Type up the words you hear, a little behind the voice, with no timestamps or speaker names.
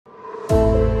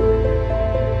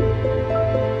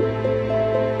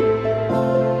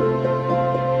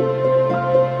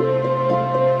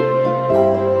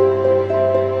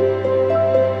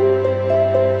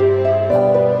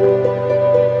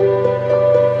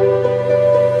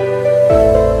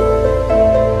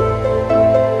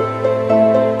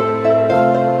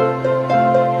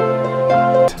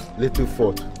little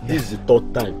fault. Yes. This is the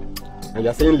third time. And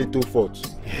you're saying little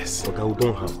fault. Yes. Okay, we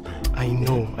don't have time. I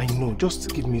know.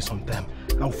 Just give me some time.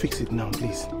 I'll fix it now,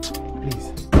 please.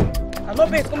 Please. Hello,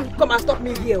 babe, come and stop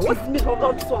me here. What's the meaning of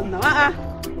all this one now?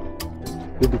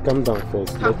 Baby, calm down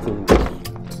first. Let him go.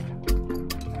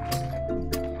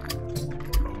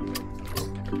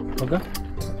 Okay?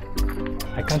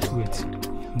 I can't wait.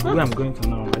 Where I'm going to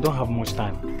now, I don't have much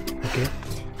time. Okay?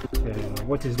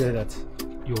 What is there that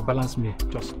you'll balance me?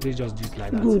 Please just do it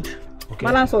like that. Good. Okay?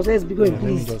 Balance us, let's be going,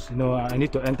 please. Let me just, I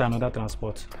need to enter another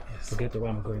transport to get to where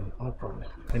I'm going. No problem.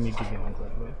 Let me give you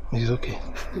 100. It's okay.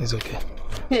 It's okay.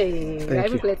 Hey,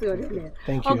 thank you.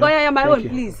 Thank you. Oh, go ahead, my own,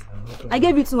 please. I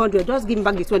gave you 200. Just give me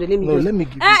back the 200. Let me No, go. let me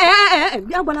give you.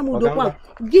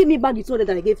 Give me back the 200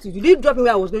 that I gave to you. You didn't drop me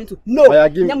where I was going to. No.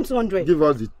 Give me 200. Give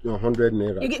us the 100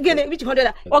 naira. Which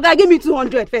 100? Okay, give me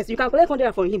 200 first. You can collect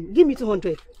 100 from him. Give me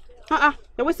 200.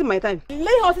 You're wasting my time. Lay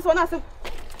on this one. I said,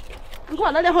 go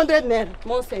another 100 naira.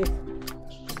 Nonsense.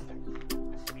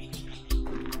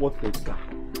 What is that?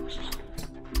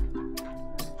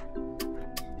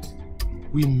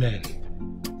 Women.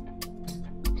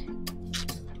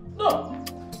 No!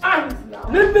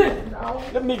 Leave me!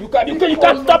 Let me, you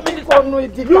can't stop me this time. You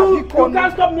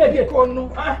can't stop me again.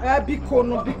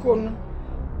 Bikono.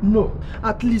 No,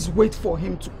 at least wait for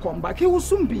him to come back. He will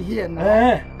soon be here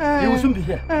now. He will soon be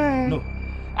here. No.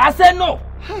 I said no.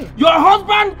 Your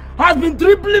husband has been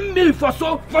dribbling me for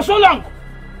so long.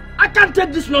 I can't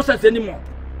take this nonsense anymore.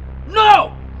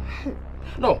 No!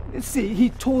 No. See, he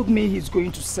told me he's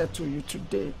going to settle you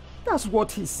today. That's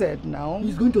what he said now.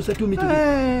 He's going to settle me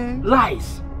today.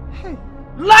 Lies.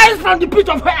 Lies from the pit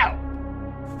of hell.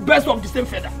 Birds of the same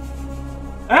feather.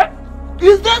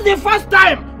 Is this the first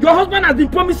time your husband has been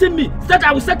promising me that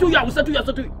I will settle you, I'll settle you?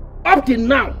 Up till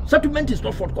now, settlement is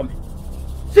not forthcoming.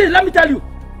 See, let me tell you.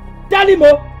 Tell him,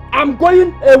 I'm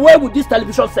going away with this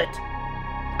television set.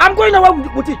 I'm going away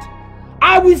with it.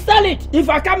 I will sell it if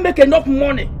I can't make enough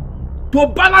money to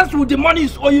balance with the money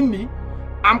he's owing me.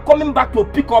 I'm coming back to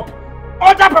pick up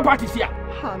other properties here.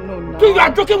 No. So you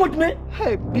are joking with me?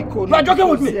 Hey, Biko. You are joking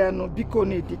with me?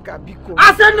 Biko.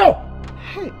 I said no.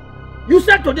 Hey. You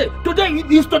said today. Today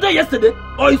is today yesterday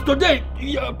or is today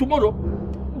tomorrow?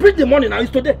 Bring the money now. It's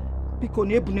today. Biko.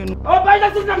 Oh, by the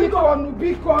system, Biko.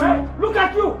 Look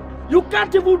at you. You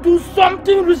can't even do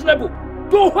something reasonable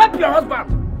to help your husband.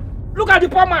 Look at the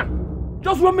poor man.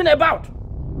 Just roaming about.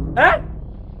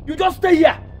 You just stay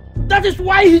here. That is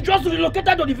why he just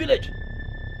relocated to the village.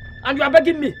 And you are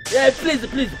begging me. Yeah, please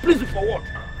for what?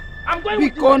 I'm going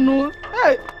with you.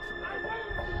 Hey.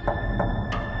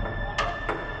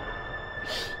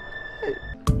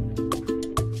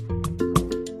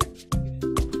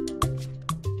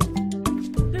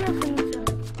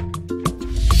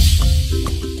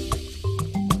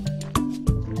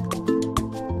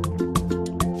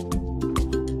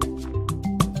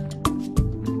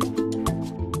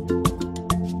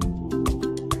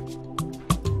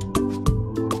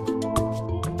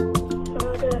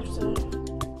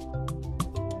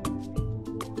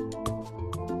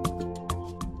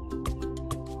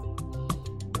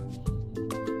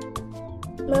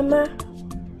 Mama,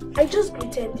 I just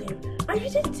greeted you and you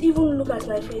didn't even look at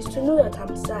my face to know that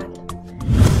I'm sad.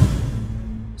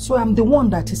 So I'm the one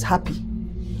that is happy.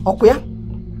 Okuya,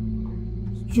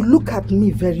 you look at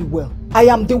me very well. I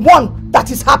am the one that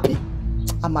is happy.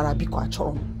 Amarabiko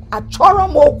Achorom.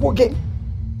 Achorom Okuge.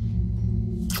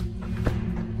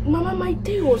 Mama, my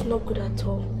day was not good at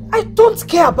all. I don't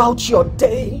care about your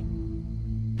day.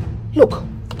 Look,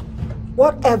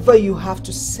 whatever you have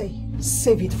to say,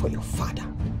 save it for your father.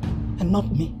 And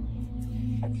not me.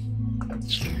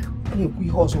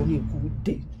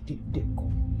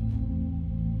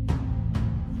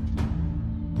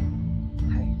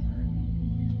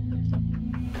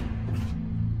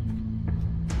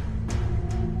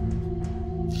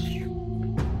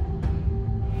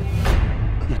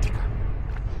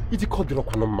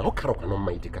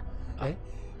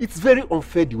 It's very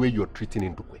unfair the way you're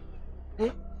treating Ndukwe.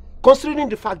 Considering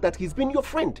the fact that he's been your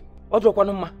friend.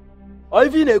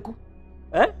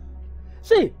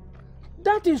 See,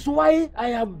 that is why I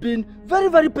have been very,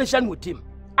 very patient with him.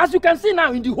 As you can see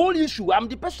now in the whole issue, I'm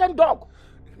the patient dog.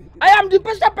 I am the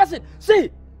patient person.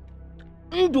 See,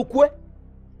 Ndukwe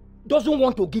doesn't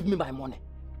want to give me my money.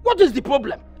 What is the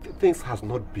problem? Things has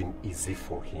not been easy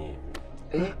for him.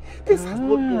 Things has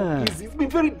not been easy. It's been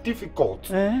very difficult.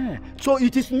 So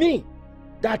it is me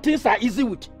that things are easy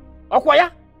with.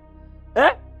 Okwaya?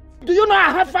 Do you know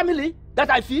I have family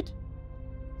that I feed?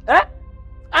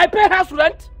 I pay house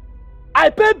rent. I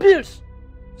pay bills.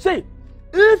 See,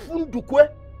 if Ndukwe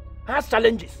has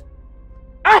challenges,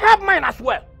 I have mine as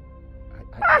well.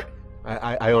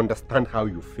 I understand how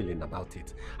you're feeling about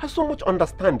it. I so much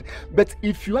understand. But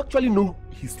if you actually know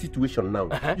his situation now,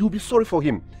 you'll be sorry for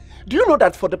him. Do you know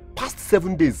that for the past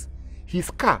 7 days,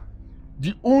 his car,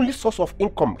 the only source of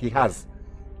income he has,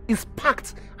 is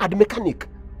parked at the mechanic?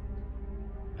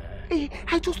 Hey,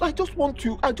 I just want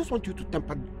you to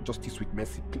temper justice with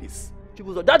mercy, please.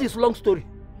 Chibuzo, that is long story.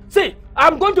 See,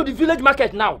 I'm going to the village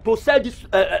market now to sell this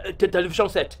television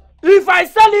set. If I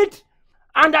sell it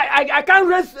and I can't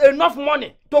raise enough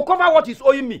money to cover what he's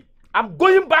owing me, I'm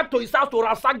going back to his house to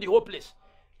ransack the whole place.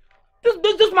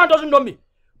 This man doesn't know me.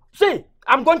 See,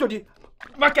 I'm going to the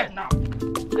market now.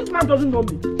 This man doesn't know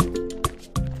me.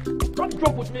 Don't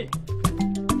joke with me.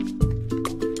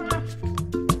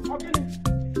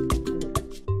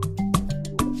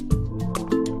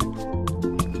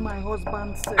 My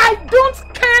husband said... I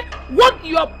don't care what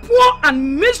your poor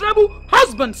and miserable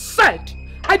husband said.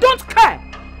 I don't care.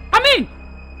 I mean,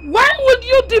 why would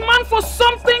you demand for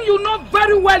something you know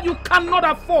very well you cannot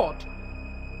afford?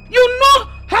 You know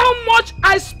how much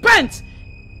I spent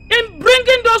in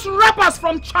bringing those rappers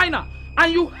from China,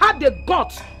 and you had the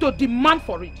guts to demand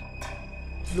for it.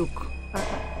 Look,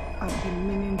 I've been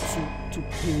meaning to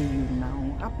pay you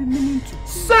now. I've been meaning to...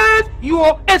 Save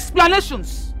your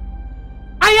explanations.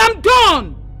 I am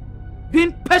done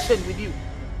being patient with you.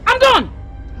 I'm done.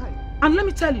 Hi. And let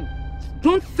me tell you,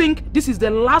 don't think this is the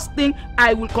last thing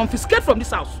I will confiscate from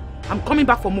this house. I'm coming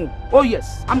back for more. Oh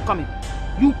yes, I'm coming.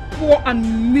 You poor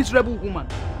and miserable woman.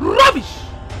 Rubbish!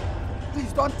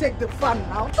 Please don't take the fan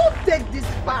now. Don't take this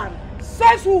fan.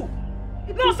 Says who?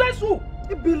 No, says who?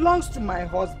 It belongs to my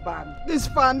husband. This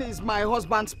fan is my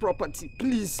husband's property.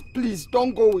 Please, please,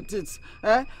 don't go with it.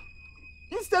 Eh?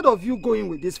 Instead of you going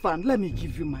with this fan, let me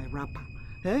give you my wrapper.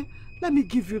 Eh? Let me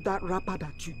give you that wrapper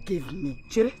that you gave me.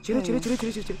 Chere.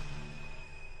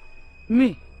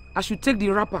 Me, I should take the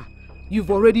wrapper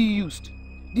you've already used.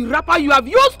 The wrapper you have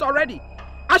used already.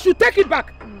 I should take it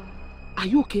back. Are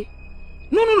you okay?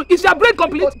 No. Is your brain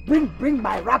complete? Bring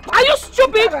my wrapper. Are you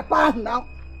stupid? Now.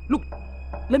 Look,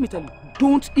 let me tell you,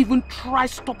 don't even try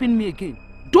stopping me again.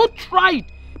 Don't try it,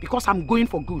 because I'm going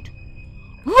for good.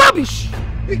 Rubbish!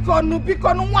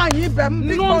 Nonsense!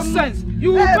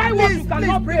 You will buy what you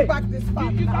cannot pay. Bring back this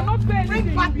fan. You cannot pay anything.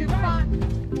 Bring back this fan.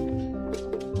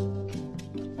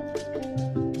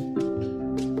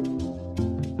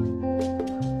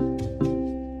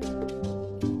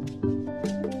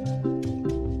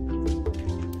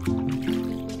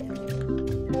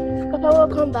 Papa,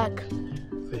 welcome back.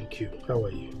 Thank you. How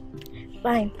are you?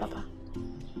 Fine, Papa.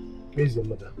 Where's your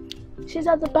mother? She's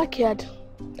at the backyard.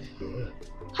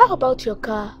 How about your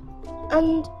car?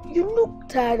 And you look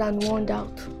tired and worn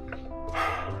out.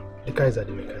 The car is at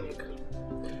the mechanic.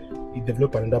 He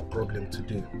developed another problem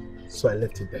today, so I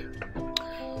left it there.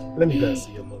 Let me go and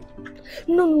see your mom.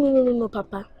 No,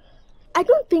 Papa. I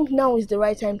don't think now is the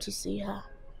right time to see her.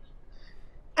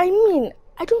 I mean,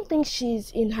 I don't think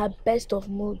she's in her best of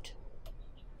mood.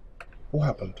 What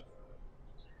happened?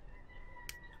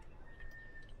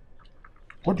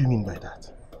 What do you mean by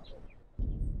that?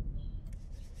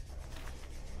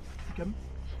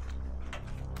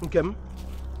 Nkem,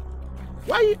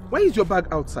 why is your bag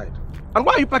outside? And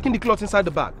why are you packing the clothes inside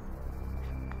the bag?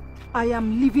 I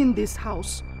am leaving this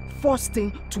house first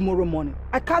thing tomorrow morning.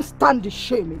 I can't stand the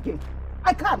shame again.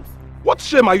 I can't. What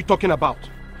shame are you talking about?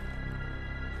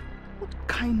 What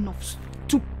kind of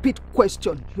stupid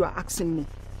question you are asking me?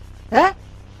 Eh?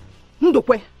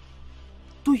 Ndokwe,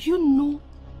 do you know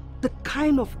the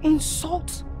kind of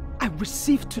insult I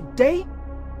received today?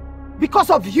 Because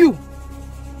of you.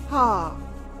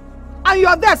 And you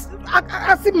are there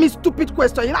asking me stupid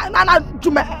question. How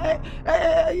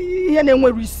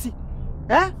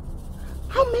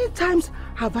many times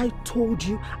have I told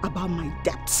you about my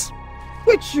debts,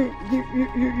 which you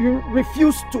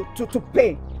refuse to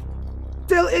pay?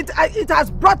 Till it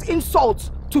has brought insult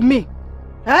to me.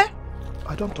 Eh?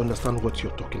 I don't understand what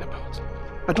you're talking about.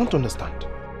 I don't understand.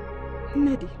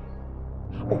 Nedi,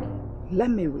 let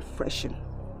me refresh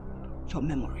your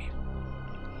memory.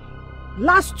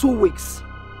 Last 2 weeks,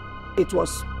 it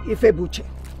was Ifebuche.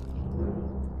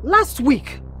 Last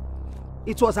week,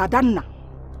 it was Adanna.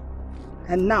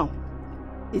 And now,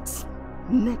 it's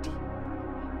Nedi.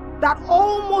 That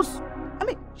almost,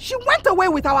 she went away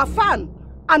with our fan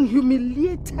and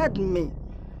humiliated me.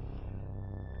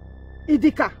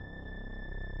 Idika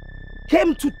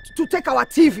came to take our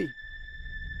TV.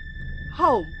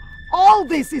 How? All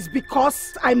this is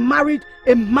because I married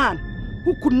a man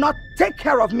who could not take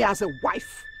care of me as a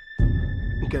wife.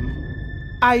 Nkem,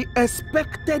 I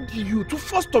expected you to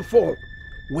first of all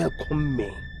welcome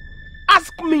me.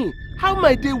 Ask me how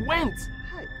my day went.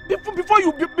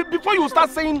 Before you start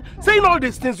saying all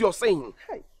these things you're saying.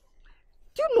 Hey,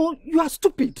 do you know you are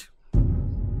stupid? Do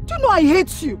you know I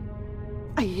hate you?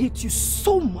 I hate you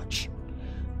so much.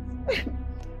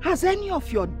 Has any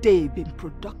of your day been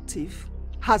productive?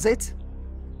 Has it?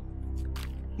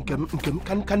 Can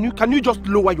you just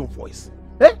lower your voice?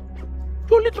 Eh?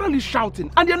 You're literally shouting,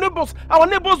 and our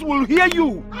neighbors will hear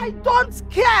you. I don't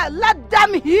care. Let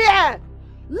them hear.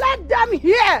 Let them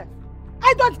hear.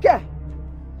 I don't care.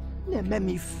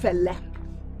 Inememi fella.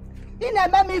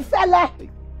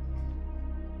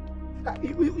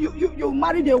 You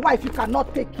married a wife you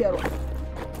cannot take care of.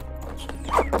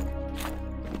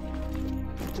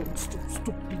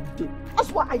 Stupid day.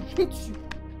 That's why I hate you.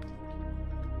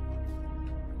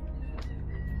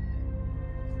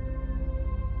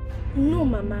 No,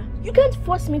 Mama. You can't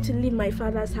force me to leave my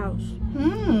father's house.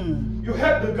 You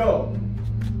heard the girl.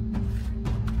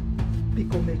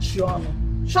 Pico Mechiano.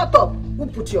 Shut up. Who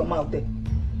put your mouth there?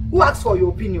 Who asked for your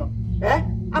opinion? Eh?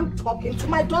 I'm talking to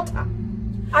my daughter.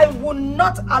 I will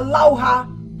not allow her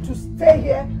to stay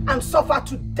here and suffer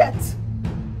to death.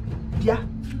 Yeah?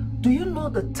 Do you know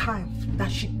the time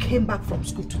that she came back from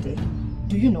school today?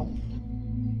 Do you know?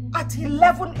 At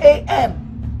 11 a.m.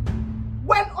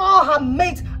 when all her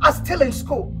mates are still in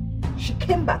school. She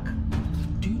came back.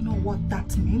 Do you know what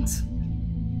that means?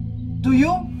 Do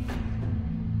you?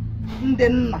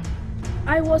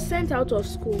 I was sent out of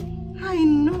school. I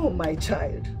know, my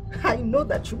child. I know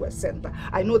that you were sent back.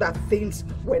 I know that things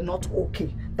were not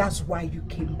okay. That's why you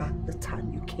came back the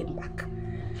time you came back.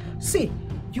 See,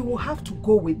 you will have to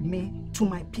go with me to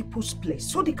my people's place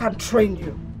so they can train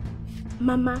you.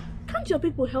 Mama, can't your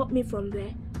people help me from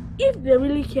there? If they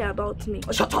really care about me.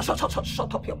 Shut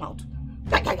up your mouth.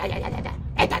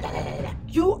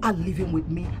 You are living with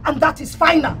me and that is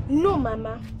final. No,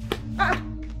 Mama.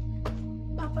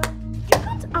 Papa, you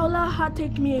can't allow her to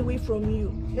take me away from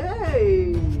you.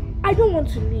 Hey. I don't want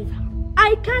to leave.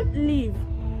 I can't leave.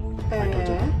 My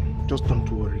daughter, just don't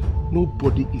worry.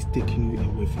 Nobody is taking you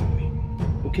away from me.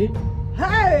 Okay?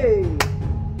 Hey!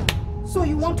 So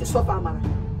you want to suffer, Amara?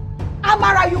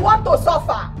 Amara, you want to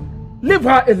suffer? Leave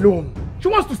her alone. She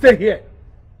wants to stay here.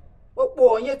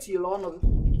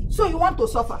 So you want to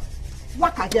suffer?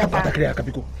 What can you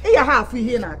do? You have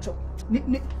here now.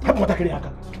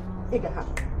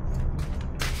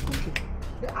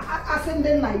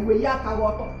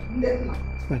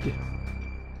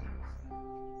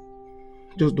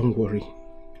 Just don't worry.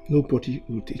 Nobody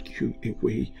will take you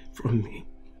away from me.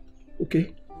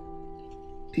 Okay?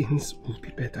 Things will be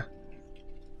better.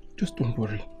 Just don't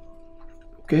worry.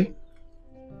 Okay?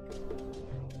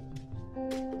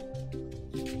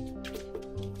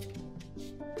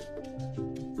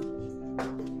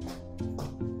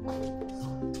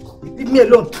 Leave me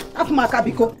alone.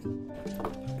 Afmakabiko.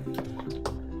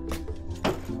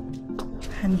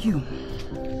 And you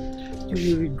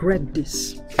will regret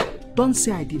this. Don't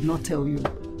say I did not tell you.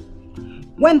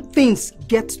 When things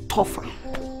get tougher,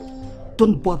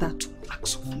 don't bother to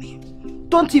ask of me.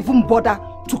 Don't even bother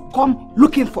to come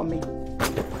looking for me.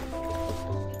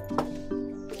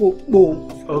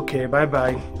 Okay,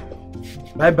 bye-bye.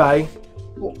 Bye-bye.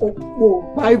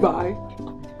 Bye-bye.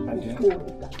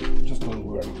 Just don't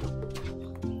worry.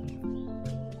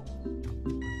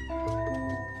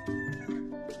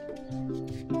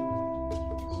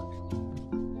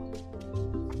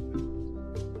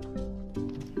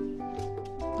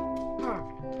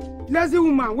 Lazy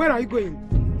woman, where are you going?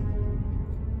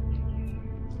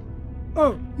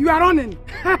 Oh, you are running.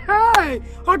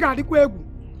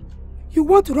 You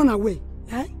want to run away,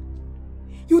 eh?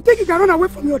 You think you can run away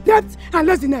from your debt and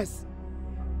laziness?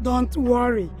 Don't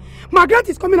worry. Margaret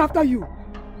is coming after you.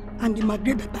 And the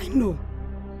Margaret that I know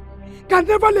can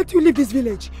never let you leave this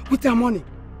village with your money.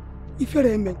 If you're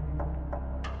a man.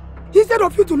 Instead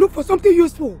of you to look for something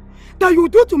useful that you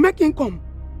do to make income,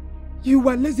 you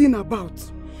are lazing about,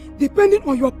 depending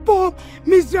on your poor,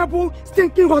 miserable,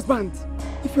 stinking husband.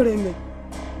 If you're a man.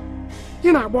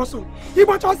 You know, boss. He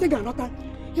bought your cigar, not that.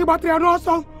 He bought your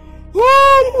also.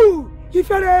 Ooh! If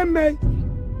you're a man.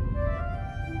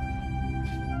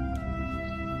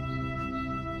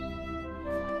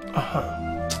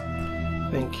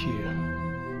 Thank you.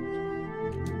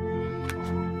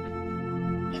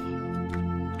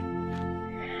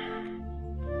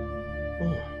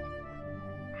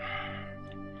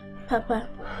 Papa.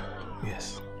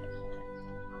 Yes.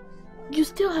 You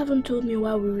still haven't told me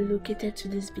why we relocated to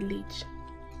this village.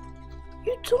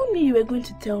 You told me you were going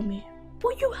to tell me,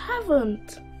 but you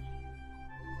haven't.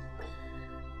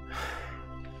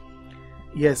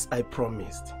 Yes, I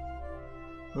promised.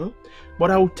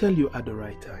 But I will tell you at the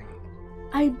right time.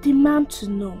 I demand to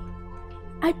know.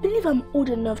 I believe I'm old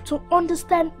enough to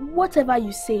understand whatever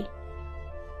you say.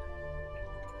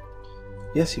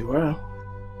 Yes, you are.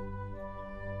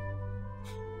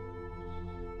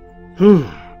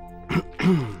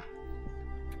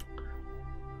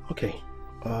 Okay.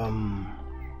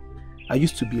 I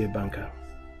used to be a banker.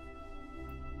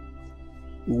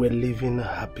 We were living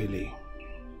happily.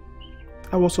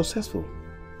 I was successful.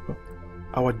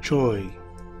 Our joy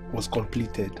was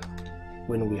completed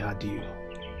when we had you.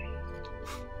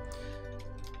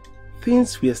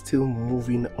 Things were still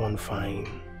moving on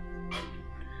fine.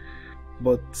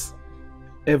 But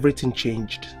everything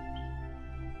changed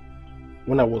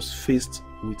when I was faced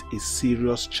with a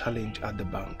serious challenge at the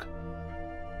bank.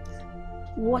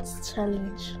 What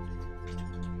challenge?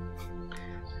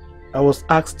 I was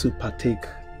asked to partake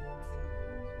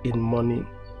in money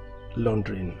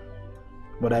laundering,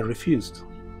 but I refused.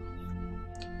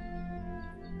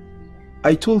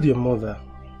 I told your mother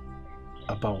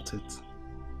about it.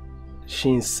 She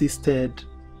insisted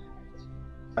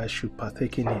I should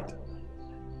partake in it,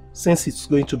 since it's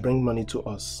going to bring money to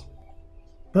us.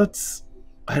 But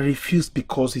I refused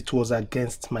because it was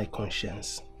against my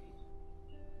conscience.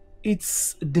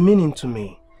 It's demeaning to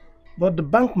me. But the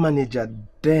bank manager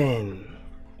then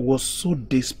was so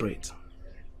desperate.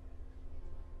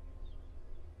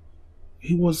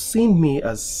 He was seeing me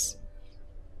as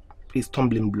a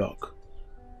stumbling block.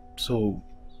 So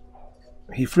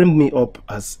he framed me up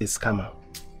as a scammer.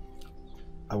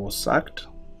 I was sacked.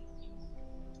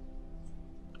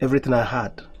 Everything I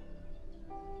had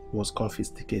was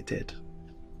confiscated.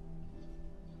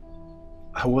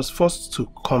 I was forced to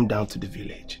come down to the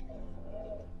village.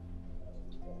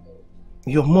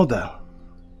 Your mother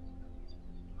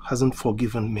hasn't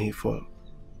forgiven me for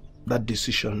that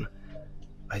decision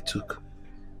I took.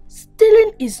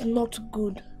 Stealing is not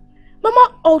good.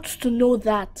 Mama ought to know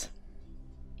that.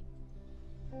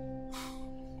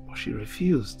 She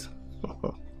refused.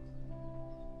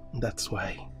 That's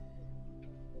why.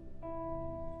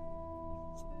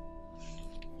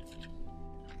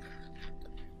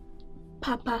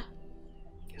 Papa,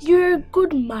 you're a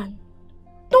good man.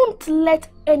 Don't let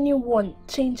anyone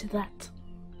change that.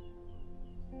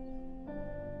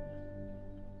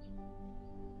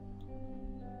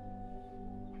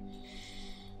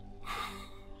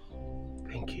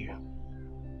 Thank you.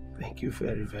 Thank you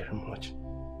very, very much.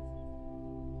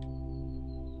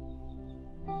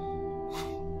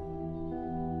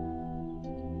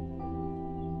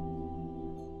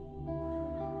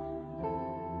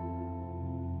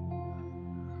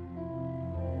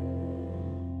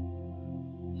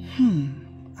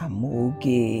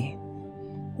 Amoge,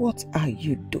 what are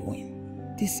you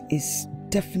doing? This is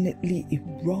definitely a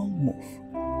wrong move.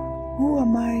 Who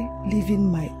am I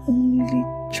leaving my only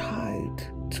child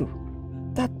to?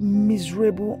 That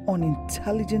miserable,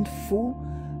 unintelligent fool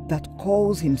that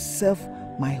calls himself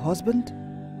my husband?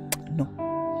 No.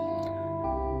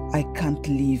 I can't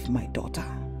leave my daughter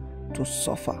to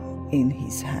suffer in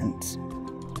his hands.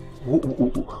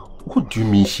 What do you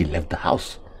mean she left the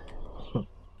house?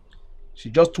 She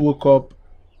just woke up,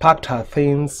 packed her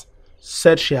things,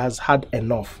 said she has had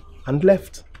enough, and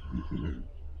left.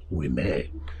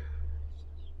 Women.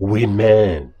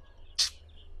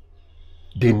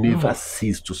 They never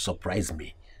cease to surprise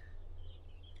me.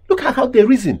 Look at how they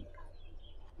reason.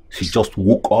 She just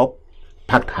woke up,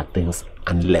 packed her things,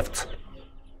 and left.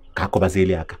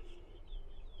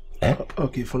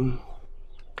 Okay, fine.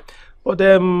 But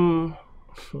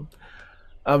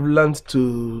I've learned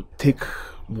to take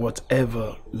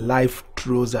whatever life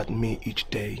throws at me each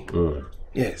day.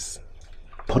 Yes.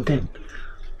 But then,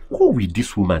 what will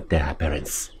this woman tell her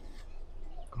parents?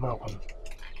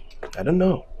 I don't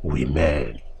know.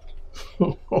 Women.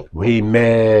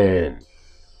 Women.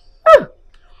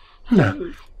 Nah.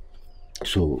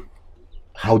 So,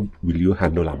 how will you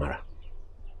handle Amara?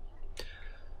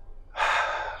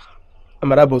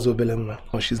 Amara Bozobelenga,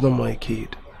 but she's no more a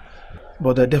kid.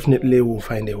 But I definitely will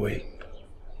find a way.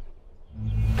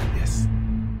 Yes.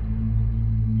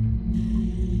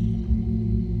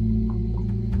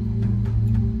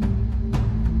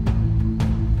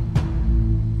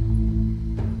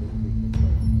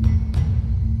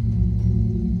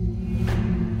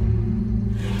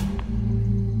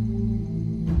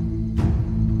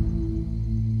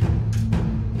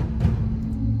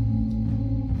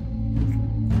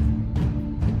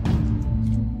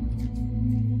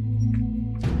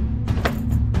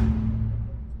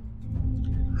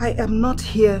 I am not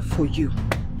here for you.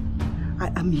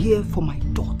 I am here for my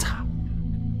daughter.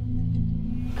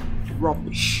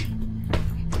 Rubbish.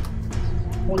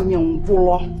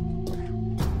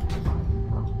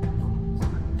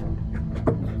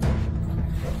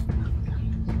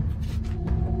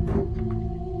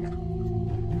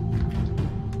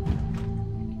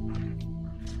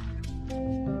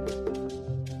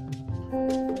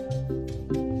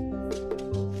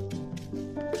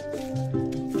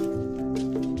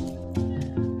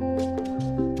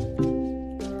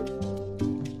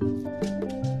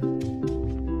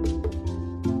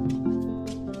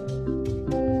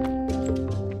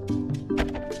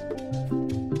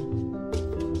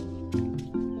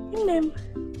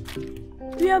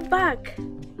 you're back.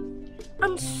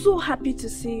 I'm so happy to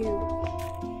see you.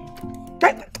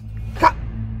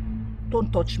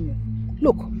 Don't touch me.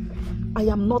 Look, I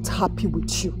am not happy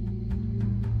with you.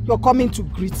 You're coming to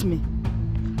greet me.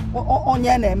 But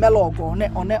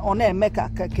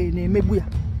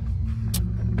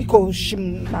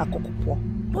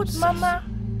Mama,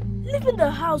 leaving the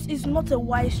house is not a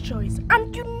wise choice,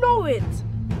 and you know it.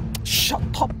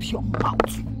 Shut up your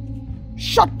mouth.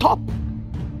 Shut up.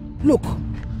 Look,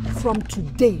 from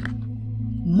today,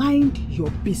 mind your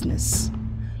business.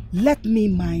 Let me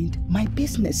mind my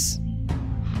business.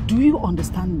 Do you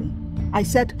understand me? I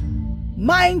said,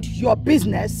 mind your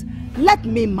business. Let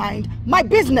me mind my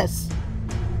business.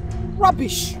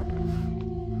 Rubbish.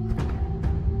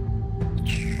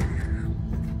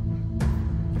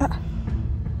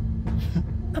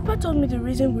 Papa told me the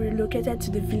reason we relocated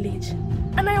to the village,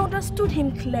 and I understood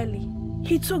him clearly.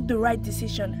 He took the right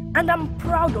decision, and I'm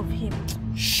proud of him.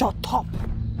 Shut up.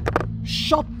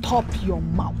 Shut up your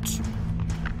mouth.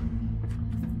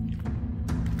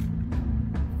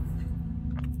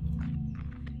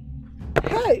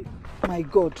 Hey, my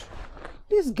God.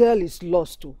 This girl is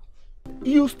lost too.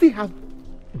 You still have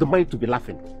the mind to be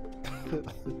laughing.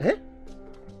 Eh?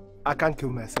 I can't kill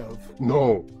myself.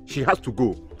 No, she has to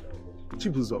go.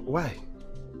 Chibuzo, why?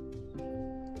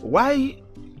 Why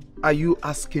are you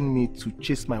asking me to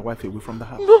chase my wife away from the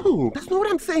house? No, that's not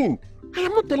what I'm saying. I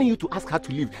am not telling you to ask her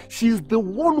to leave. She's the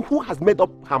one who has made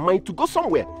up her mind to go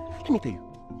somewhere. Let me tell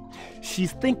you.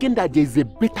 She's thinking that there is a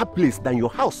better place than your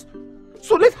house.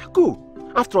 So let her go.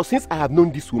 After all, since I have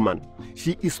known this woman,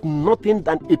 she is nothing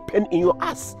than a pen in your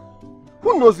ass.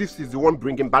 Who knows if she's the one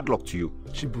bringing bad luck to you?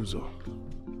 Chibuzo,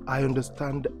 I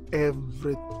understand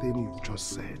everything you've just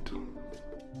said.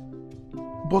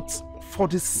 But for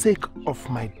the sake of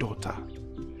my daughter,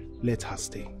 let her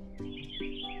stay.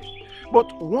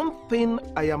 But one thing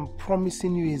I am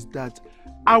promising you is that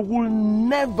I will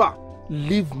never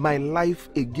live my life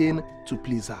again to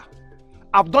please her.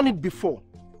 I've done it before.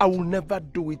 I will never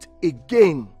do it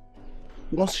again.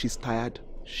 Once she's tired,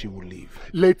 she will leave.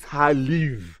 Let her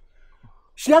leave.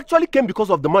 She actually came because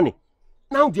of the money.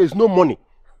 Now there's no money.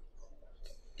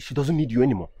 She doesn't need you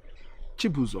anymore.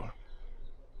 Chibuzo,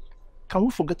 can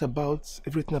we forget about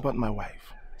everything about my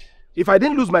wife? If I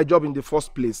didn't lose my job in the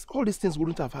first place, all these things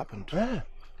wouldn't have happened.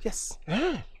 Yes.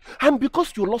 And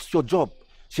because you lost your job,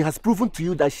 she has proven to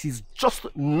you that she's just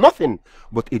nothing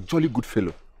but a jolly good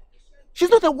fellow.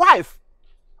 She's not a wife.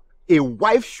 A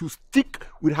wife should stick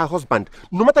with her husband,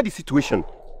 no matter the situation.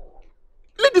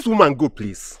 Let this woman go,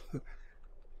 please.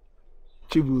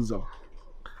 Chibuzo,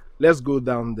 let's go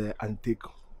down there and take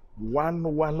one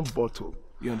bottle.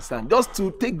 You understand? Just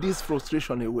to take this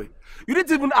frustration away. You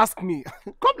didn't even ask me.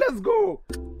 Come, let's go.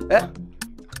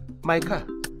 My car.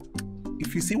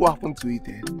 If you see what happened to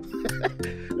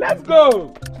it, let's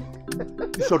go.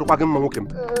 You should walk him.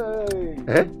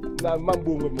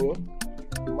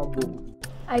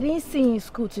 I didn't see you in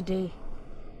school today.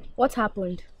 What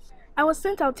happened? I was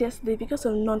sent out yesterday because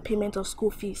of non-payment of school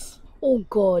fees. Oh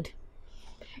God.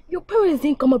 Your parents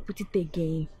didn't come up with it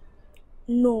again.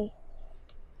 No.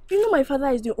 You know my father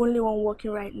is the only one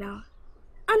working right now.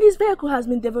 And his vehicle has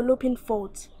been developing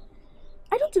faults.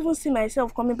 I don't even see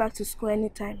myself coming back to school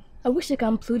anytime. I wish I could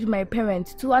include my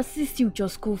parents to assist you with your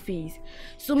school fees.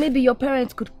 So maybe your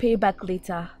parents could pay back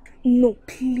later. No,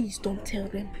 please don't tell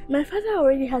them. My father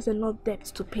already has enough debt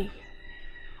to pay.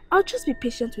 I'll just be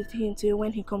patient with him until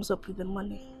when he comes up with the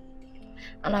money.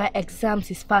 And our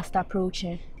exams is fast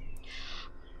approaching.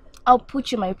 I'll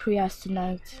put you in my prayers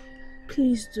tonight.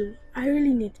 Please do. I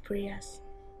really need prayers.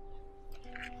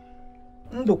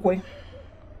 Ndokwe,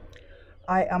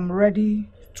 I am ready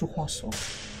to hustle.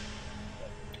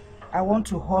 I want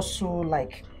to hustle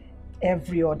like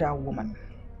every other woman.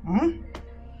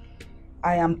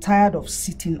 I am tired of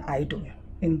sitting idle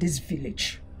in this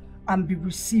village and be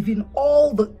receiving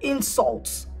all the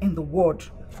insults in the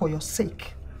world for your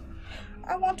sake.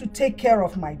 I want to take care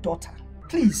of my daughter.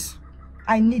 Please,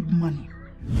 I need money.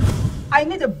 I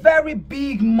need a very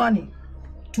big money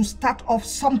to start off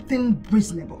something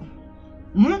reasonable.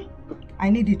 I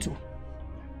need it too.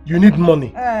 You need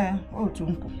money?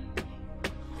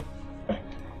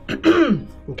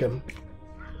 Okay.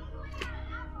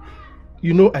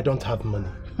 You know I don't have money.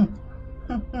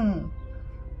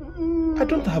 I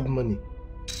don't have money.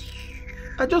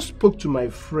 I just spoke to my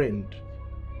friend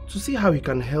to see how he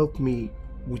can help me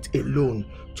with a loan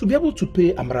to be able to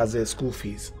pay Amaraze's school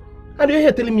fees. And you're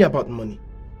here telling me about money.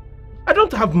 I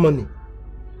don't have money.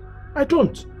 I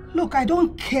don't. Look, I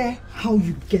don't care how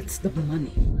you get the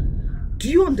money. Do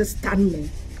you understand me?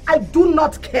 I do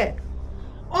not care.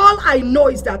 All I know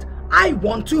is that I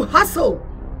want to hustle.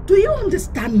 Do you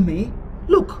understand me?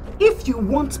 Look, if you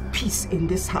want peace in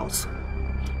this house,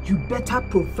 you better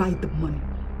provide the money.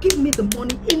 Give me the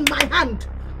money in my hand,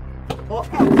 or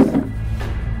else.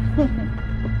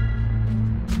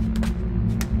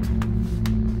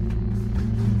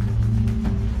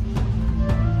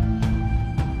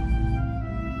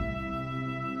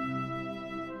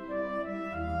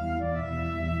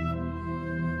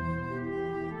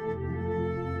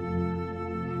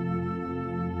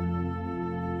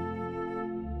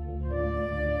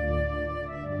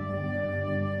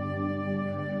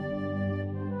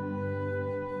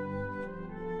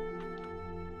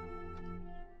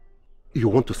 You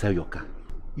want to sell your car?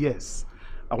 Yes.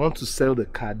 I want to sell the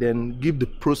car, then give the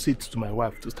proceeds to my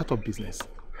wife to start up business.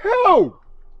 How?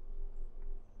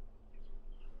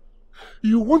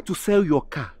 You want to sell your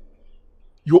car,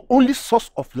 your only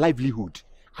source of livelihood,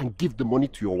 and give the money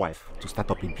to your wife to start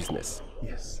up a business?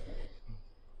 Yes.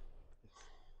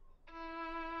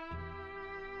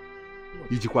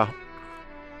 Ijikwa.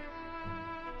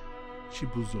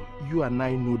 Chibuzo, you and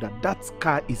I know that that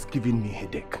car is giving me a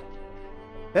headache.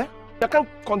 Eh? I can't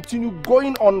continue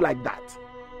going on like that.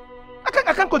 I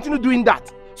can't continue doing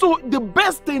that. So the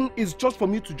best thing is just for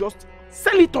me to just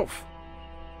sell it off.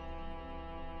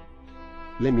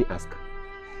 Let me ask.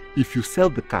 If you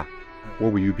sell the car,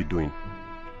 what will you be doing?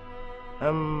 I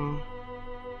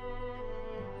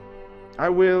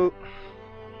will...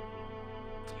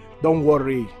 Don't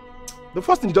worry. The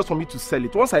first thing is just for me to sell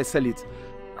it. Once I sell it,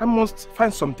 I must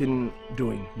find something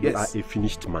doing. You are a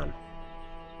finished man.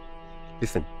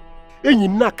 Listen. Enyi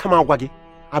na kama agwa gị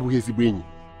abụghị ezigbo enyi.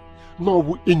 No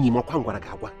bụ enyi m ọkwa ngwara gị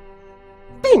agwa.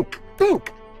 Think.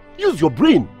 Use your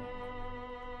brain.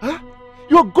 Huh?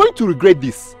 You're going to regret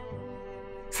this.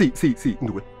 See,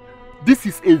 Ndwe. This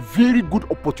is a very good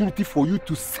opportunity for you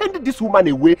to send this woman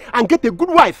away and get a good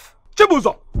wife.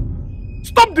 Chibuzo,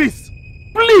 stop this.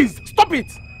 Please, stop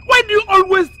it. Why do you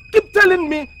always keep telling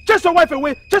me, chase your wife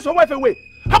away, chase your wife away?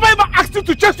 Have I ever asked you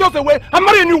to chase yours away and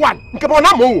marry a new one?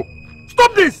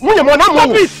 Stop this! Stop it!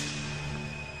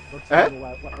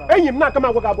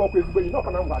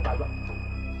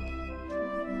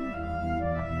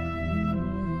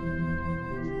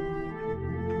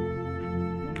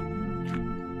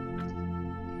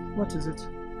 What is it?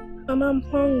 I'm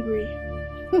hungry.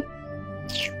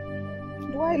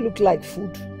 Do I look like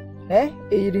food?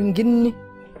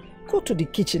 Go to the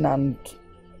kitchen and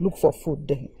look for food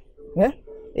then.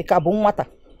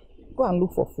 Go and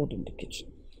look for food in the kitchen.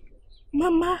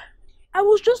 Mama, I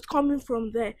was just coming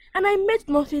from there and I met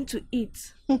nothing to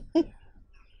eat.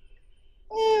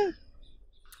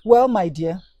 Well, my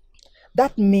dear,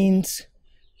 that means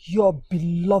your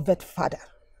beloved father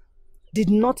did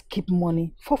not keep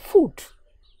money for food.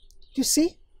 You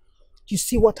see? You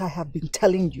see what I have been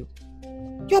telling you?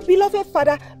 Your beloved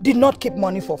father did not keep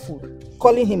money for food,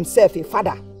 calling himself a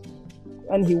father,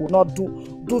 and he would not do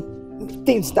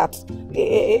things that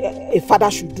a father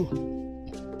should do.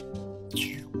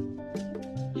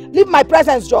 Leave my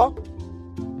presence, Joe.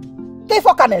 Take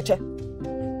for Kaneche.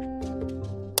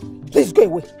 Please go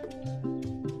away.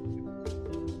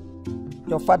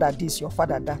 Your father this, your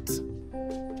father that.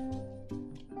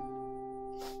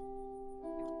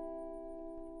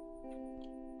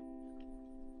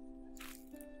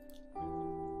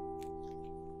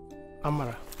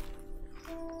 Amara.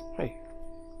 Hey.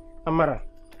 Amara.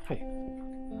 Hey.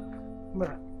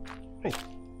 Amara. Hey.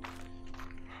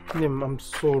 Nim, I'm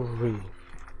sorry.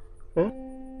 Huh?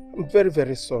 I'm very,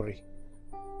 very sorry.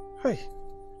 Hey.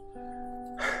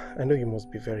 I know you must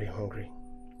be very hungry.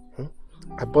 Huh?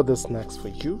 I bought the snacks for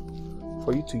you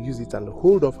to use it and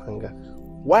hold off hunger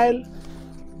while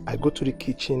I go to the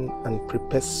kitchen and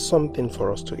prepare something for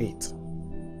us to eat.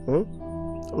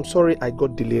 I'm sorry I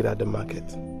got delayed at the market.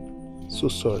 So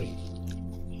sorry.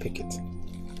 Take it.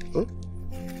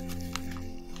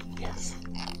 Yes.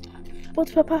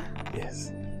 But Papa?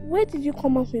 Yes. Where did you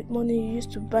come up with money you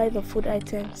used to buy the food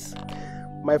items?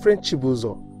 My friend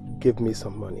Chibuzo gave me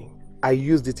some money. I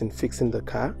used it in fixing the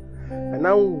car and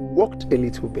I worked a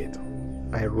little bit.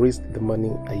 I raised the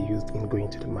money I used in going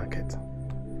to the market.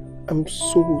 I'm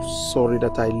so sorry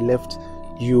that I left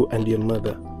you and your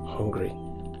mother hungry.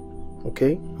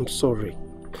 Okay? I'm sorry.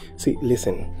 See,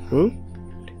 listen.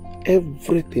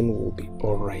 Everything will be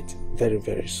alright very,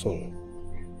 very soon.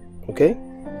 Okay?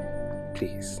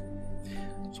 Please.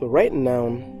 So right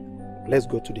now, let's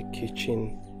go to the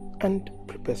kitchen and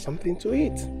prepare something to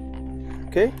eat.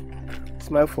 Okay?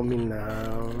 Smile for me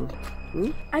now.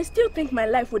 I still think my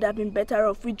life would have been better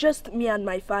off with just me and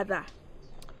my father.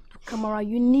 Kamara,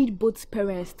 you need both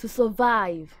parents to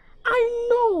survive. I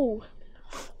know.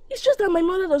 It's just that my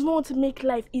mother does not want to make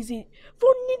life easy for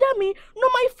neither me nor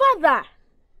my father.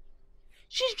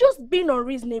 She's just being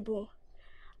unreasonable.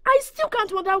 I still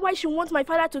can't wonder why she wants my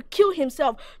father to kill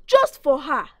himself just for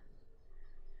her.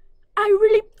 I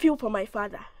really feel for my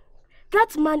father.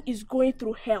 That man is going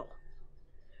through hell.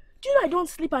 Do you know I don't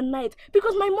sleep at night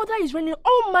because my mother is raining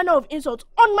all manner of insults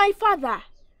on my father?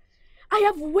 I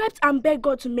have wept and begged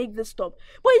God to make this stop,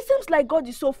 but it seems like God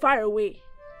is so far away.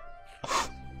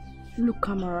 Look,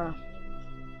 Kamara,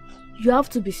 you have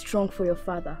to be strong for your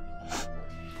father.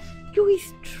 You're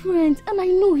his strength, and I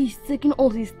know he's taking all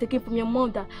he's taking from your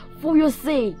mother for your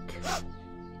sake.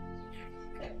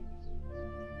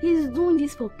 He's doing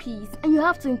this for peace, and you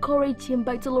have to encourage him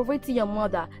by tolerating your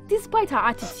mother, despite her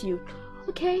attitude,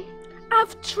 okay?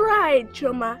 I've tried,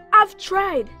 Chioma. I've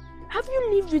tried. Have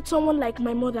you lived with someone like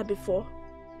my mother before?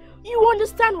 You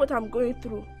understand what I'm going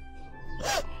through.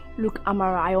 Look,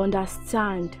 Amara, I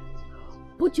understand.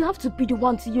 But you have to be the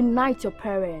one to unite your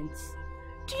parents.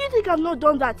 Do you think I've not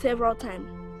done that several times?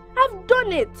 I've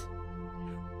done it.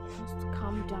 Just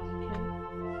calm down,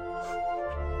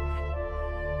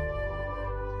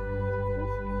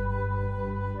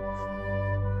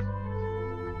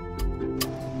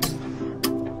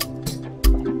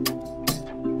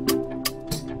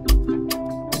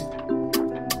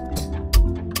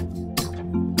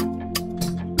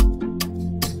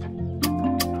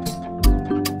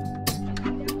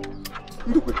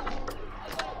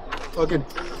 Again.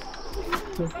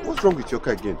 What's wrong with your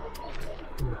car again?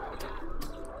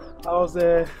 I was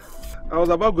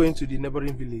about going to the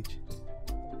neighboring village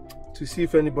to see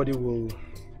if anybody will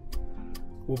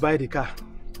buy the car,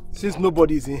 since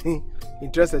nobody is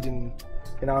interested in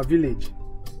our village,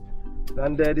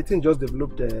 and the thing just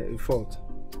developed a fault.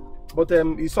 But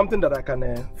it's something that I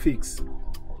can fix.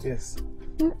 Yes.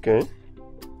 Okay.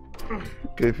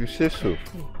 Okay, if you say so.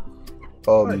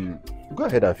 Go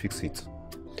ahead and fix it.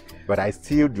 But I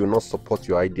still do not support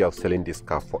your idea of selling this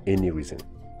car for any reason.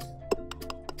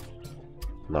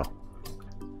 No,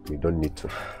 we don't need to.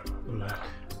 No.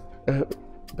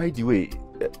 By the way,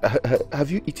 have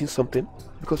you eaten something?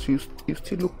 Because you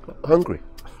still look hungry.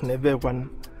 Never one.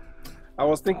 I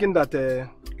was thinking that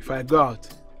if I go out,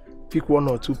 pick one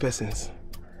or two persons,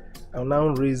 I'll now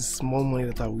raise small money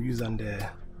that I will use and,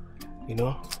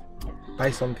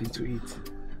 buy something to eat.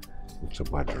 It's a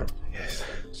bad room. Yes.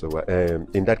 So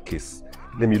in that case,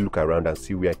 let me look around and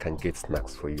see where I can get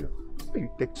snacks for you. You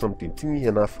take something, tinny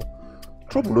enough.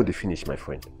 Trouble no dey finish, my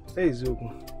friend. Hey,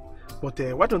 Zogu. But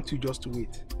why don't you just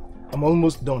wait? I'm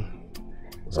almost done.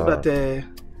 So that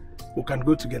we can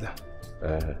go together.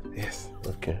 Yes.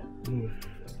 Okay.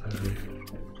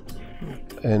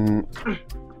 And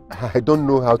I don't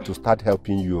know how to start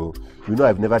helping you. You know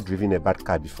I've never driven a bad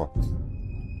car before.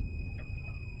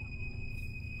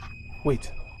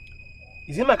 Wait.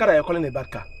 Is it my car that you're calling a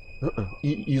bad car?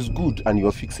 It's good and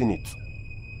you're fixing it.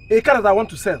 A car that I want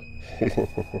to sell?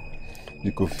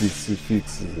 You could fix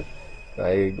it.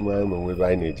 I will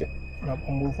buy nature.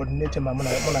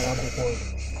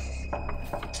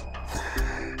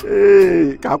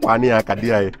 Hey, kakwani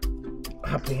akadia.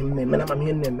 Happy name, I'm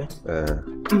here name.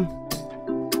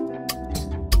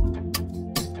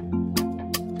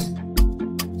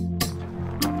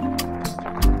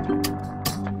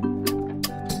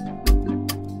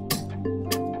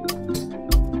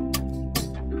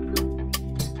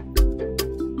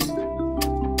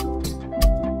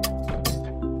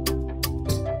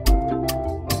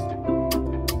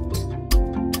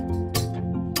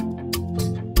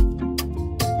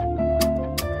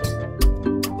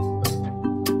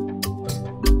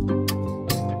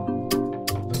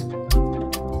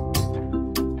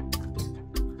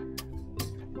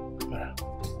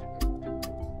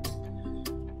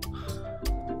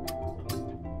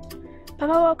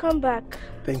 Papa, welcome back.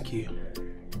 Thank you.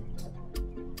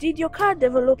 Did your car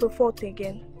develop a fault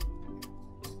again?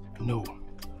 No.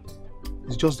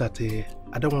 It's just that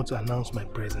I don't want to announce my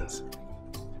presence.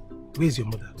 Where's your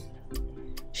mother?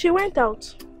 She went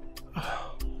out.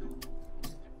 Oh,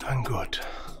 thank God.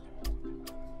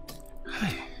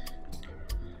 Hi.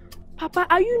 Papa,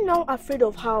 are you now afraid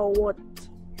of her or what?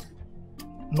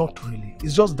 Not really.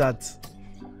 It's just that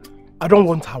I don't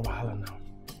want her wahala now.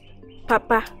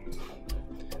 Papa.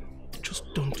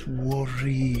 Just don't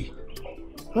worry.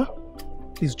 Huh?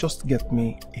 Please just get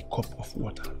me a cup of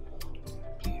water.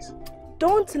 Please.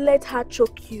 Don't let her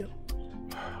choke you.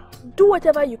 Do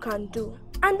whatever you can do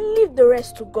and leave the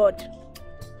rest to God.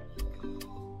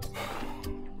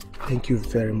 Thank you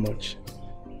very much.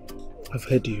 I've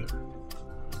heard you.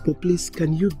 But please,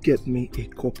 can you get me a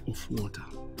cup of water?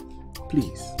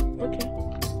 Please. Okay.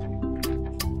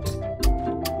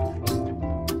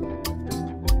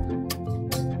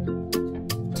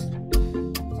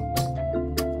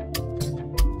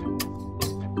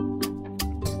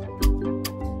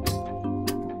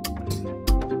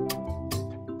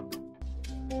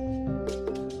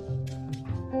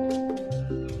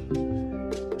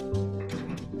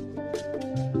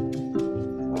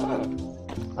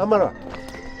 Amara.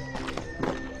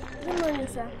 Good morning,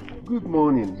 sir. Good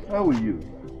morning. How are you?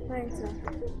 Fine, sir.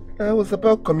 I was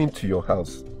about coming to your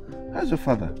house. How's your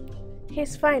father?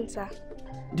 He's fine, sir.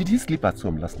 Did he sleep at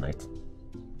home last night?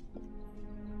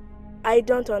 I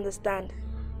don't understand.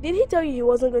 Did he tell you he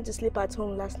wasn't going to sleep at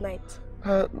home last night?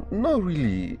 Not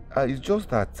really. It's just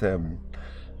that,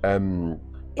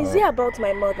 Is it about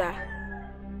my mother?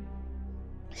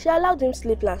 She allowed him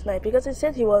sleep last night because he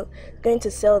said he was going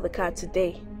to sell the car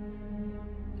today.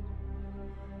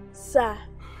 Sir,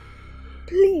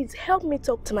 please help me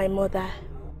talk to my mother.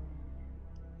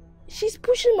 She's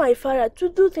pushing my father to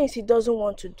do things he doesn't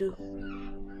want to do.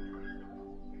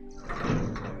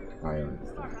 I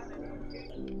understand.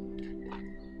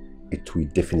 It will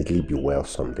definitely be well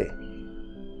someday.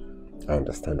 I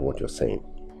understand what you're saying.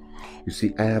 You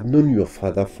see, I have known your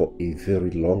father for a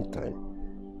very long time.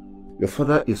 Your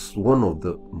father is one of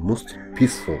the most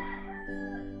peaceful,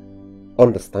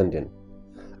 understanding,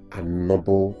 and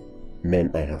noble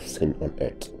men I have seen on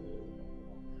earth.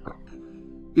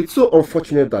 It's so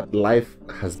unfortunate that life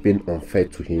has been unfair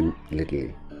to him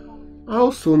lately. I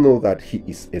also know that he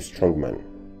is a strong man,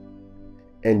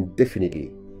 and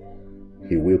definitely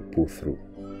he will pull through.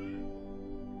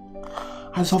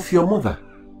 As of your mother,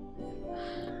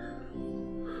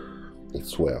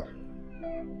 it's well.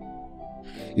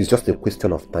 It's just a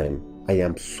question of time. I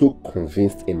am so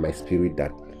convinced in my spirit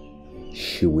that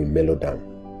she will mellow down.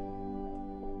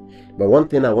 But one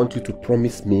thing I want you to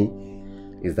promise me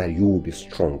is that you will be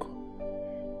strong.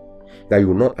 That you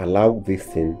will not allow this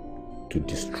thing to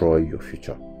destroy your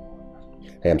future.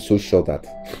 I am so sure that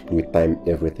with time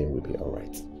everything will be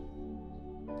alright.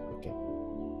 Okay.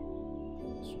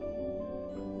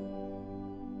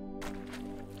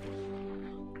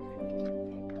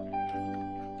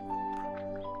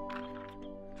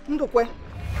 Ndokwe.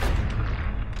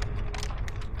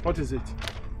 What is it?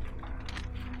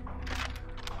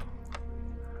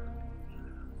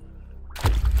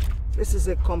 This is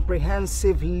a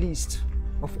comprehensive list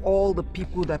of all the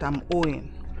people that I'm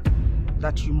owing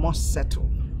that you must settle.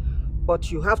 But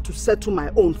you have to settle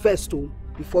my own first, though,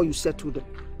 before you settle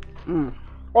them.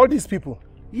 All these people?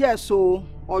 Yes, so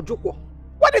Ojukwu.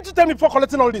 Why did you tell me before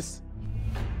collecting all this?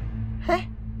 Hey?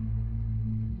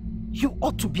 You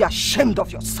ought to be ashamed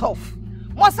of yourself.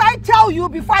 Must I tell you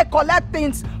before I collect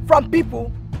things from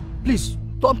people? Please,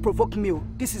 don't provoke me.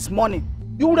 This is money.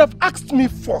 You would have asked me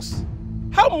first.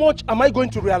 How much am I going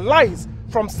to realize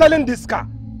from selling this car?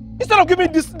 Instead of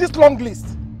giving this long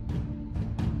list.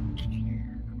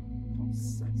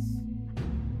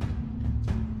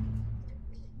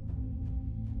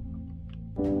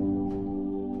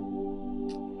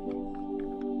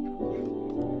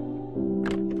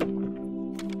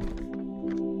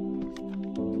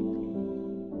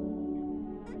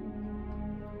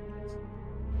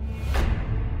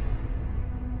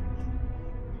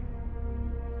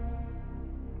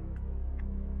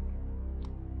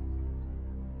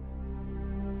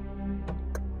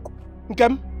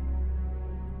 Come.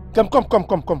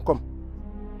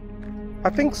 I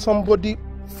think somebody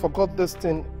forgot this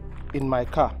thing in my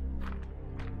car.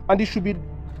 And it should be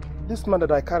this man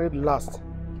that I carried last.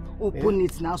 Open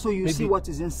it now so you see what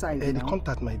is inside. The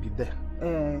contact might be there.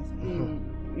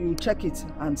 You check it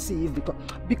and see if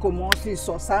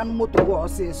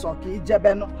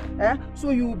so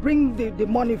you bring the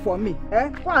money for me.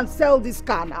 Go and sell this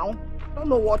car now. Don't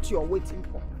know what you're waiting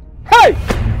for. Hey!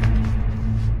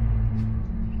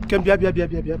 Kembia.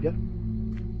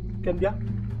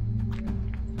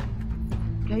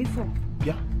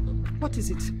 Yeah. What is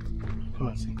it? Come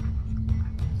and see.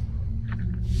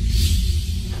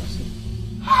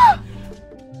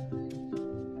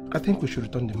 I think we should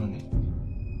return the money.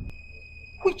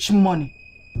 Which money?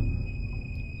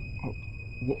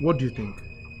 What do you think?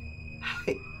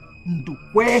 Hey,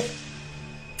 Ndukwe,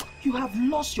 you have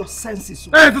lost your senses.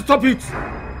 Hey, stop it!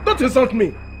 Don't insult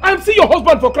me! I am seeing your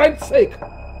husband for Christ's sake!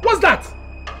 What's that?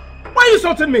 Why are you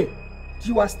insulting me?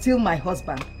 You are still my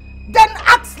husband. Then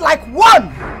act like one!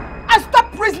 And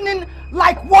stop reasoning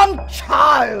like one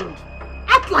child!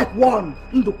 Act like one,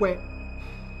 Ndukwe.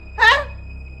 Huh?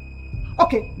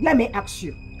 Okay, let me ask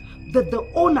you. Did the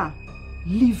owner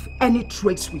leave any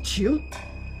trace with you?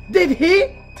 Did he?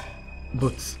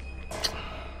 But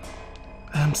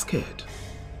I am scared.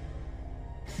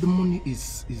 The money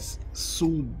is so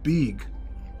big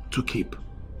to keep.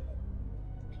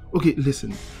 Okay,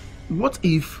 listen. What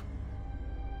if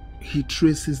he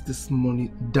traces this money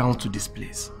down to this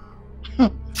place?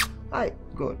 My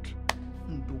God.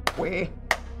 Ndukwe.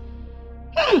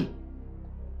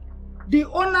 The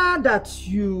owner that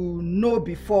you know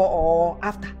before or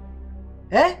after?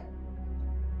 Eh?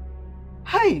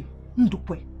 Hey,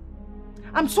 Ndukwe,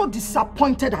 I'm so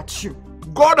disappointed at you.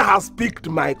 God has picked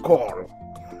my call.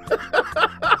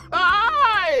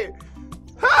 Hey!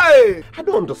 Hey! I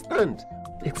don't understand.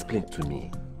 Explain to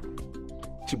me.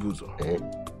 Chibuzo,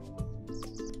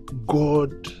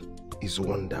 God is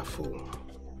wonderful.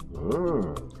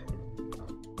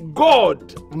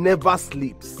 God never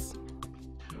sleeps.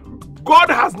 God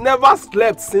has never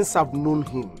slept since I've known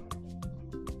him.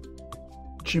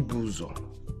 Chibuzo,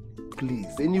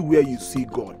 please, anywhere you see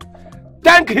God,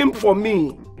 thank him for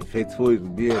me. Be faithful, it will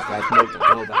be a excitement and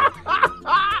all that.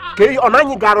 Okay,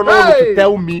 Onani Garono to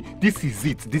tell me this is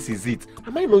it, this is it.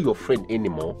 Am I not your friend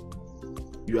anymore?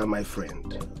 You are my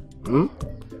friend.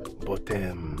 But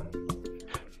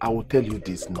I will tell you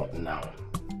this not now.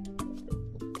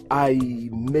 I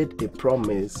made a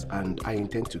promise and I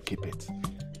intend to keep it.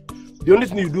 The only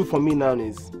thing you do for me now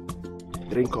is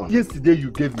drink on. Yesterday you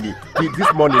gave me,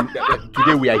 this morning,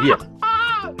 today we are here.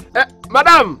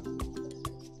 Madam,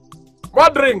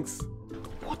 what drinks?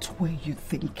 What were you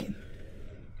thinking?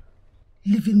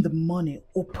 Leaving the money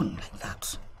open like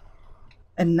that.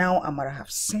 And now Amara have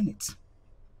seen it.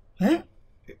 Eh?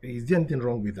 Is there anything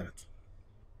wrong with that?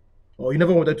 Or you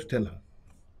never wanted to tell her?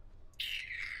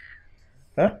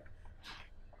 Huh?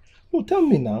 Oh, tell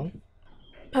me now.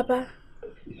 Papa,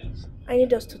 yes. I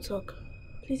need us to talk.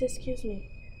 Please excuse me.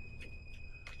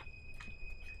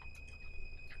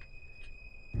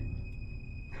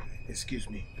 Excuse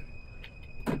me.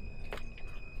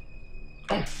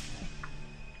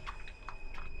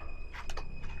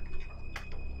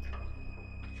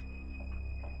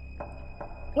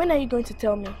 When are you going to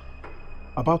tell me?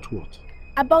 About what?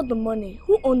 About the money.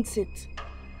 Who owns it?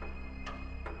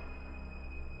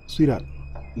 Sweetheart,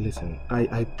 listen,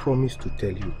 I promise to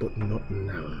tell you, but not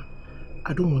now.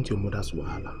 I don't want your mother's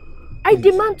wahala. I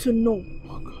demand to know.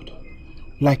 Oh God.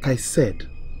 Like I said,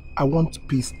 I want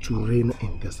peace to reign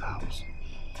in this house.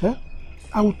 Huh?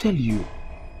 I will tell you.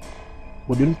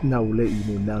 But the only thing I will let you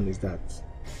know now is that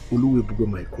Oluwe bugo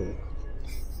my call.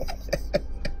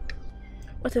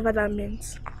 Whatever that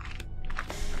means.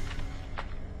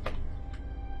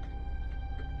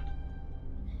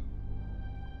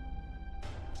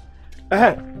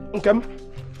 Okay.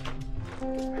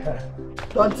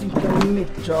 Don't you tell me,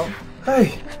 Joe.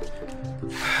 Hey.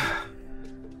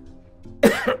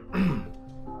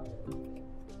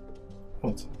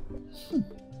 What?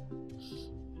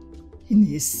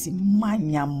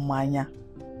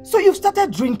 So you've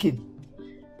started drinking?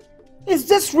 Is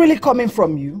this really coming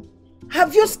from you?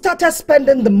 Have you started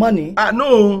spending the money?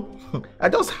 No. I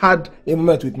just had a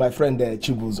moment with my friend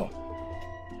Chibuzo.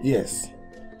 Yes.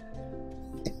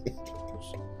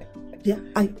 Yeah,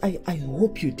 I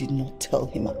hope you did not tell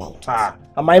him about it.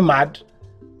 Am I mad?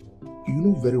 You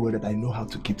know very well that I know how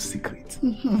to keep secret.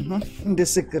 The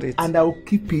secret. And I will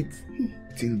keep it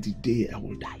till the day I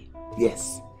will die.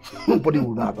 Yes. Nobody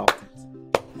will know about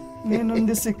it. You know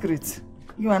the secret.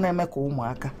 You and I make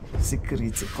umaka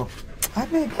secret. I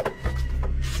beg.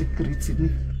 Secret.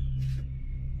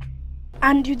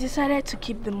 And you decided to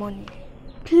keep the money.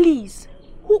 Please,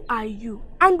 who are you?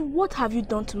 And what have you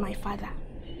done to my father?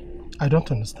 I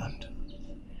don't understand.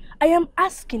 I am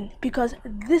asking because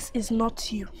this is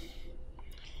not you.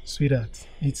 Sweetheart,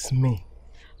 it's me.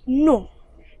 No,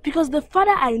 because the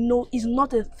father I know is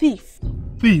not a thief.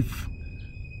 Thief?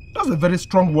 That's a very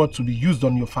strong word to be used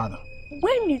on your father.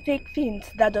 When you take things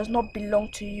that does not belong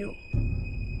to you,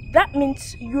 that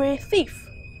means you're a thief.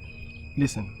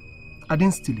 Listen, I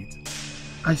didn't steal it.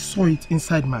 I saw it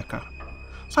inside my car.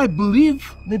 So I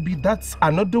believe maybe that's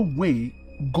another way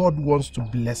God wants to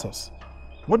bless us.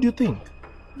 What do you think?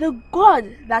 The God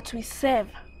that we serve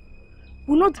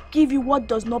will not give you what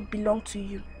does not belong to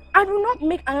you and will not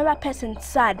make another person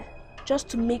sad just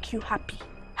to make you happy.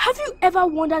 Have you ever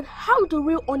wondered how the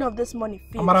real owner of this money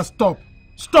feels? Amara, stop!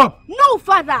 Stop! No,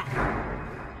 father!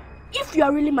 If you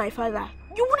are really my father,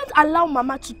 you wouldn't allow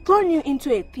Mama to turn you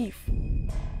into a thief.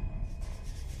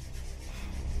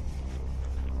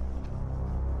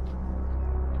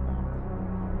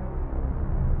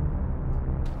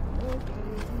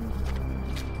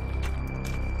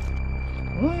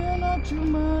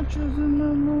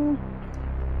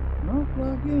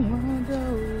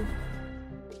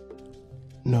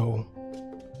 No,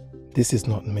 this is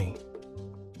not me.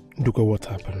 Look at what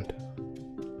happened.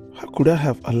 How could I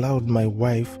have allowed my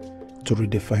wife to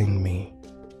redefine me?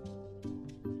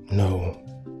 No,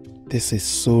 this is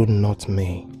so not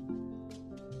me.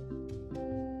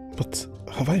 But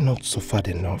have I not suffered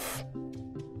enough?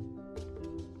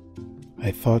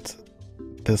 I thought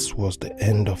this was the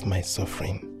end of my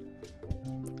suffering.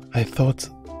 I thought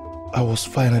I was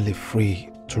finally free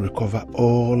to recover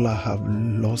all I have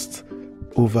lost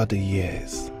over the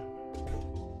years.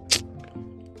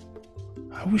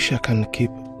 I wish I can keep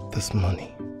this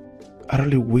money. I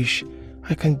really wish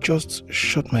I can just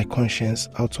shut my conscience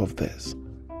out of this.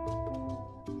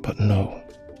 But no,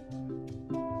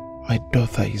 my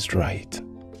daughter is right.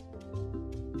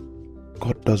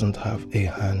 God doesn't have a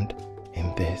hand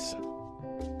in this.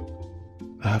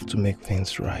 I have to make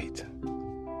things right.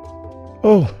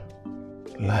 Oh,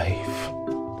 life.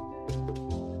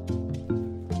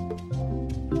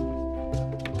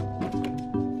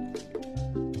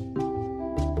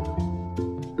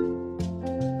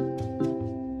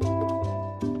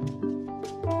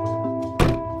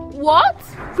 What?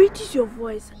 Reduce your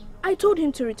voice. I told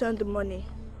him to return the money.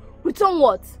 Return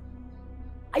what?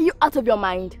 Are you out of your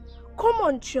mind? Come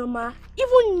on, Chioma.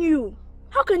 Even you.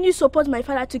 How can you support my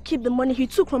father to keep the money he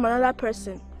took from another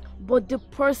person? But the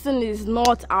person is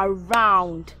not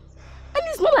around. And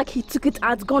it's not like he took it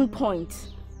at gunpoint.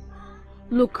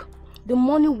 Look, the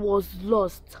money was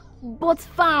lost, but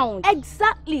found.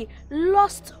 Exactly.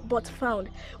 Lost but found.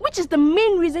 Which is the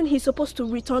main reason he's supposed to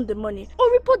return the money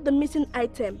or report the missing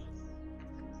item.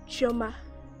 Chioma,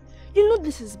 you know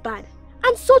this is bad.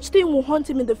 And such thing will haunt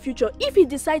him in the future if he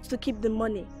decides to keep the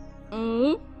money.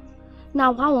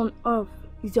 Now how on earth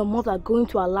is your mother going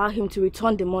to allow him to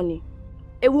return the money?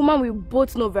 A woman we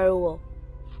both know very well.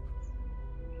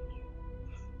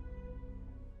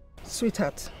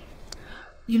 Sweetheart,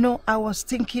 you know, I was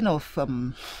thinking of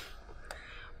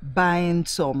buying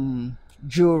some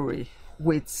jewelry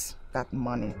with that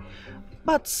money.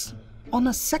 But on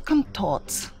a second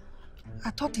thought, I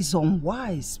thought it's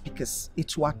unwise because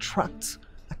it will attract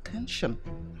attention.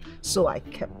 So I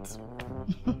kept.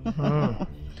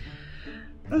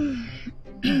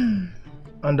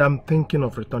 And I'm thinking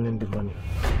of returning the money.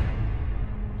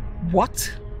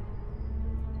 What?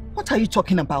 What are you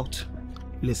talking about?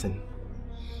 Listen,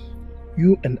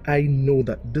 you and I know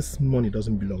that this money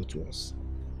doesn't belong to us.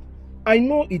 I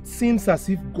know it seems as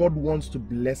if God wants to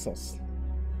bless us.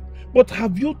 But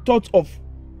have you thought of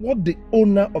what the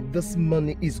owner of this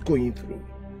money is going through?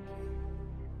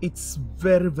 It's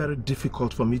very, very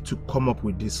difficult for me to come up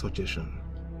with this suggestion.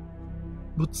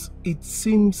 But it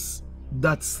seems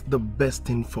that's the best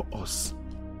thing for us.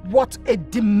 What a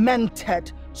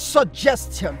demented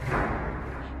suggestion.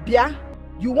 Bia,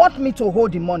 you want me to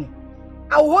hold the money?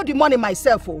 I'll hold the money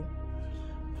myself. Oh.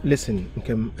 Listen,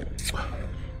 Nkem,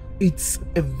 it's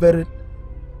a very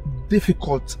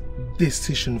difficult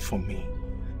decision for me.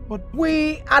 But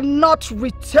we are not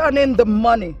returning the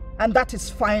money, and that is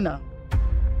final.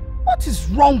 What is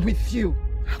wrong with you?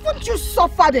 Haven't you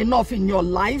suffered enough in your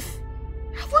life?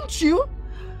 Haven't you?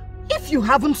 If you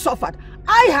haven't suffered,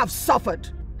 I have suffered.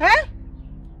 Eh?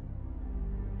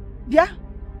 Yeah?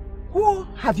 Who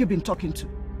have you been talking to?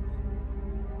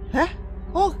 Eh?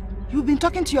 Oh, you've been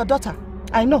talking to your daughter.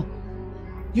 I know.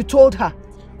 You told her.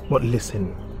 But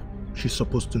listen, she's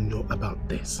supposed to know about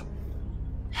this.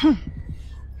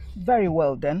 Very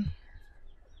well then.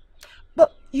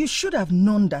 But you should have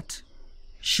known that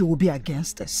she will be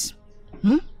against us.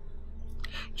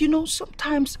 You know,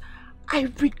 sometimes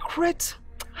I regret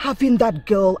having that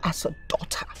girl as a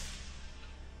daughter.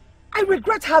 I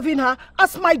regret having her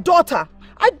as my daughter.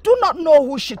 I do not know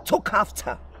who she took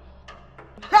after.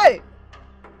 Hey!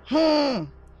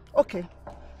 Okay.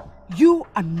 You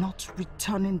are not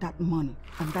returning that money,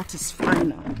 and that is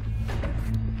final.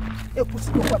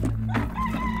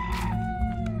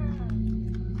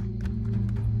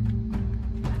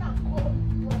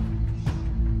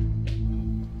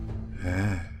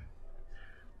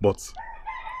 But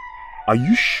are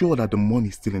you sure that the money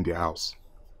is still in the house?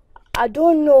 I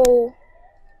don't know.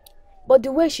 But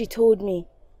the way she told me,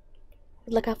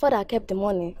 like her father kept the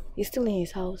money, it's still in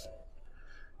his house.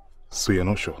 So you're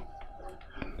not sure?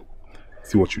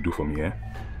 See what you do for me, eh?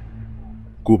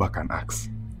 Go back and ask,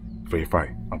 verify,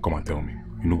 and come and tell me.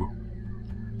 You know?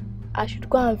 I should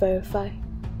go and verify.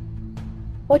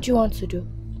 What do you want to do?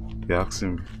 You're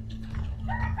asking me.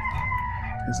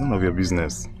 It's none of your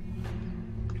business.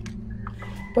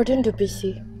 Burden to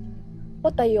BC,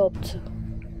 what are you up to?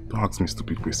 Don't ask me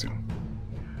stupid question.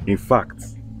 In fact,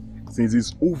 since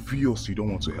it's obvious you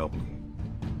don't want to help me,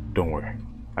 don't worry.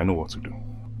 I know what to do.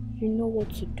 You know what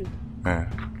to do?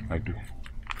 I do.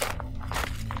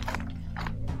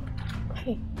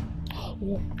 Hey.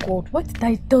 Oh God, what did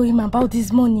I tell him about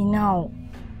this money now?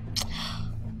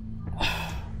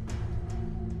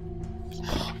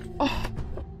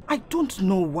 I don't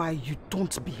know why you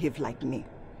don't behave like me.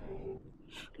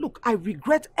 Look, I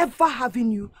regret ever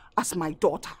having you as my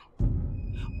daughter.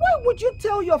 Why would you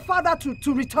tell your father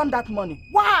to return that money?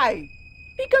 Why?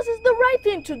 Because it's the right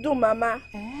thing to do, Mama.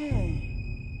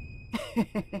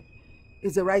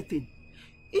 It's the right thing.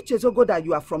 It is so good that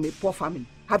you are from a poor family.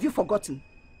 Have you forgotten?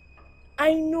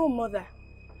 I know, Mother.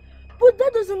 But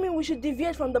that doesn't mean we should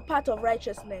deviate from the path of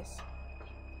righteousness.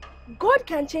 God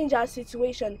can change our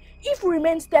situation if we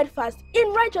remain steadfast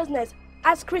in righteousness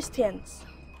as Christians.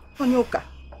 Onyoka,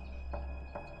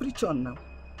 preach on now.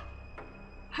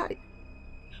 Hi.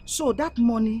 So that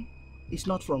money is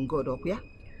not from God, okay?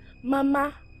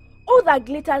 Mama, all that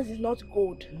glitters is not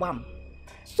gold. Bam.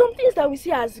 Some things that we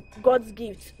see as God's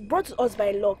gifts brought to us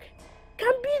by luck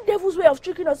can be the devil's way of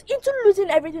tricking us into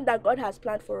losing everything that God has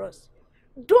planned for us.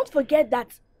 Don't forget that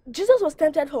Jesus was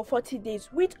tempted for 40 days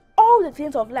with all the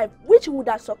things of life which he would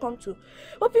have succumbed to.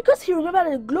 But because he remembered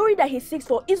that the glory that he seeks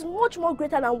for is much more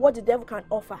greater than what the devil can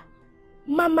offer.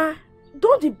 Mama,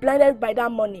 don't be blinded by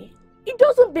that money. It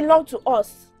doesn't belong to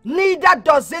us. Neither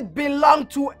does it belong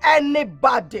to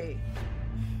anybody.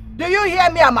 Do you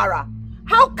hear me, Amara?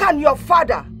 How can your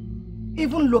father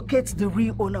even locate the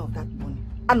real owner of that money?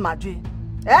 And Madri,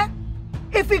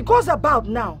 if he goes about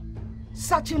now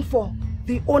searching for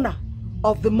the owner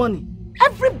of the money,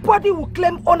 everybody will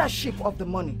claim ownership of the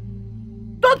money.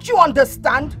 Don't you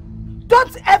understand?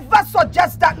 Don't ever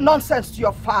suggest that nonsense to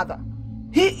your father.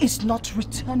 He is not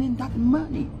returning that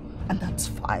money, and that's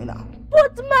final.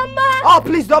 But Mama! Oh,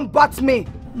 please don't butt me.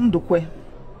 Ndukwe,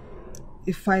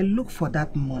 if I look for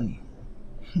that money,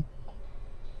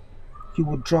 you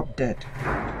will drop dead.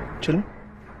 Children,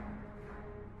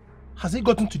 has it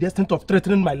gotten to the extent of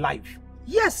threatening my life?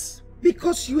 Yes,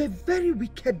 because you're a very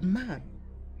wicked man.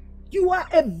 You are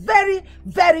a very,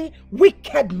 very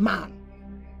wicked man.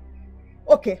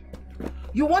 Okay,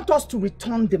 you want us to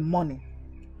return the money.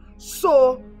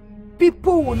 So,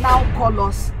 people will now call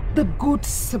us the Good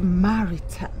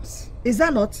Samaritans. Is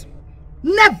that not?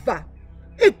 Never!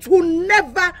 It will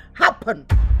never happen.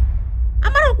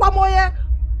 Amara Kwamoye,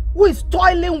 who is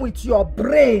toiling with your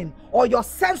brain or your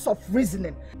sense of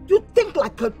reasoning, you think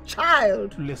like a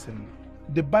child. Listen,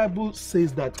 the Bible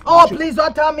says that... Oh, please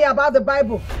don't tell me about the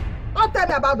Bible. Don't tell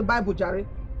me about the Bible, Jerry.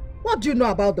 What do you know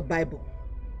about the Bible?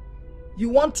 You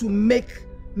want to make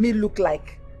me look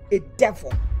like a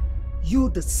devil. You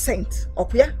the saint,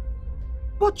 okay?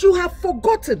 But you have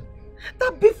forgotten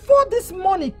that before this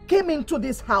money came into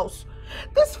this house,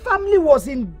 this family was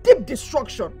in deep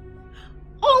destruction.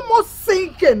 Almost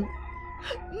sinking.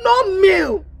 No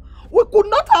meal. We could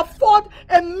not afford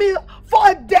a meal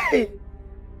for a day.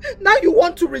 Now you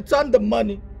want to return the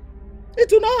money.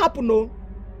 It will not happen, no.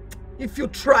 If you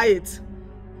try it.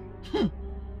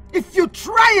 If you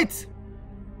try it,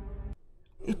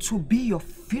 it will be your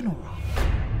funeral.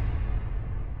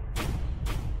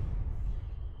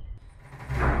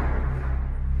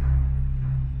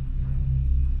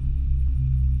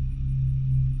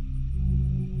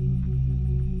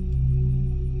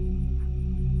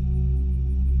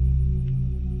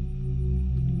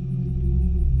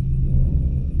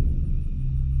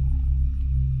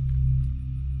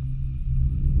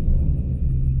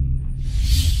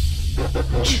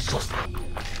 Jesus!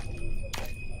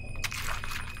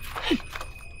 Hey,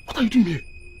 what are you doing here?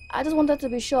 I just wanted to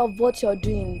be sure of what you're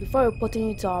doing before reporting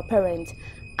you to our parents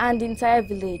and the entire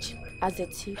village as a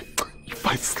thief. If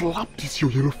I slap this your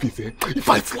yellow face, if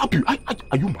I slap you,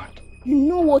 are you mad? You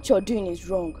know what you're doing is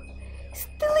wrong.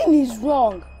 Stealing is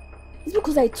wrong. It's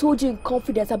because I told you in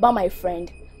confidence about my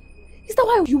friend. Is that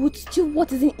why you would steal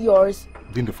what isn't yours?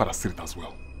 Then the father said it as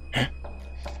well. Eh?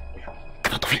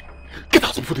 Get out of here! Get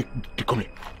out before they come in.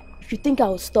 If you think I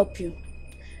will stop you,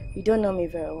 you don't know me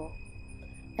very well.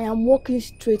 I am walking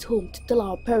straight home to tell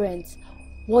our parents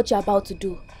what you're about to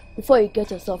do before you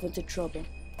get yourself into trouble.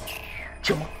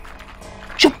 Choma!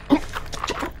 Choma!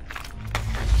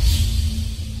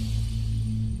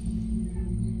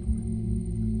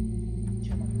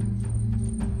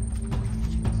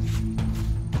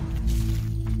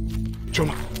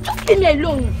 Choma! Just leave me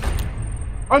alone!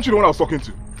 Aren't you the one I was talking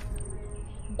to?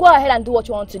 Go ahead and do what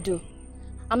you want to do.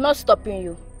 I'm not stopping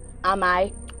you, am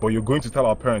I? But you're going to tell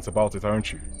our parents about it,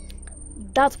 aren't you?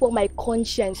 That's what my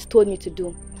conscience told me to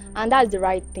do. And that's the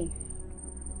right thing.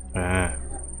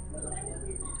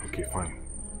 Okay, fine.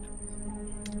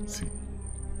 See,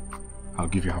 I'll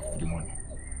give you half of the money.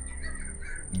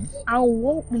 And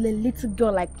what will a little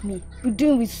girl like me be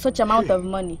doing with such amount of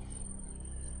money?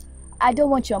 I don't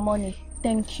want your money.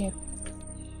 Thank you.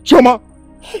 Choma!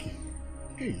 Hey.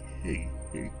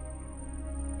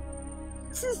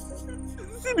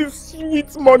 See this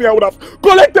sweet money I would have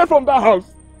collected from that house.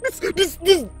 This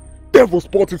devil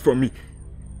bought it from me.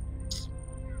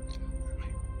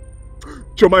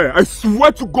 Choma, I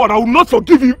swear to God, I will not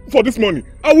forgive you for this money.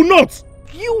 I will not.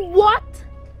 You what?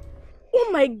 Oh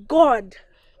my God.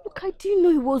 Look, I didn't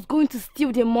know he was going to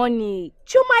steal the money.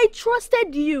 Chioma, I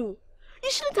trusted you.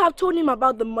 You shouldn't have told him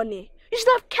about the money. You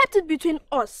should have kept it between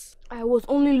us. I was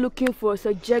only looking for a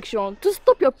suggestion to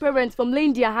stop your parents from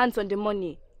laying their hands on the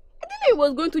money. I didn't know he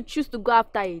was going to choose to go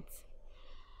after it.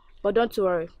 But don't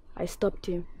worry, I stopped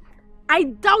him. I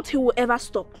doubt he will ever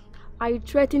stop. I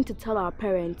threatened to tell our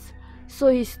parents, so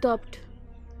he stopped.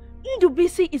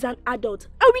 Ndubisi is an adult,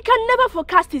 and we can never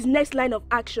forecast his next line of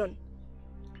action.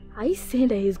 Are you saying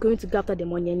that he's going to go after the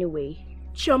money anyway?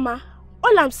 Chioma,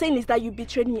 all I'm saying is that you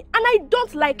betrayed me, and I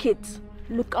don't like it.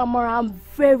 Look, Amara, I'm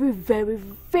very, very,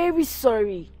 very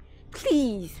sorry.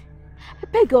 Please, I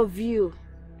beg of you.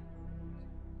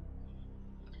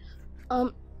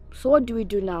 So what do we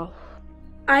do now?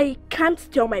 I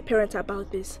can't tell my parents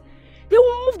about this. They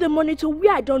will move the money to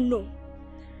where I don't know. And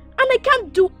I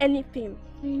can't do anything.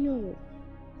 I know.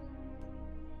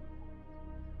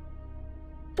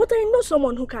 But I know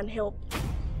someone who can help.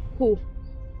 Who?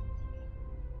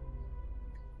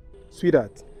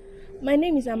 Sweetheart. My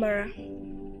name is Amara.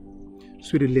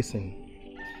 Sweetie, listen.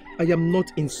 I am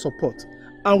not in support.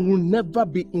 I will never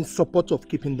be in support of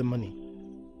keeping the money.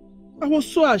 I was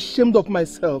so ashamed of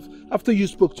myself after you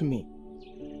spoke to me.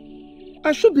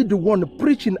 I should be the one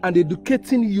preaching and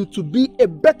educating you to be a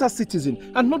better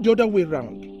citizen and not the other way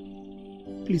around.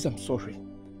 Please, I'm sorry.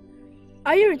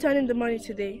 Are you returning the money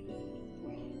today?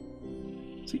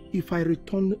 See, if I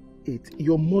return it,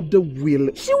 your mother will...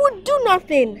 She will do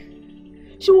nothing.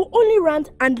 She will only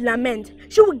rant and lament.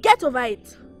 She will get over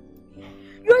it.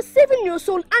 You are saving your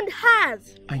soul and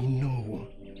hers. I know.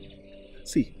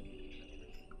 See,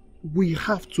 we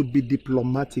have to be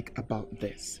diplomatic about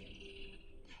this.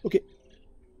 Okay.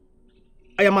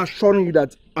 I am assuring you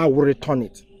that I will return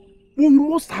it. We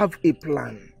must have a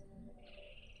plan.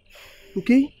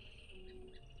 Okay?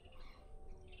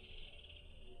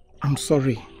 I'm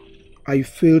sorry. I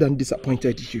failed and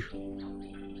disappointed you.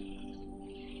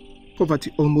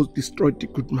 Poverty almost destroyed the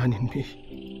good man in me.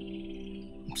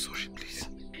 I'm sorry, please.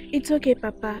 It's okay,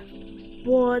 Papa.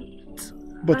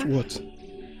 But what?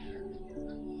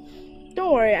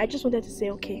 Don't worry, I just wanted to say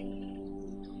okay.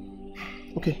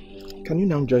 Okay. Can you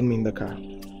now join me in the car?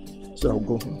 So I'll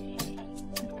go home.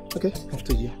 Okay?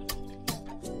 After you.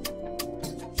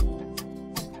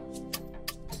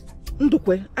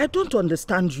 Ndukwe, I don't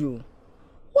understand you.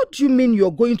 What do you mean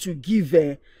you're going to give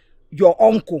your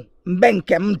uncle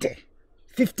Mbenkemde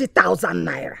 50,000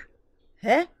 naira?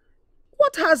 Eh?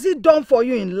 What has he done for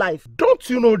you in life? Don't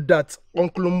you know that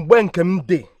Uncle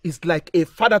Mbenkemde is like a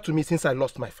father to me since I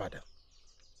lost my father?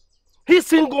 He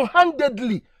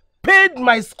single-handedly paid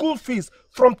my school fees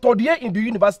from third year in the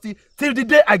university till the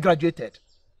day I graduated.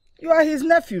 You are his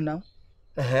nephew now.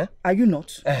 Are you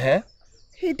not?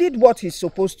 He did what he's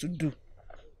supposed to do.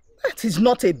 That is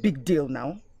not a big deal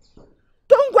now.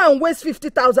 Don't go and waste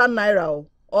 50,000 naira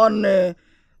on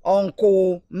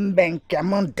Uncle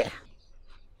Mbenkemde.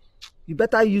 You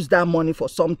better use that money for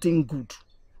something good.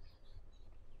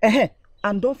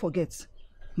 And don't forget,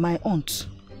 my aunt,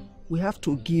 we have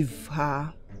to give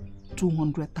her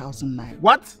 200,000 naira.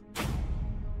 What?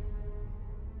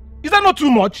 Is that not too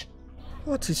much?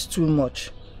 What is too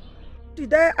much?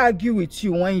 Did I argue with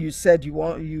you when you said you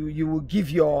will give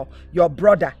your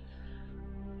brother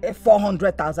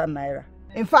 400,000 naira?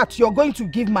 In fact, you're going to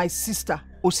give my sister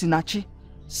Osinachi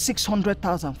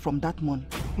 600,000 from that money.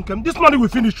 Okay, this money will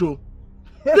finish, oh.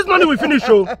 This money will finish,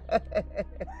 oh.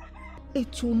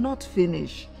 It will not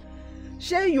finish.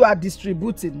 Sure, you are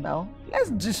distributing now. Let's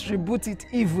distribute it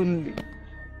evenly.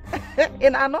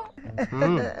 In Ano?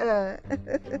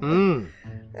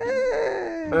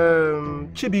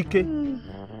 Chibike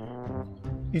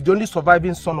is the only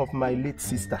surviving son of my late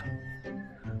sister.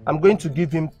 I'm going to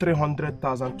give him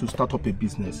 300,000 to start up a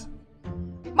business.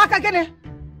 Makagene!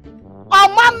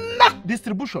 Omame!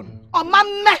 Distribution.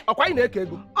 Omame! Omame!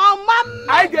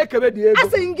 I get the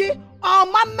Asingi!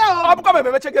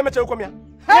 Omame!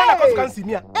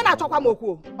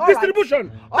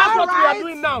 Distribution. That's what we are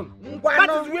doing now. That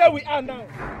is where we are now.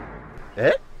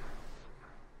 Eh?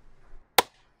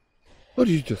 What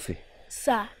did you just say?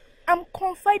 Sir, I'm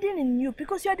confiding in you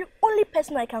because you are the only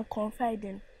person I can confide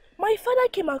in. My father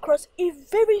came across a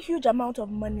very huge amount of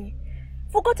money,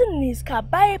 forgotten in his car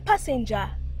by a passenger.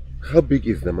 How big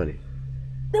is the money?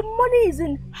 The money is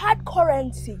in hard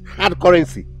currency. Hard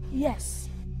currency? Yes.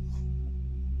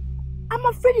 I'm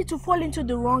afraid it will fall into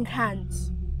the wrong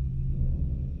hands.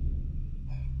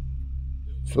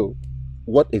 So,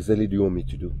 what exactly do you want me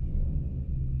to do?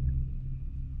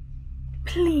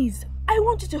 Please, I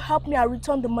want you to help me and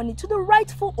return the money to the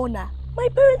rightful owner. My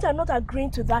parents are not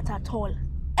agreeing to that at all,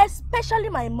 especially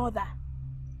my mother.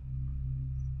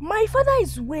 My father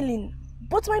is willing,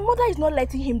 but my mother is not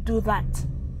letting him do that.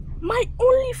 My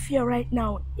only fear right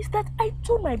now is that I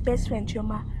told my best friend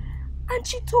Chioma, and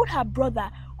she told her brother,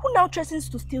 who now threatens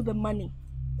to steal the money.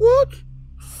 What?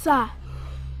 Sir,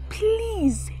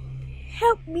 please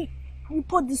help me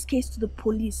report this case to the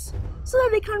police so that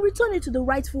they can return it to the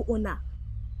rightful owner.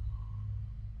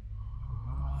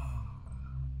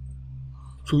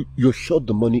 So you're sure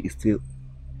the money is still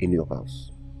in your house?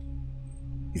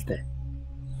 Is there?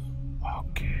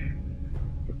 Okay.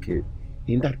 Okay.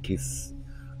 In that case,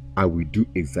 I will do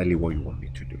exactly what you want me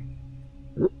to do.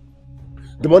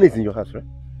 The money is in your house, right?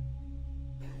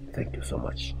 Thank you so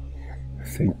much.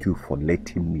 Thank you for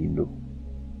letting me know.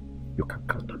 You can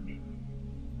count on me.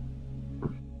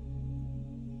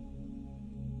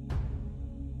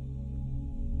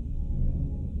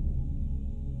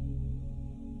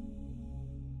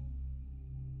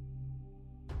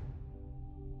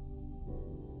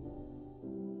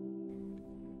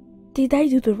 Did I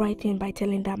do the right thing by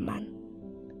telling that man?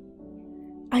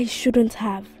 I shouldn't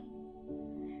have.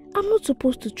 I'm not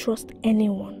supposed to trust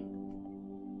anyone.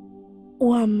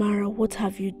 Oh, Amara, what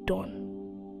have you done?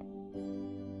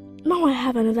 Now I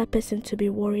have another person to be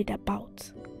worried about.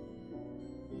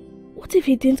 What if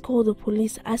he didn't call the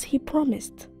police as he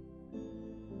promised?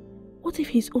 What if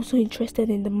he's also interested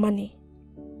in the money?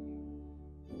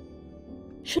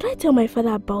 Should I tell my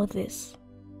father about this?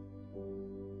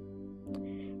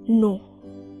 No.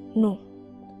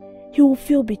 He will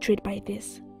feel betrayed by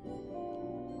this.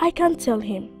 I can't tell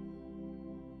him.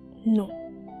 No.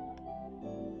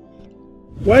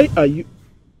 Why are you...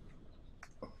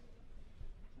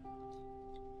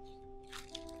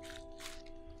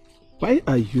 Why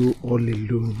are you all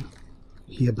alone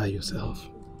here by yourself?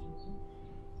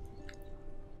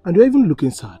 And you're even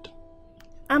looking sad.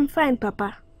 I'm fine,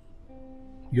 Papa.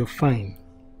 You're fine.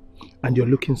 And you're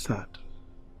looking sad.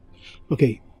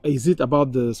 Okay, is it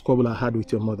about the squabble I had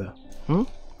with your mother?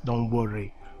 Don't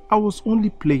worry. I was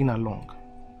only playing along.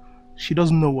 She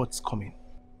doesn't know what's coming.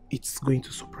 It's going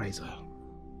to surprise her.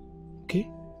 Okay?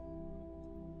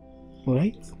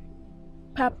 Alright?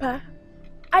 Papa,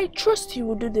 I trust you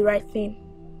will do the right thing.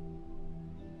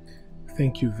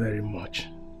 Thank you very much.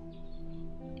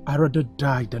 I'd rather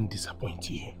die than disappoint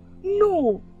you.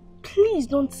 No, please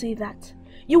don't say that.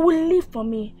 You will live for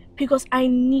me because I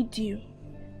need you.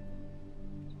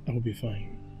 I'll be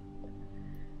fine.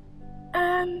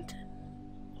 And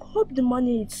hope the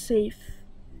money is safe.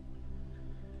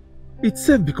 It's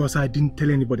safe because I didn't tell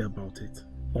anybody about it.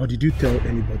 Or did you tell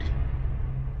anybody?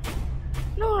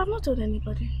 No, I've not told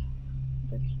anybody.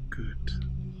 Good.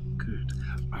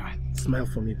 Alright, smile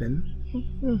for me then.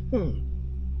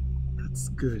 That's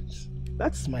good.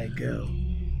 That's my girl.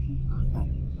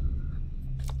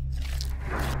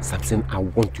 Samson, I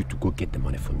want you to go get the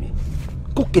money for me.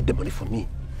 Go get the money for me.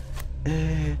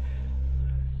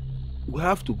 We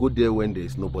have to go there when there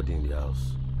is nobody in the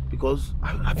house. Because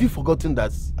have you forgotten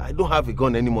that I don't have a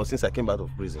gun anymore since I came out of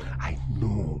prison? I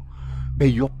know.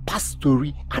 But your past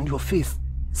story and your face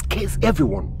scares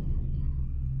everyone.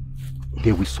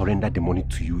 They will surrender the money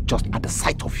to you just at the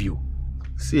sight of you.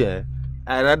 See, I'd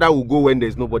rather will go when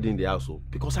there's nobody in the household.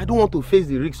 Because I don't want to face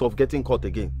the risks of getting caught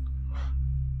again.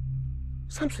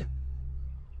 Samson,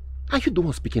 are you the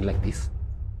one speaking like this?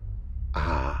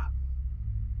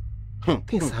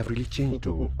 Things have really changed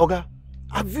though. Oga,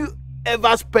 have you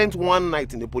ever spent one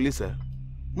night in the police cell?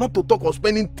 Not to talk of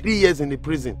spending 3 years in the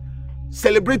prison.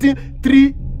 Celebrating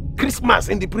 3 Christmas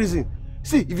in the prison.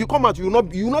 See, if you come out, you will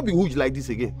not be huge like this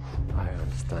again. I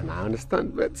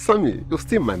understand. But Sammy, you're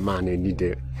still my man any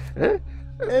day.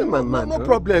 My man. No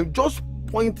problem. Just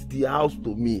point the house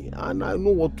to me and I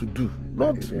know what to do.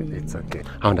 It's okay.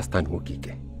 I understand,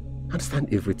 Okike. I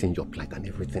understand everything, your plight and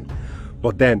everything.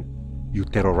 But then, you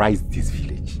terrorized this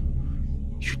village.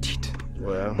 You did.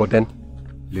 Well, but then,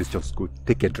 let's just go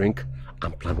take a drink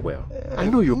and plan well. I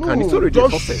know you can. It's already just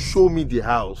process. Show me the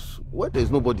house. Where there's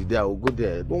nobody there, I'll go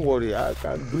there. Don't worry, I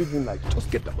can breathe in like.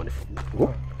 Just get the money from me.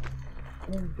 Go.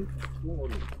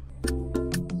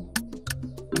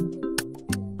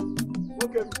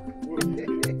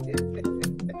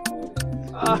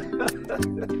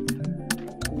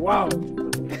 Wow.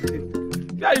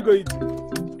 Where are you going to?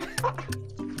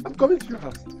 I'm coming to your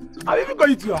house. I'm even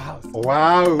going to your house.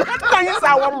 Wow. That means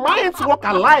our minds work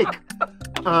alike.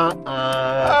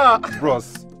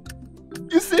 Bros,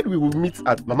 you said we would meet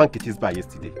at Mama Nkechi's bar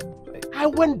yesterday. I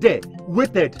went there,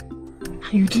 waited,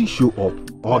 and you didn't show up.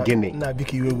 Nah,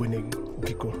 Vicky, you winning.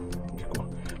 Biko.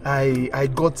 I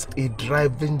got a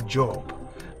driving job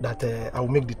that I will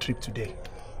make the trip today.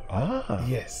 Ah.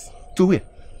 Yes. To where?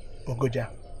 Ogoja.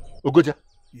 Ogoja?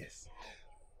 Yes.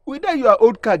 Will that your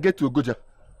old car get to Ogoja?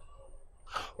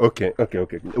 Okay.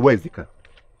 Where is the car?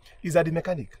 It's at the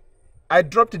mechanic. I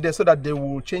dropped it there so that they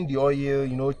will change the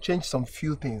oil, change some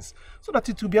few things, so that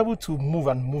it will be able to move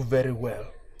and move very well.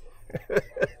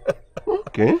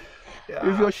 Okay. Yeah.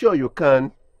 If you're sure you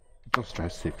can, just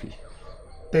drive safely.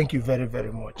 Thank you very,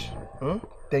 very much.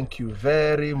 Thank you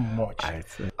very much.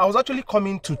 I was actually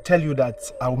coming to tell you that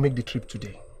I will make the trip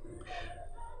today.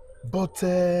 But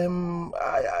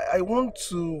I want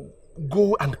to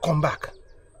go and come back.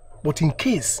 But in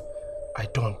case I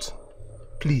don't,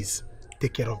 please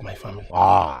take care of my family.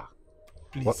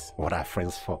 Please. What are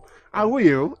friends for? I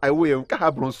will.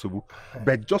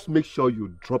 But just make sure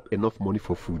you drop enough money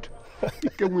for food.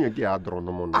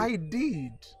 I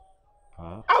did.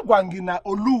 Agwangina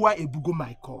Oluwa Ebugo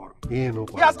my call. He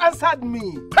has answered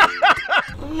me.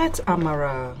 Let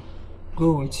Amara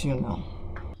go with you now,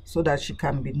 so that she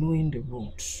can be knowing the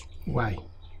roads. Why?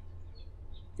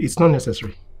 It's not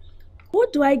necessary.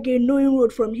 What do I gain knowing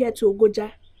road from here to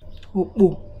Ogoja?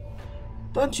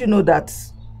 Don't you know that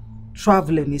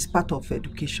traveling is part of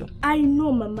education? I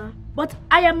know, Mama, but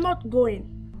I am not going.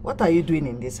 What are you doing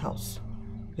in this house?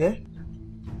 Yeah?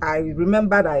 I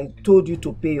remembered I told you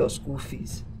to pay your school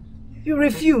fees. You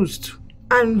refused,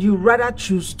 and you rather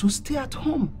choose to stay at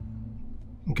home.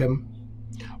 Okay.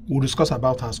 We'll discuss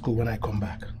about our school when I come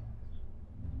back.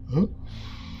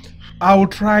 I will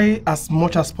try as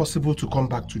much as possible to come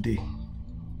back today.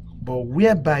 But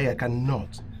whereby I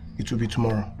cannot, it will be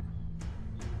tomorrow.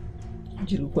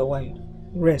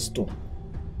 Rest.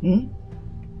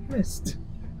 Rest.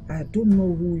 I don't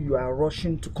know who you are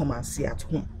rushing to come and see at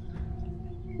home.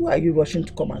 Who are you rushing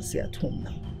to come and see at home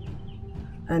now?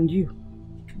 And you,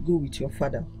 go with your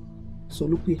father. So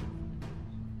look here.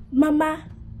 Mama,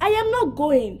 I am not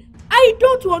going. I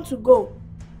don't want to go.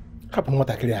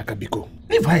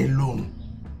 Leave her alone.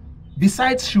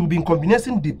 Besides, she will be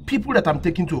inconveniencing the people that I'm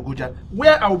taking to Ogoja,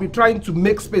 where I will be trying to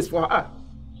make space for her.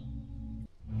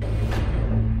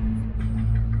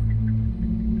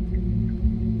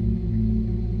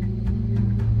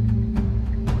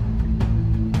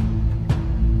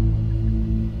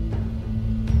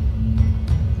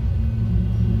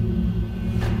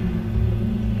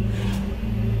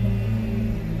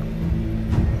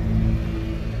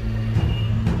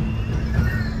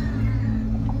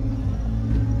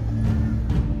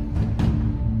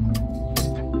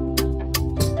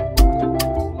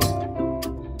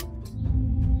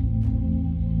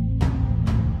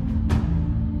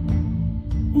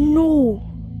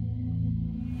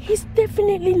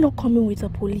 Definitely not coming with the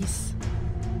police.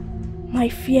 My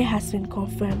fear has been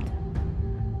confirmed.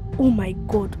 Oh my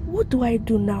God, what do I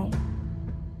do now?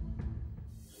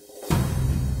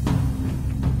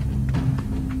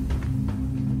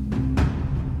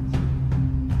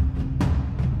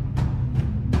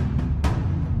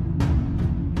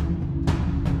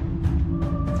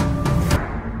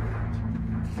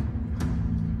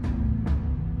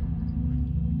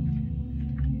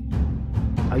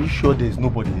 Are you sure there is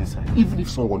nobody inside? Even if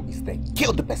someone is there,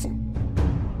 kill the person.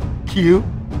 Kill?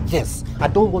 Yes. I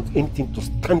don't want anything to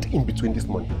stand in between this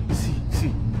money.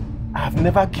 See, I have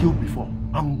never killed before.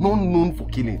 I'm not known for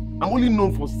killing. I'm only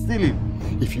known for stealing.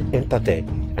 If you enter there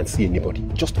and see anybody,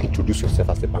 just introduce yourself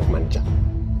as the bank manager.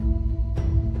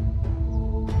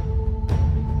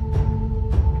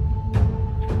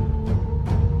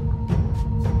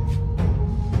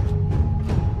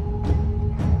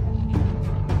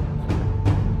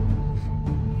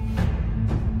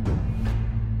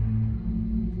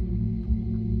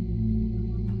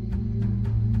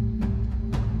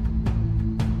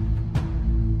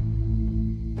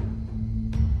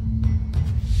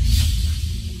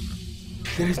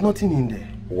 There is nothing in there.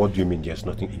 What do you mean there's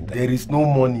nothing in there? There is no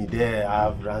money there.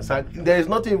 I've ransacked. There is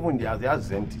nothing even there. The house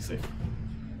is empty, sir.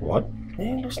 What?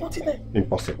 There's nothing there.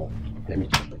 Impossible. Let me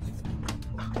check.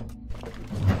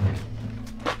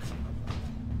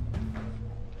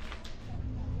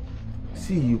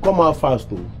 See, you come out fast,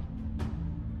 though.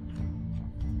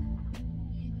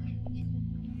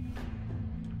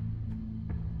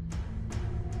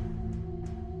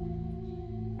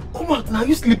 Come out now.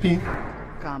 You sleeping?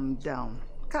 Calm down.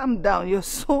 Calm down. You're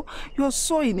so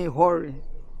in a hurry.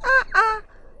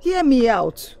 Hear me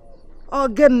out.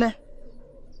 Again.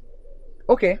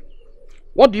 Okay.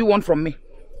 What do you want from me?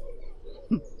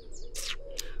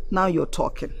 Now you're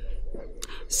talking.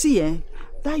 See,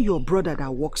 that your brother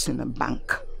that works in a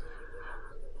bank.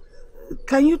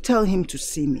 Can you tell him to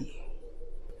see me?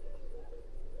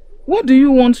 What do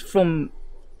you want from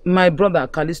my brother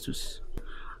Callistus?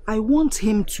 I want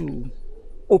him to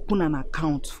open an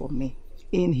account for me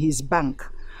in his bank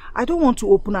I don't want to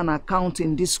open an account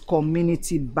in this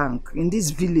community bank, in this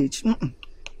village.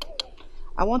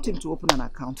 I want him to open an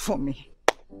account for me.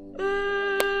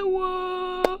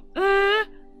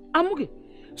 Amuge,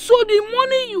 so the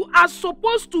money you are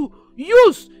supposed to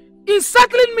use in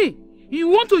settling me, you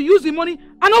want to use the money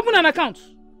and open an account?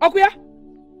 Okuya?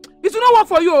 It will not work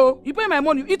for you. You pay my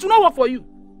money. It will not work for you.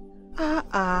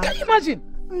 Can you imagine?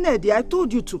 Neddy, I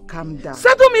told you to calm down.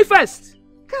 Settle me first.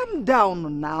 Calm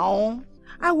down now.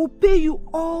 I will pay you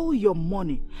all your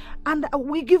money and I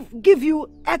will give you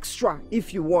extra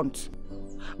if you want.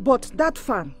 But that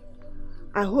fan,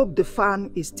 I hope the fan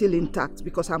is still intact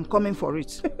because I'm coming for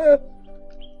it.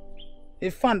 A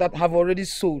fan that have already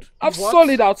sold. I've sold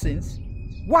it out since.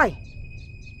 Why?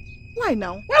 Why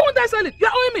now? Why won't I sell it? You're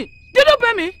owing me. You don't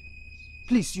pay me.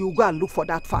 Please, you go and look for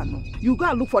that fan. You go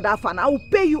and look for that fan. I will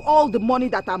pay you all the money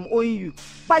that I'm owing you.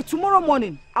 By tomorrow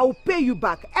morning, I will pay you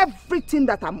back everything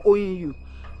that I'm owing you.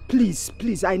 Please,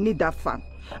 please, I need that fan.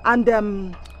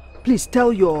 And please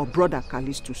tell your brother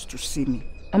Callistus to see me.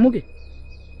 Amuge,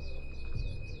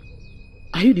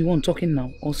 are you the one talking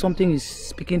now or something is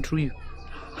speaking through you?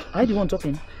 Are you the one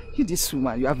talking? You this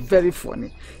woman, you are very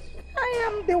funny. I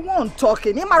am the one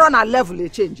talking. You might run a level a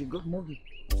change, you go. Amuge,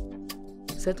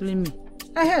 settling me.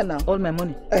 Now. All my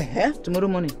money. Tomorrow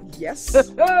morning. Yes. Okay,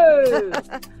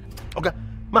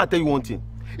 may I tell you one thing?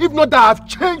 If not that I've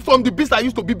changed from the beast I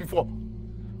used to be before.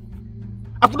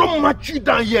 I don't match you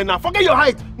down here now. Forget your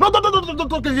height. No.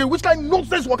 Which kind of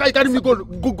nonsense work you carry me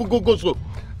go so?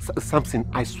 Samson,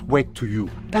 I swear to you,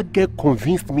 that girl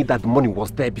convinced me that the money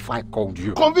was there before I called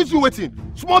you. Convince you waiting?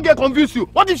 Small girl convince you?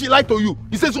 What if she lied to you?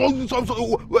 He says a woman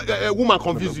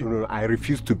convinced you. No, I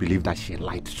refuse to believe that she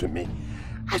lied to me.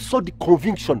 I saw the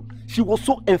conviction. She was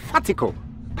so emphatical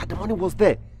that the money was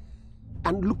there.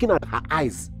 And looking at her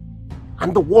eyes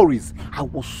and the worries, I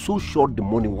was so sure the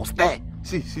money was there.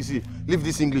 See. Leave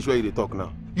this English where you talk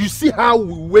now. You see how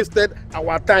we wasted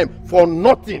our time for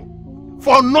nothing.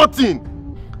 For nothing.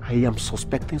 I am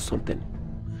suspecting something.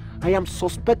 I am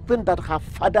suspecting that her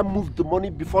father moved the money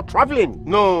before traveling.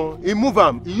 No, he moved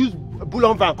them. He used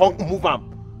bullion van, move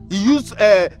them. He used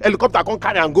helicopter,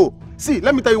 carry and go. See,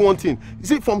 let me tell you one thing. You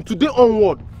see, from today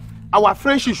onward, our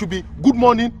friendship should be good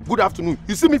morning, good afternoon.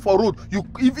 You see me for road,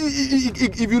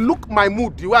 if you look my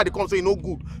mood, the way I come say you no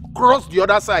good, cross the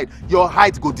other side, your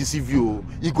height go deceive you.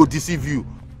 It go deceive you.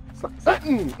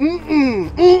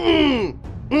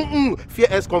 Fear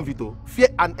ex-convict, fear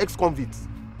an ex-convict.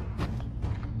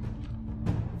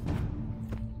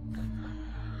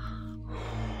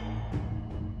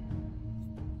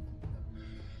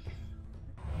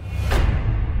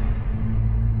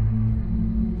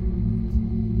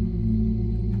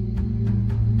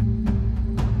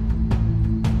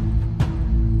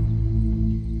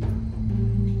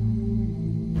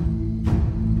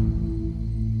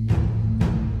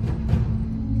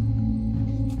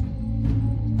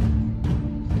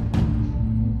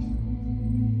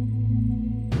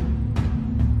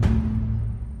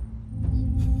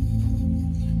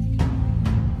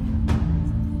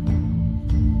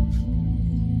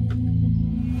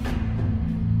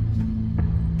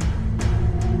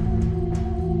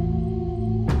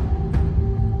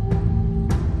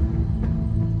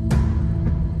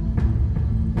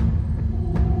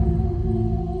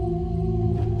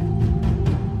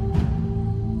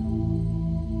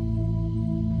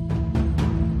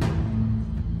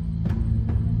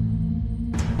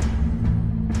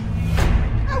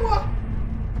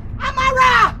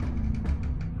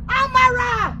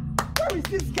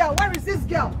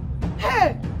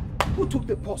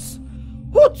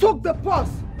 Who took the purse?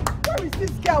 Where is this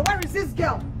girl? Where is this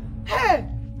girl? Hey!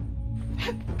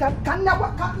 Let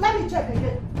me check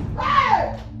again.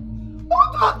 Hey! Who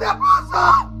took the purse?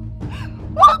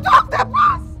 Who took the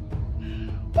purse?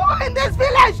 Who in this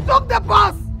village took the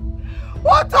purse?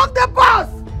 Who took the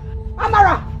purse?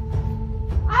 Amara!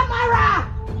 Amara!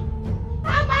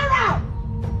 Amara!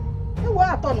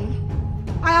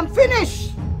 I am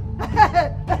finished.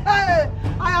 I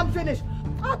am finished.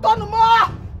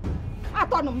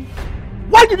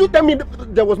 Why did you tell me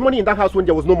there was money in that house when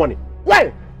there was no money?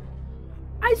 Why?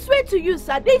 I swear to you,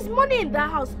 sir, there is money in that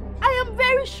house. I am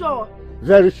very sure.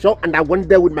 Very sure, and I went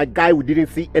there with my guy who didn't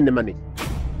see any money.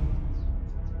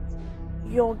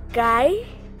 Your guy?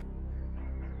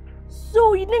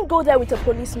 So you didn't go there with a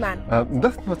policeman?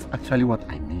 That's not actually what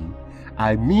I mean.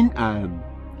 I mean,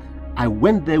 I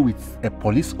went there with a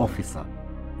police officer.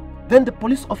 Then the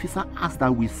police officer asked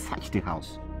that we search the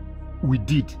house. We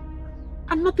did.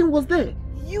 And nothing was there.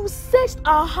 You searched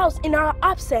our house in our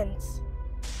absence.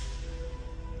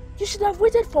 You should have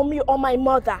waited for me or my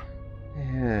mother.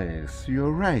 Yes,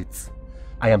 you're right.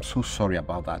 I am so sorry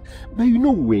about that. But you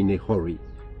know we're in a hurry.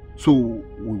 So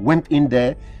we went in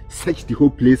there, searched the whole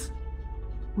place.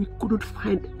 We couldn't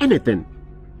find anything.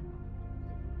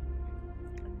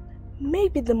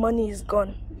 Maybe the money is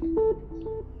gone.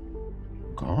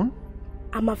 Gone?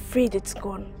 I'm afraid it's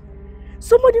gone.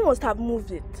 Somebody must have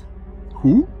moved it.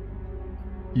 Who?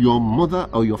 Your mother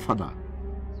or your father?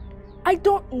 I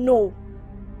don't know.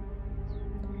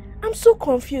 I'm so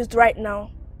confused right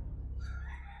now.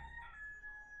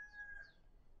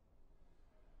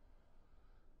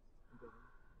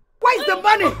 Where's the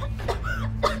money?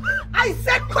 I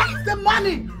said, where's the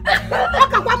money?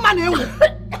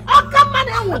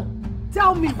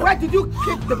 Tell me, where did you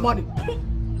keep the money?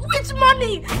 Which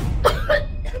money?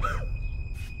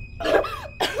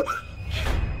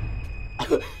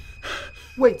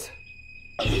 Wait,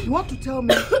 you want to tell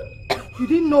me you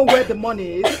didn't know where the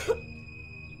money is?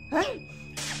 Huh?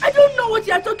 I don't know what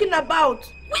you're talking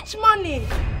about. Which money?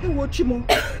 Hey, Wochimo,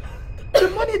 the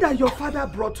money that your father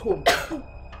brought home.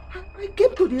 I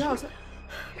came to the house.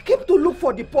 I came to look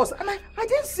for the purse, and I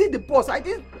didn't see the purse. I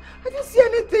didn't see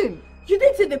anything. You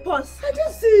didn't see the purse? I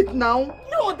didn't see it now.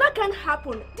 No, that can't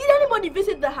happen. Did anybody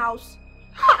visit the house?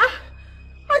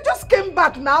 I just came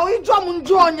back now. Eh?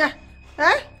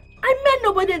 I met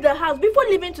nobody in the house before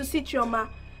leaving to see Chioma.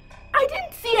 I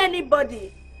didn't see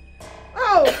anybody.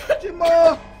 Oh,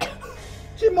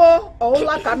 Chimo,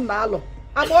 Ola Kanalo.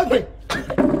 I'm okay.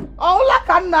 Ola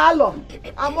Kanalo.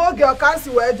 I'm okay. I can't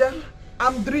see where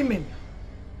I'm dreaming.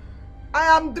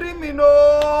 I am dreaming.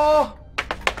 Oh,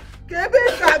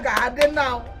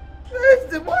 now. Where's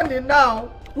the money now?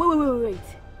 Wait.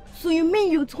 So you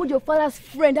mean you told your father's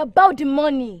friend about the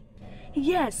money?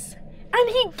 Yes. And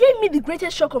he gave me the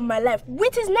greatest shock of my life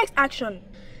with his next action.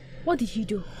 What did he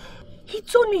do? He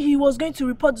told me he was going to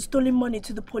report the stolen money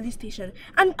to the police station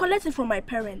and collect it from my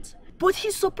parents. But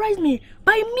he surprised me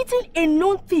by meeting a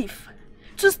known thief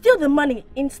to steal the money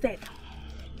instead.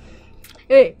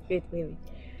 Hey, wait.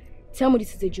 Tell me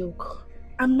this is a joke.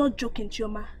 I'm not joking,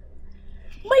 Chioma.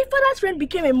 My father's friend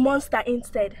became a monster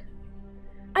instead.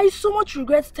 I so much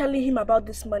regret telling him about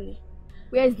this money.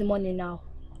 Where is the money now?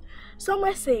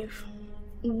 Somewhere safe.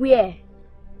 Where?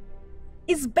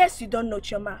 It's best you don't know,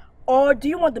 Chioma. Or do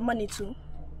you want the money too?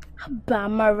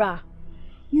 Bamara,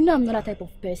 you know I'm not that type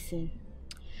of person.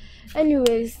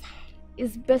 Anyways,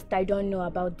 it's best I don't know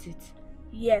about it.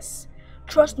 Yes,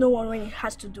 trust no one when it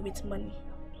has to do with money.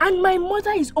 And my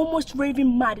mother is almost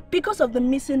raving mad because of the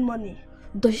missing money.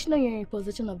 Does she know you're in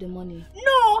possession of the money?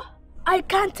 No, I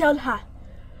can't tell her.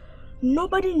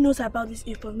 Nobody knows about this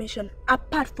information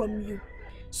apart from you.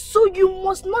 So you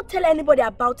must not tell anybody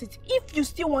about it if you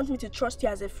still want me to trust you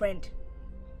as a friend.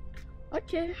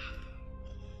 Okay.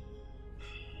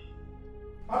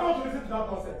 I don't want to listen to that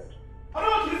nonsense. I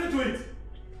don't want to listen to it.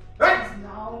 Right?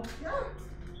 Now, yeah.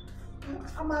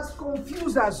 I'm as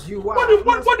confused as you are.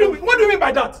 What do you mean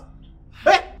by that?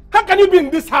 Hey, how can you be in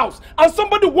this house and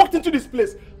somebody walked into this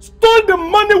place, stole the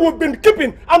money we've been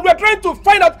keeping, and we're trying to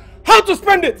find out how to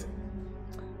spend it?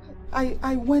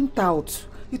 I went out.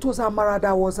 It was Amara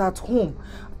that was at home.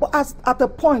 But at the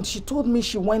point, she told me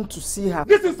she went to see her.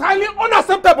 This is highly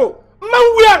unacceptable.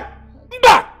 I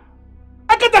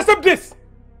can't accept this.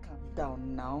 Calm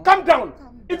down now. Calm down.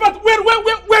 In fact,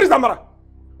 where is Amara?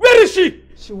 Where is she?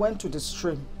 She went to the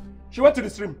stream. She went to the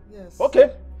stream? Yes.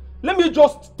 Okay. Let me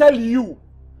just tell you,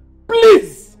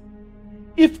 please,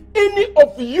 if any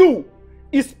of you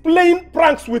is playing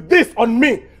pranks with this on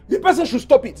me, the person should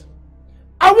stop it.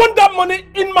 I want that money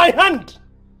in my hand.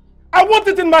 I want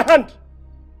it in my hand.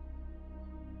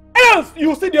 Else, you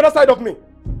will see the other side of me.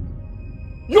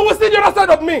 You will see the other side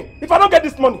of me if I don't get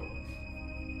this money.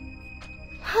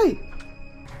 Hey.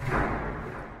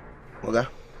 Oga,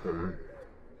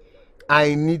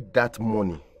 I need that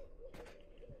money.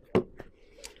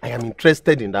 I am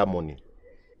interested in that money.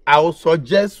 I will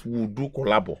suggest we do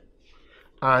collabo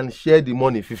and share the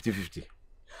money 50-50.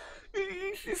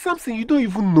 It's something you don't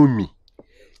even know me.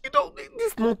 You know,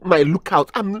 this is not my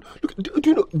lookout. Do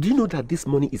you know that this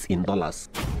money is in dollars?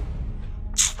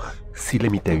 See,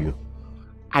 let me tell you.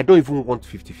 I don't even want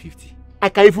 50-50. I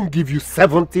can even give you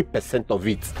 70% of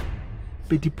it.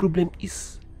 But the problem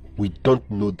is, we don't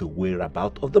know the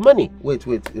whereabouts of the money. Wait,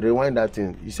 rewind that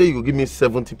thing. You say you will give me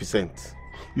 70%.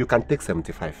 You can take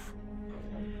 75.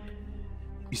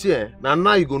 You see,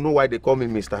 now you go know why they call me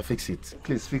Mr. Fix It.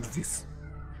 Please fix this.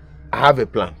 I have a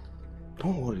plan.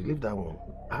 Don't worry, leave that one.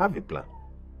 I have a plan.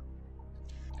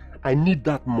 I need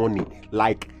that money,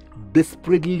 like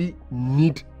desperately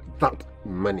need that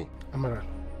money. Amara,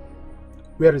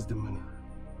 where is the money?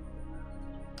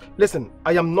 Listen,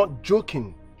 I am not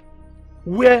joking.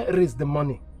 Where is the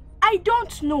money? I I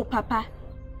don't know, Papa.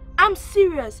 I'm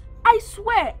serious. I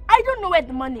swear, I don't know where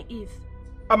the money is.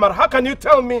 Amara, how can you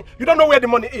tell me you don't know where the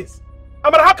money is?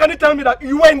 Amara, how can you tell me that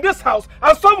you were in this house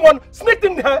and someone sneaked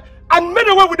in here and made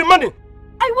away with the money?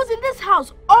 I was in this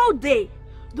house all day,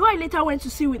 though I later went to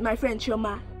see with my friend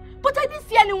Chioma. But I didn't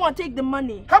see anyone take the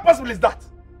money. How possible is that?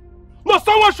 No,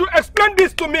 someone should explain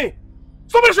this to me.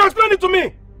 Somebody should explain it to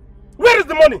me. Where is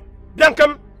the money?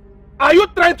 Biancam, are you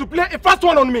trying to play a fast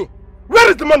one on me? Where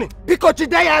is the money? Because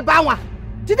today I banwa.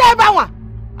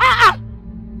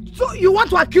 So you want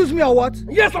to accuse me or what?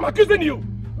 Yes, I'm accusing you.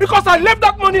 Because I left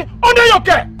that money under your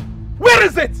care. Where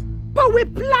is it? But we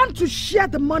plan to share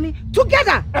the money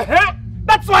together.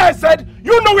 That's why I said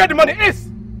you know where the money is.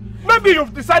 Maybe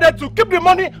you've decided to keep the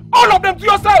money, all of them, to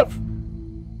yourself.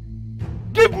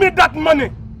 Give me that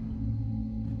money.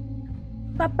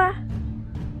 Papa,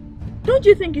 don't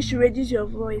you think you should reduce your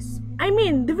voice? I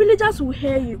mean, the villagers will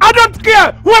hear you. I don't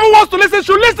care. Whoever wants to listen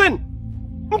should listen.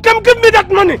 Come give me that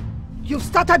money. You've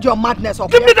started your madness.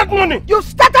 Give me that money. You've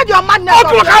started your madness.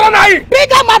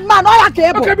 Bigger madman, all I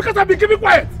care. Okay, because I've been keeping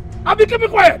quiet.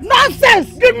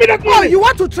 Nonsense. Give me that money. Oh, you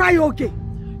want to try, okay?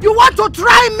 You want to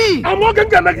try me? I'm not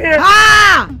gonna here.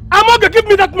 I'm not gonna give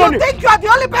me that money. You think you are the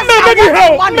only person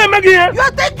that wants the money? You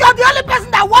think you are the only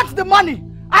person that wants the money?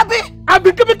 I've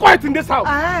been keeping quiet in this house.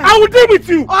 I will deal with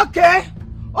you. Okay.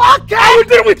 I will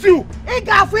deal with you.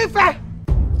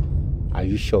 Are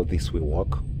you sure this will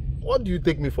work? What do you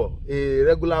take me for? A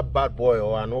regular bad boy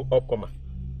or an upcomer?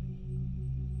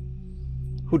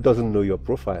 Who doesn't know your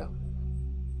profile?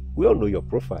 We all know your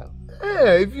profile.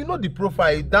 Hey, if you know the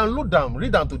profile, download them,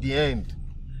 read them to the end.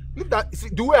 If that, see,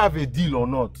 do we have a deal or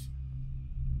not?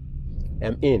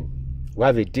 I'm in. We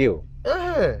have a deal.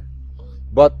 Hey.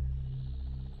 But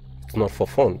it's not for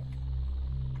fun.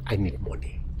 I need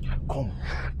money. Come.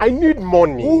 I need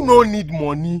money. Who no need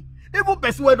money? Even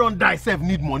person who don't die self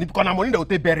need money because the money they will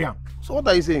take burial. So what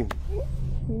are you saying?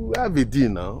 We have a deal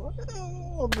now.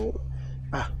 I'm okay.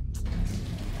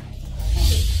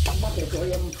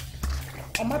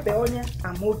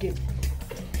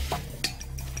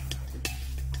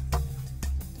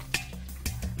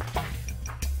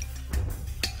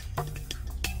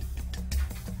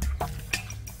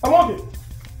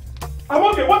 I'm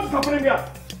okay. What is happening here?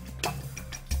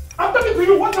 I'm talking to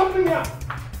you. What's happening here?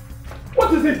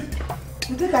 What is it?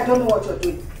 You think I don't know what you're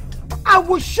doing? I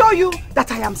will show you that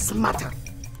I am smarter.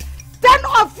 10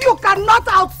 of you cannot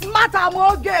outsmart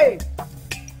Amoge.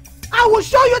 I will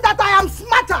show you that I am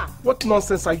smarter. What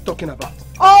nonsense are you talking about?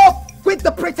 Oh, quit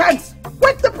the pretense.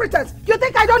 Quit the pretense. You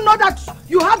think I don't know that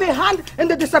you have a hand in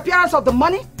the disappearance of the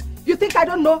money? You think I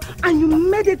don't know? And you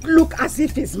made it look as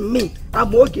if it's me,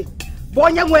 Amoge.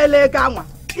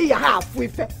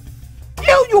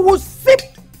 You will sip.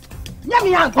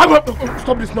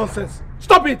 Stop this nonsense.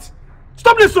 Stop it.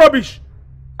 Stop this rubbish.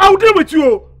 I will deal with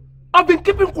you. I've been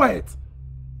keeping quiet.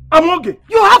 Amoge.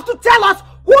 You have to tell us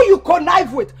who you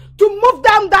connive with to move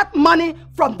down that money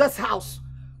from this house.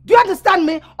 Do you understand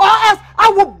me? Or else I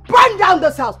will burn down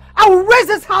this house. I will raise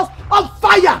this house on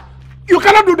fire. You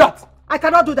cannot do that. I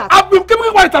cannot do that. I've been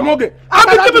keeping quiet, Amoge. I've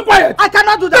been keeping quiet. I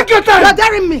cannot do that. Take your time. You're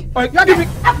daring me. Right, you're daring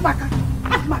me.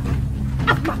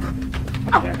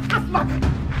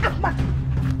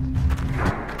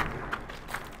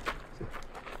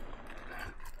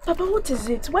 Papa, what is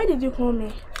it? Why did you call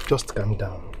me? Just calm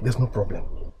down. There's no problem.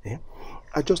 Yeah?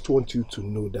 I just want you to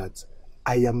know that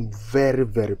I am very,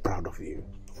 very proud of you.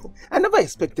 I never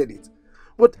expected it,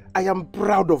 but I am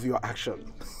proud of your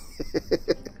action.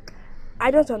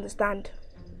 I don't understand.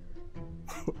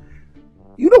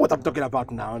 You know what I'm talking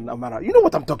about now, Amara. You know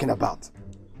what I'm talking about.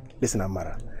 Listen,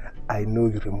 Amara, I know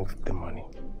you removed the money.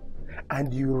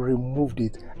 And you removed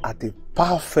it at a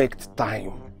perfect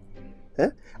time. Eh?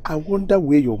 I wonder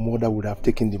where your mother would have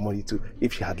taken the money to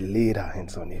if she had laid her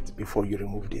hands on it before you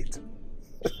removed it.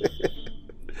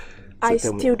 I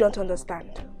still don't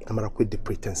understand. Amara, quit the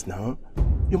pretense now.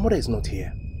 Your mother is not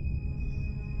here.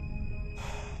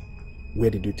 Where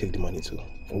did you take the money to?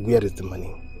 Where is the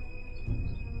money?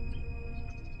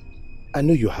 I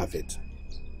know you have it.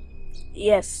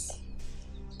 Yes.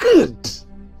 Good.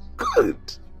 Good.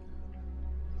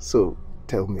 So,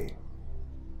 tell me,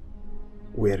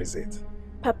 where is it?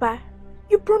 Papa,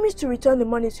 you promised to return the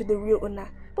money to the real owner,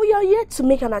 but you are yet to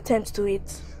make an attempt to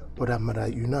it. But Amara,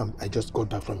 you know I just got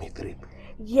back from a trip.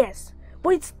 Yes, but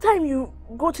it's time you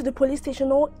go to the police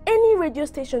station or any radio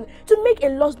station to make a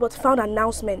lost but found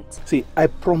announcement. See, I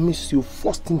promise you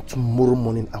first thing tomorrow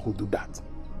morning I will do that.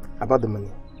 About the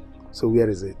money. So where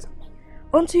is it?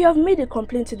 Until you have made a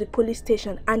complaint to the police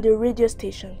station and the radio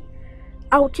station,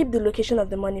 I will keep the location of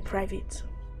the money private.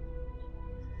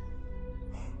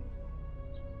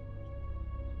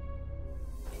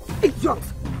 Idiot!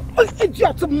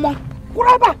 Idiot, man!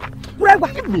 Kureba!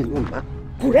 Kureba! Leave me alone, man.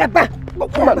 Kureba!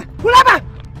 Woman! Kureba!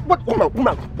 What,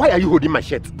 woman, why are you holding my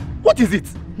shirt? What is it?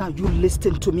 Now you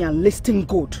listen to me and listen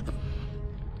good.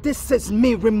 This is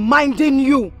me reminding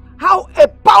you how a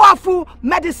powerful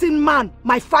medicine man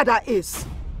my father is.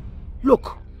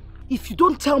 Look, if you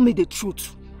don't tell me the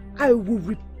truth, I will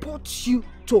report you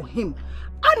to him.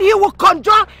 And he will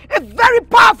conjure a very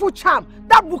powerful charm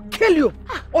that will kill you.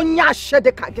 I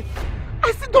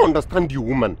still don't understand you,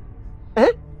 woman.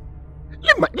 Eh?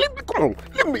 Come on.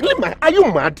 Are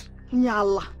you mad?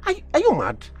 Nyala. Are you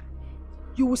mad?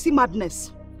 You will see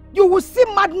madness. You will see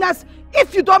madness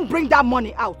if you don't bring that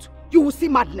money out. You will see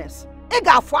madness.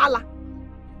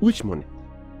 Which money?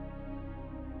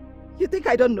 You think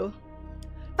I don't know?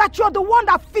 That you're the one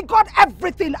that figured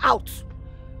everything out.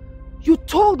 You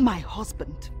told my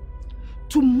husband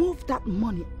to move that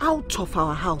money out of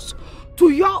our house to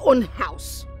your own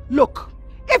house. Look,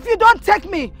 if you don't take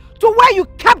me to where you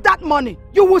kept that money,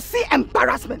 you will see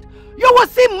embarrassment. You will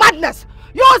see madness.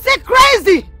 You will see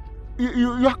crazy.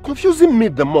 You are confusing me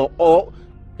the more. Or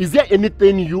is there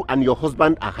anything you and your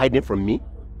husband are hiding from me?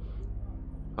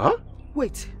 Huh?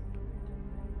 Wait.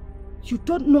 You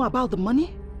don't know about the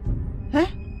money? Eh?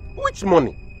 Which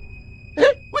money?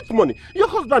 Eh? Which money? Your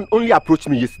husband only approached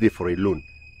me yesterday for a loan.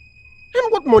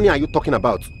 And what money are you talking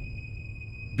about?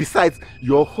 Besides,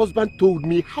 your husband told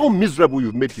me how miserable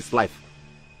you've made his life.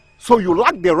 So you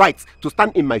lack the right to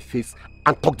stand in my face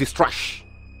and talk this trash.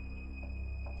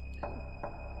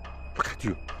 Look at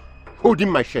you, holding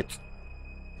my shirt.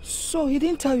 So he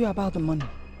didn't tell you about the money?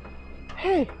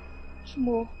 Hey,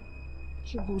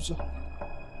 Chibuzo.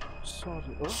 Sorry.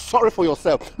 Oh? Sorry for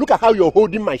yourself. Look at how you're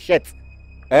holding my shirt.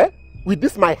 Eh? With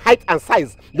this my height and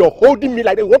size, you're holding me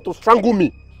like they want to strangle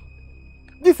me.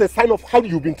 This is a sign of how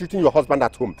you've been treating your husband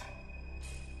at home.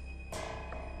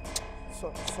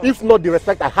 Sorry. If not the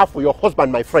respect I have for your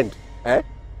husband, my friend, eh?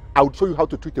 I would show you how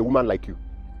to treat a woman like you.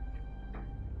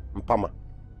 Mpama.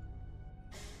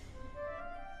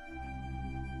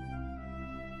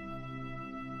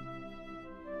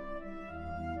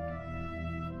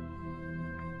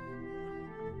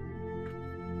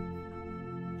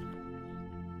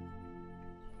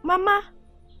 Mama,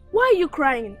 why are you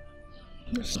crying?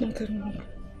 There's nothing.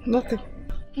 Nothing.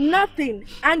 Nothing.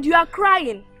 And you are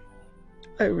crying.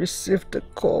 I received a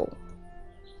call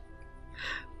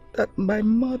that my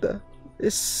mother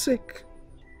is sick.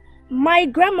 My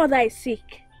grandmother is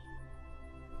sick.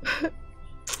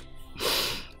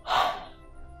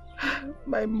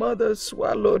 My mother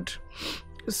swallowed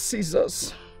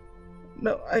scissors.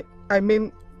 No, I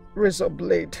mean razor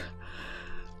blade.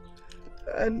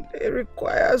 And it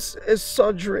requires a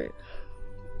surgery.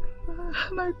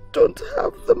 And I don't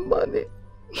have the money.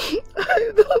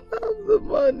 I don't have the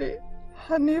money.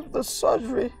 And if the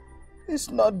surgery is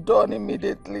not done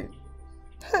immediately,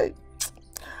 hey,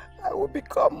 I will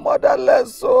become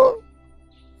motherless, so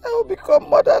I will become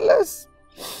motherless.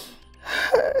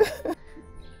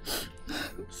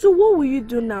 So what will you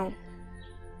do now?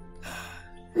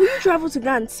 Will you travel to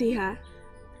go and see her?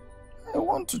 I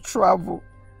want to travel,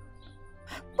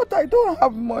 but I don't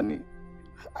have money.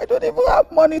 I don't even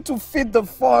have money to feed the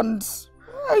funds.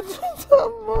 I don't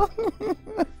have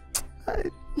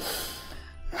money.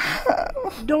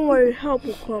 Don't worry, help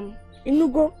will come.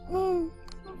 Inugo,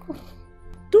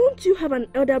 don't you have an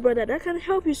elder brother that can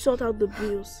help you sort out the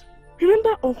bills?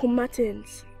 Remember Uncle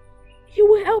Martins? He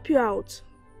will help you out.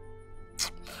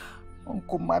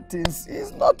 Uncle Martins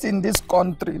is not in this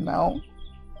country now.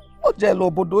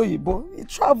 He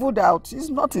traveled out. He's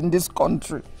not in this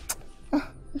country.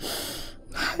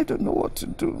 I don't know what to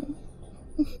do.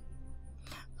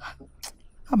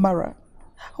 Amara,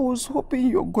 I was hoping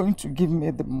you're going to give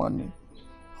me the money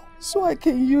so I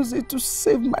can use it to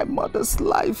save my mother's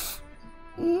life.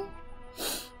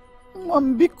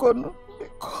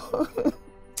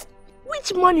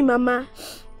 Which money, Mama?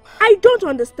 I don't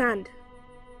understand.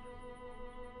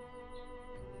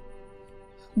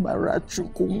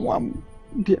 Marachuku,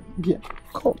 Bia,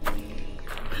 come.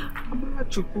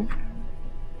 Marachuku,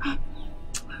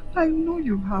 I know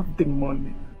you have the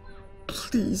money.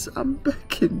 Please, I'm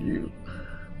begging you.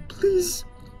 Please,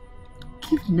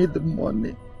 give me the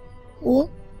money. Or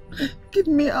give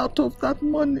me out of that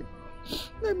money.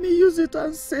 Let me use it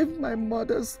and save my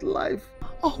mother's life.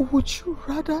 Or would you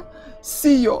rather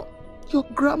see your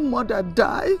grandmother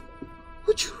die?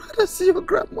 Would you rather see your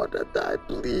grandmother die,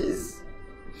 please?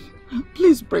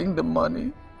 Please bring the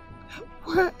money.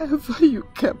 Wherever you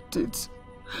kept it.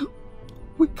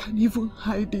 We can even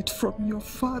hide it from your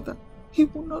father. He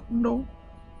will not know.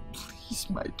 Please,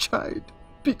 my child,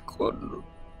 Piccolo.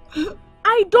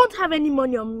 I don't have any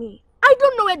money on me. I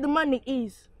don't know where the money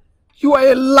is. You are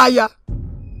a liar.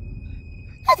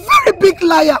 A very big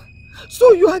liar.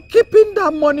 So you are keeping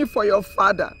that money for your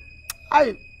father.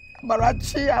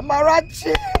 Amarachi. I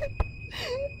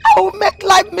will make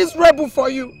life miserable for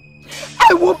you.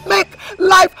 I will make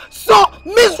life so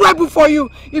miserable for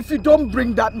you if you don't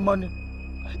bring that money.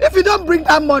 If you don't bring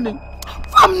that money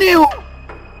from you,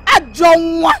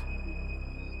 Ajonwa,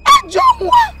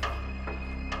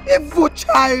 evil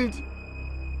child,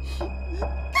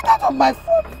 get out of my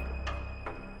phone.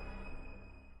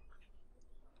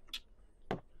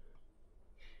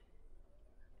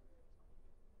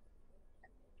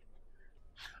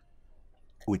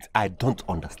 Wait, I don't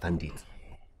understand it.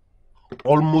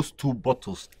 Almost 2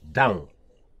 bottles down,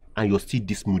 and you're still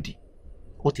this moody.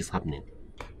 What is happening?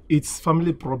 It's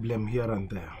family problem here and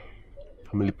there.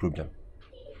 Family problem?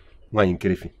 Why in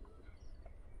Krefi?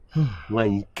 Why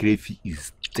in Krefi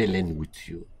is dealing with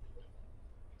you?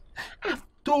 I've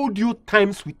told you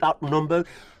times without number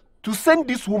to send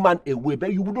this woman away,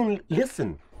 but you wouldn't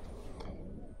listen.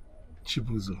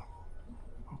 Chibuzo,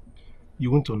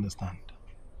 you won't understand.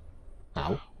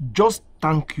 How? Just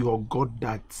thank your God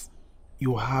that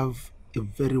you have a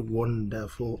very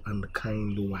wonderful and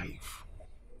kind wife.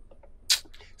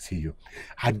 See you.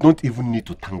 I don't even need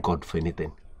to thank God for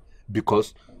anything.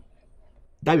 Because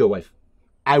that your wife.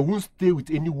 I won't stay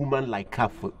with any woman like her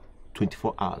for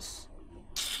 24 hours.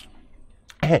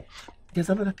 Hey, there's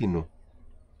another thing, no?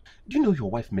 Do you know your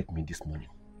wife met me this morning?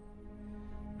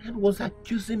 And was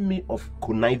accusing me of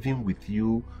conniving with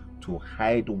you to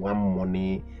hide one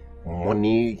money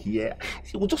here.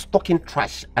 She was just talking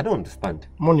trash. I don't understand.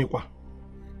 Money quoi?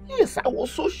 Yes, I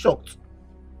was so shocked.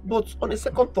 But on a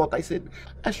second thought, I said,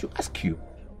 I should ask you,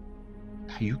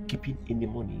 are you keeping any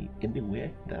money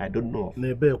anywhere that I don't know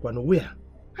of? Where?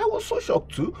 I was so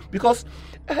shocked too, because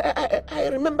I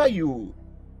remember you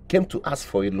came to ask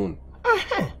for a loan.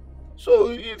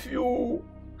 So if you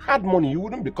had money, you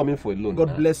wouldn't be coming for a loan.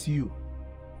 God bless you.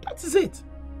 That is it.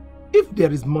 If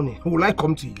there is money, will I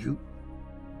come to you?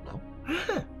 No.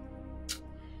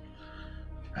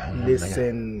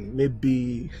 Listen,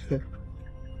 maybe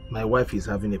my wife is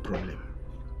having a problem.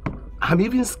 I'm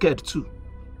even scared too.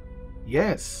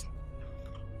 Yes.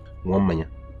 One manya,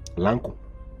 Lanko.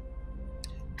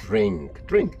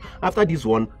 Drink. After this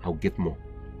one, I'll get more.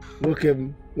 Walk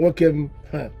him.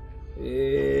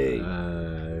 Hey.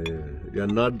 You're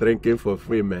not drinking for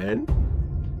free, man.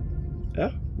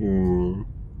 Huh?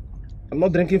 I'm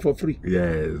not drinking for free.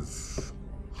 Yes.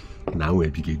 Now we're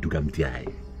beginning to come to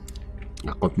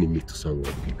accompany me to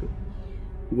somewhere, people.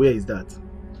 Where is that?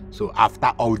 So after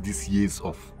all these years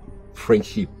of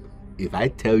friendship, if I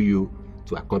tell you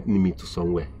to accompany me to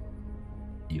somewhere,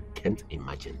 you can't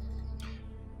imagine.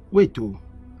 Wait,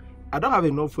 I don't have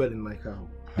enough fuel in my car.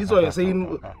 This is what you're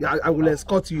saying. I will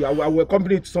escort you. I will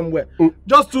accompany you to somewhere.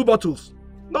 Just 2 bottles.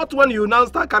 Not when you now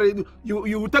start carrying. You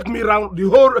will take me round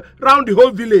the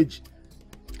whole village.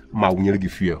 Ma, we need to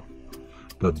give fuel.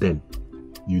 But then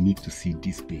you need to see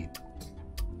this babe.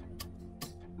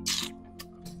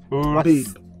 Babe.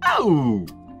 Oh.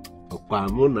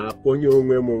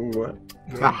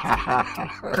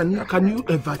 Can you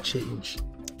ever change?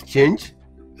 Change?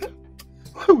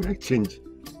 Why would I change?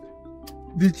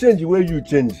 The change where you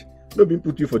change, nobody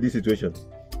put you for this situation.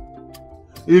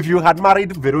 If you had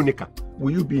married Veronica,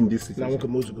 will you be in this situation?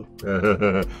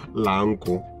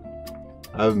 Lanko,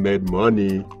 I've made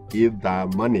money. Give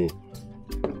that money.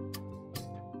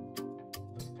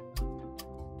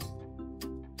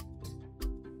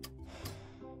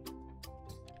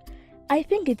 I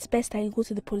think it's best I go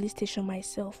to the police station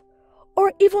myself,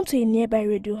 or even to a nearby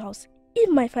radio house, if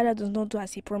my father does not do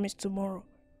as he promised tomorrow.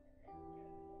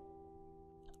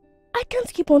 I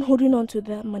can't keep on holding on to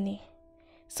that money.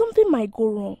 Something might go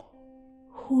wrong.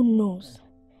 Who knows?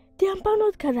 The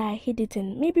abandoned car that I hid it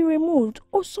in may be removed,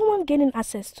 or someone gaining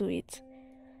access to it.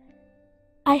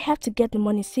 I have to get the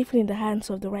money safely in the hands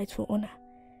of the rightful owner.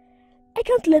 I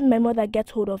can't let my mother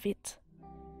get hold of it.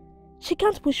 She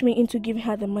can't push me into giving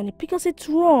her the money because it's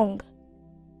wrong.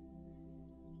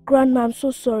 Grandma, I'm so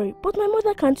sorry, but my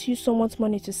mother can't use someone's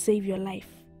money to save your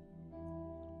life.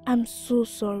 I'm so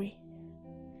sorry.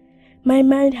 My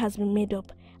mind has been made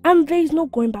up, and there is no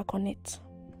going back on it.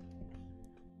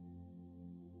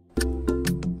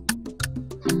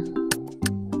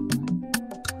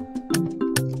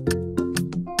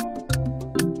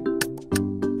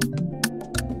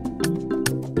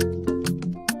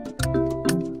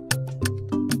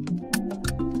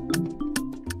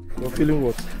 You're feeling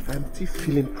what? I'm still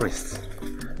feeling pressed.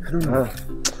 I don't know.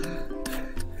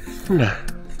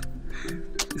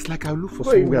 It's like I'll look for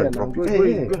Go in somewhere there and now. drop Go, it. go,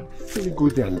 Hey, go. let me go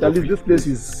there and At drop least it. this place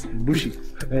is bushy.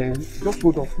 Just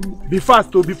hold on. Be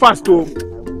fast, oh, be fast, oh.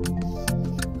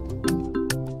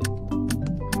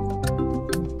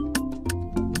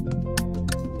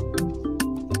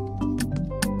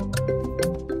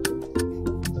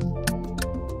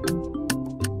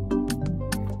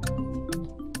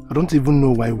 I don't even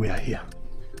know why we are here.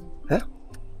 Eh?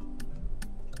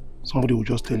 Somebody will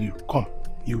just tell you, come,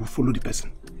 you will follow the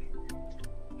person.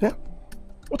 Yeah?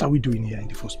 What are we doing here in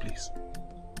the first place?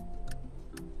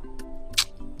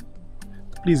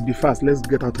 Please be fast, let's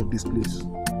get out of this place.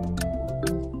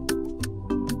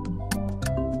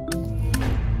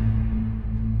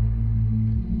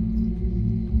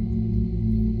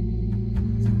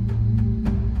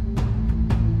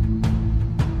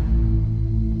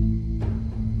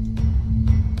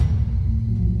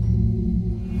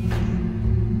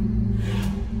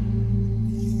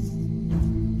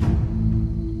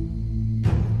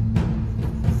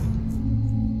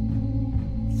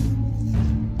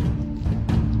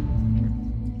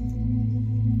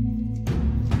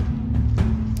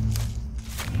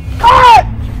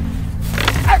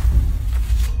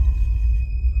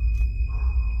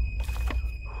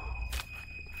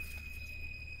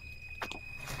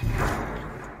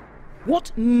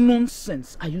 What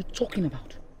nonsense are you talking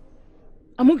about?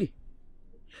 Amogi,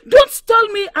 don't tell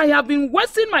me I have been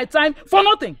wasting my time for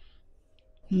nothing.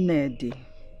 Neddy,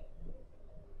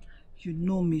 you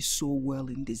know me so well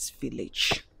in this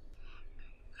village.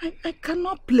 I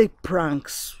cannot play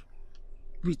pranks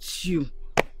with you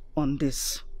on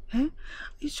this. Eh?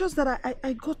 It's just that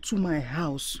I got to my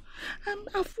house and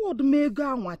afford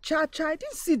mega and wachacha. I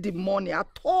didn't see the money at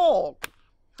all.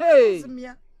 Hey!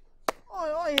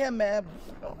 Oh, yeah, man.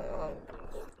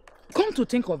 Come to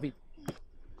think of it,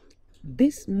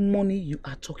 this money you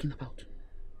are talking about,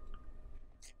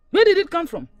 where did it come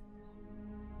from?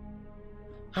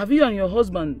 Have you and your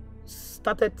husband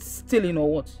started stealing or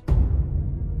what?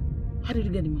 How did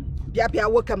you get the money? Bia,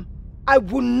 welcome. I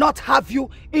will not have you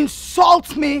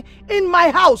insult me in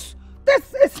my house.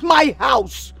 This is my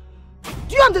house.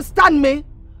 Do you understand me?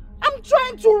 I'm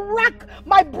trying to rack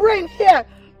my brain here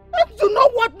to know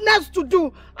what next to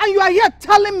do, and you are here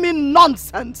telling me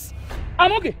nonsense.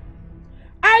 I'm okay.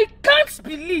 I can't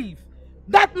believe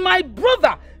that my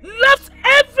brother left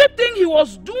everything he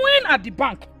was doing at the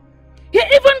bank. He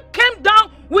even came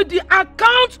down with the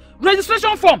account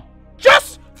registration form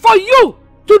just for you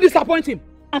to disappoint him.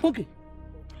 I'm okay.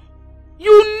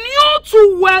 You knew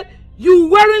too well you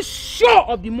weren't sure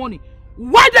of the money.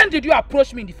 Why then did you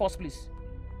approach me in the first place?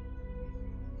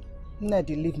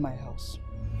 Neddy, leave my house.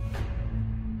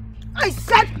 I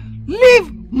said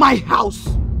leave my house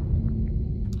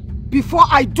before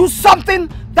I do something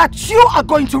that you are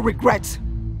going to regret.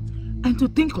 And to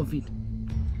think of it,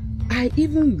 I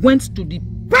even went to the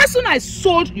person I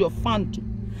sold your fan to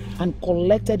and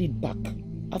collected it back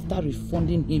after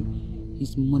refunding him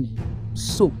his money.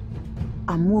 So,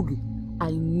 Amogi,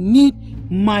 I need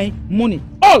my money.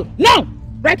 All now,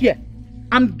 right here.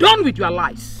 I'm done with your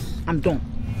lies. I'm done.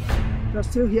 You're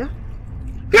still here?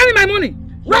 Give me my money.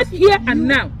 Right here and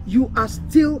now. You are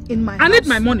still in my house. I need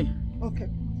my money. Okay,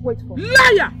 wait for me.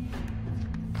 Liar!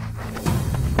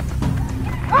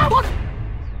 Ah, what?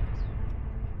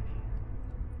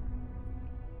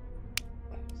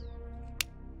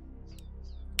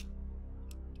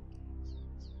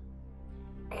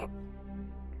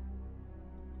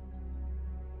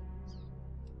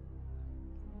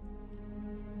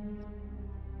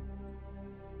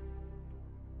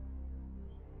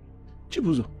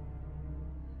 Chibuzo,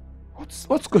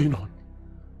 what's going on?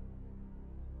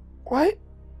 Why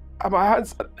are my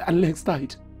hands and legs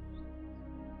tied?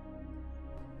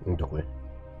 Ndokwe,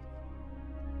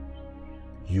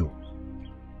 you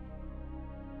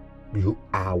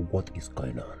are what is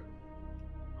going on.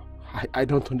 I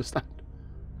don't understand.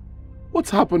 What's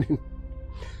happening?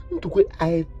 Ndokwe,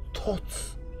 I thought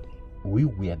we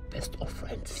were best of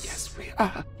friends. Yes, we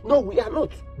are. No, we are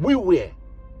not. We were.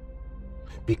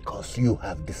 Because you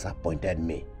have disappointed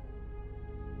me.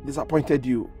 Disappointed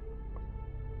you?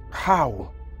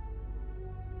 How?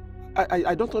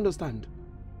 I don't understand.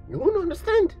 You won't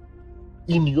understand.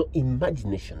 In your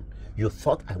imagination, you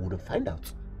thought I wouldn't find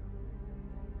out.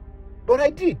 But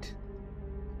I did.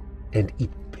 And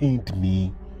it pained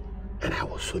me, and I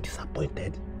was so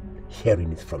disappointed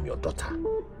hearing it from your daughter.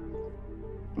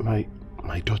 My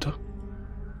daughter?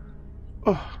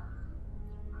 Oh.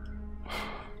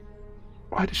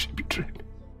 Why did she betray me?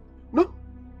 No,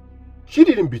 she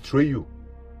didn't betray you.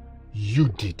 You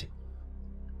did.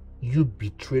 You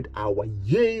betrayed our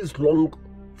years-long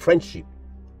friendship.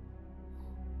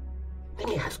 Let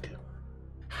me ask you,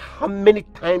 how many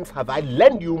times have I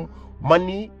lent you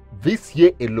money this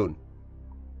year alone?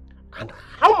 And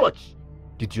how much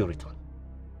did you return?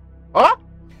 Huh?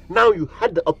 Now you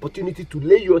had the opportunity to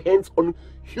lay your hands on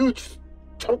huge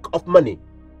chunk of money.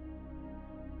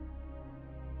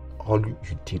 All you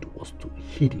did was to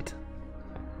hid it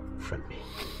from me.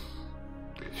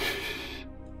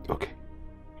 Okay.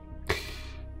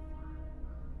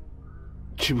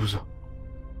 Chibuzo,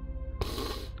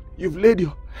 you've laid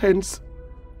your hands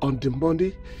on the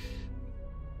money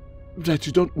that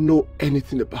you don't know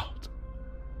anything about.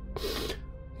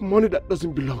 Money that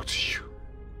doesn't belong to you.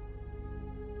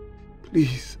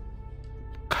 Please,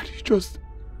 can you just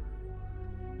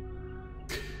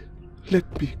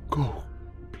let me go,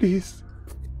 please?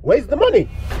 Where is the money?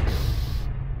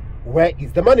 Where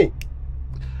is the money?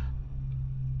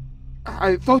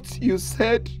 I thought you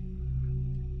said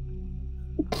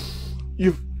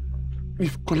you've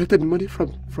collected money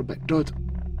from my daughter.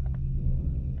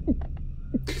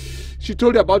 She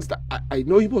told you about that. I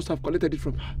know you must have collected it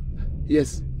from her.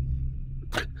 Yes.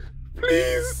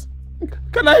 Please,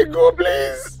 can I go,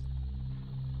 please?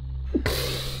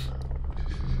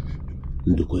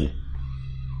 Ndukwe,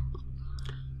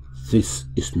 this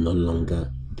is no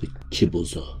longer the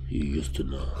Chibuzo you used to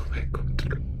know. Oh my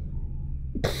God.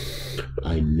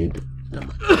 I need the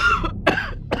money.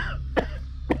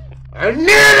 I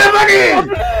need the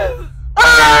money!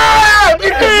 Ah!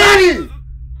 Give the money!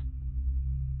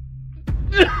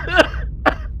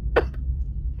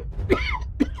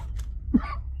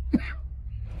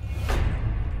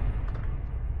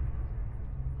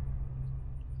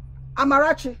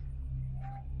 Amarachi.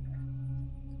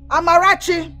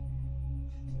 Amarachi.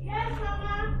 Yes,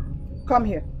 Mama. Come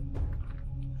here.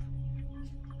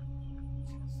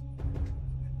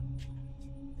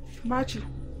 Amarachi,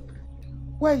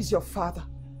 where is your father?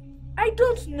 I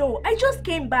don't know. I just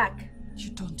came back. You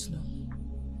don't know.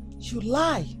 You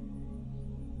lie.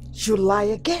 You lie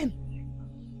again.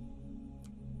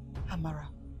 Amara,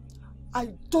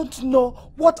 I don't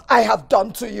know what I have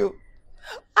done to you.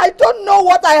 I don't know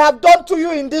what I have done to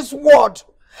you in this world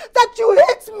that you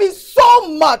hate me so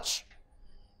much.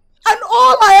 And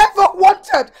all I ever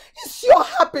wanted is your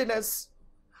happiness.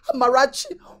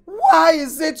 Amarachi, why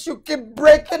is it you keep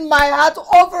breaking my heart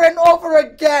over and over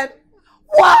again?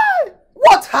 Why?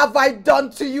 What have I done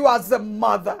to you as a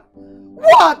mother?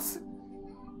 What?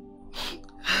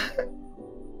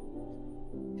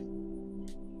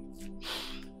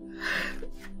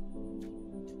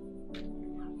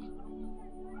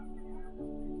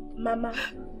 Mama,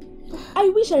 I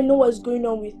wish I know what's going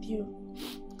on with you.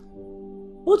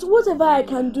 But whatever I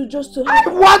can do just to help... I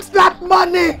want that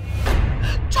money!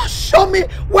 Just show me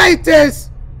where it is!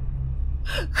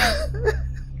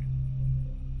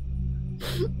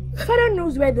 Father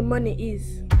knows where the money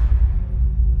is.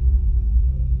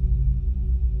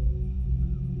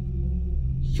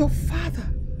 Your father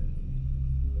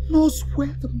knows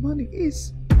where the money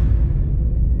is.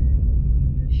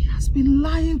 He has been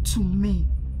lying to me.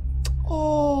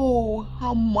 Oh,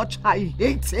 how much I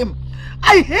hate him.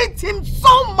 I hate him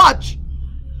so much.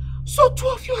 So two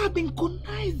of you have been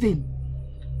conniving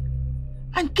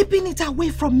and keeping it away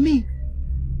from me.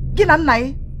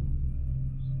 Ginanai.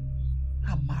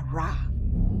 Amara,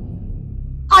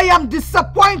 I am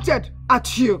disappointed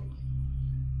at you.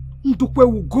 Ndukwe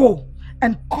will go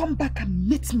and come back and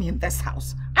meet me in this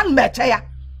house. And Metaya.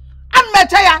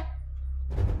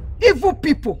 Evil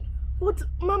people. But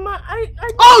Mama, I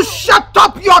Oh, shut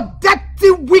up your dirty,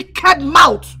 wicked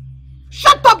mouth.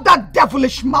 Shut up that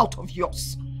devilish mouth of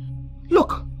yours.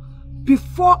 Look,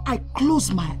 before I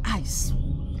close my eyes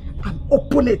and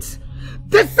open it,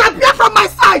 disappear from my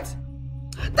sight.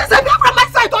 Disappear from my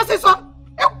sight, Osiso.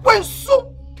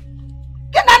 Ekwensu.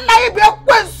 Kinanaibe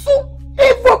Ekwensu.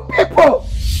 Evil people.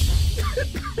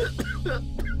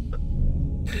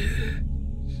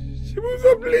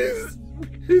 Shibuzo, please.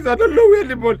 Please, I don't know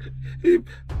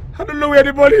where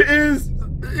anybody is.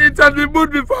 It has been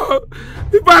moved before.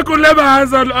 If I could lay my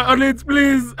hands on it,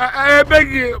 please. I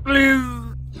beg you, please.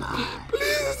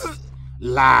 Please.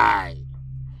 Lie.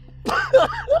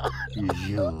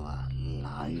 You are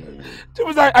lying.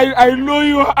 I know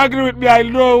you are angry with me, I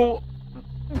know.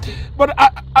 But I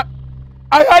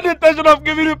had the intention of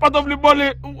giving you part of the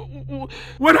money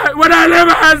when I lay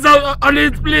my hands on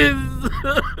it, please.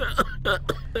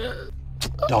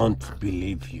 Don't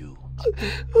believe you.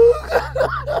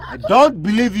 I don't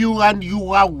believe you, and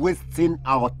you are wasting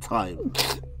our time.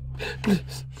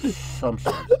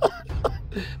 Samson,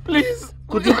 please.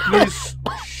 Could you please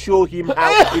show him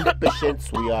how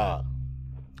impatient we are?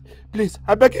 Please,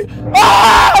 I beg you.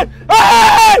 Hey!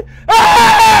 Hey!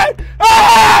 Hey!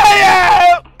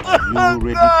 You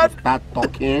ready to start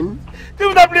talking?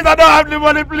 Jimmy, please, I don't have the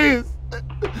money, please.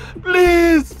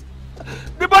 Please.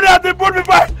 The money has been put me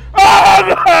by.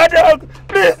 Oh, God.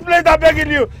 Please, please, I'm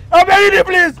begging you. I'm begging you,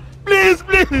 please. Please,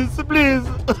 please, please.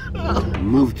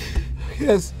 Move.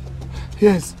 Yes.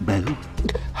 Yes. By who?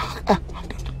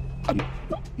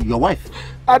 Your wife?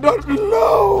 I don't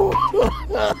know.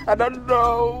 I don't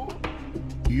know.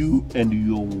 You and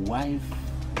your wife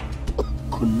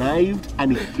connived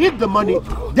and hid the money,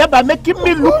 thereby making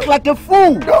me look like a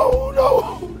fool.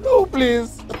 No,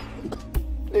 please.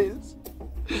 Please.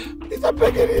 Please, I'm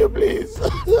begging you, please.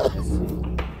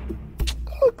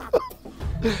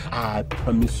 I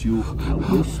promise you, I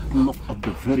will snuff up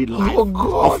the very life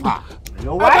God. of her.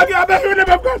 Your I wife? beg you, name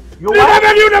of God. Your Please, wife? I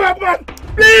beg you, name of God.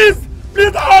 Please.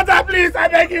 Please, hold her, please. I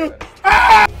beg you.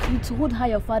 You told her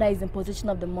your father is in possession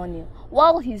of the money,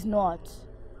 while he's not.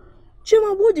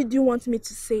 Chima, what did you want me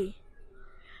to say?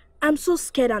 I'm so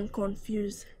scared and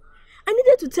confused. I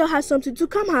needed to tell her something to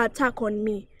calm her attack on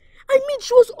me. I mean,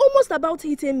 she was almost about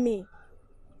hitting me.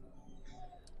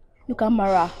 Look,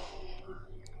 Amara,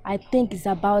 I think it's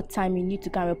about time you need to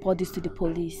go and report this to the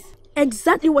police.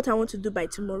 Exactly what I want to do by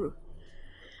tomorrow.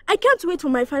 I can't wait for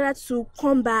my father to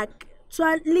come back to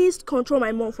at least control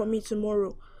my mom for me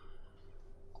tomorrow.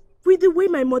 With the way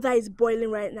my mother is boiling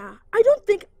right now, I don't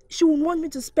think she will want me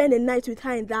to spend a night with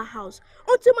her in that house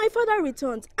until my father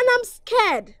returns, and I'm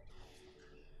scared.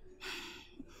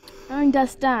 I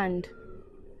understand.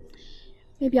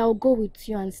 Maybe I'll go with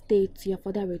you and stay till your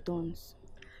father returns.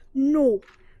 No,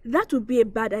 that would be a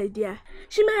bad idea.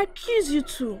 She might accuse you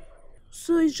too.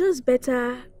 So it's just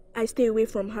better I stay away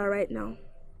from her right now.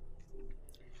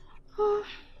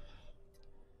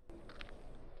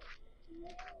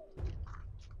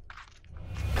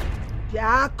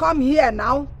 Yeah, come here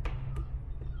now.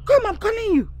 Come, I'm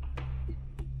calling you.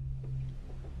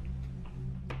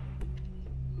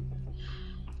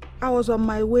 I was on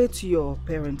my way to your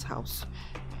parents' house.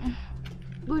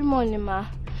 Good morning, Ma.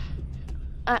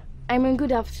 I mean,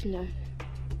 good afternoon.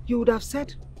 You would have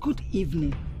said good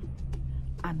evening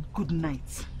and good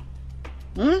night.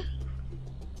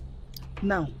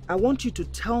 Now, I want you to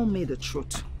tell me the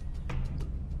truth.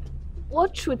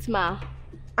 What truth, Ma?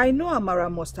 I know Amara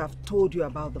must have told you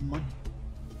about the money.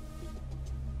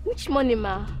 Which money,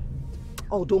 Ma?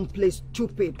 Oh, don't play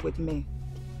stupid with me.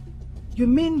 You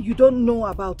mean you don't know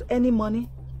about any money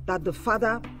that the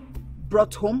father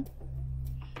brought home?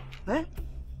 Eh?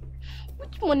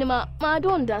 Which money, Ma? Ma, I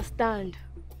don't understand.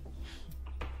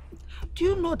 Do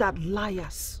you know that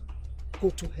liars go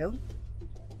to hell?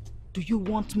 Do you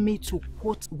want me to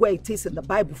quote where it is in the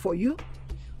Bible for you?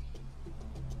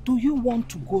 Do you want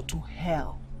to go to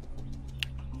hell?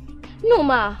 No,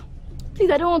 Ma. Please,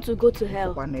 I don't want to go to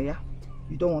hell. Waneya,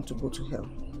 you don't want to go to hell.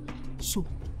 So,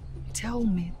 tell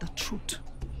me the truth.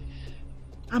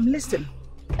 I'm listening.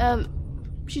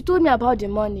 She told me about the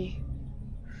money.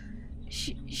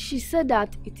 She said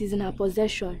that it is in her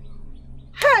possession.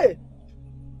 Hey!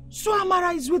 So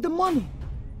Amara is with the money.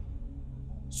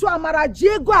 So Amara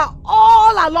Jegwa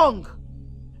all along.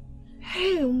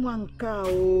 Hey, Mwanka,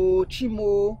 oh,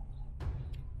 Chimo.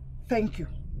 Thank you.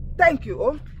 Thank you,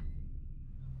 oh.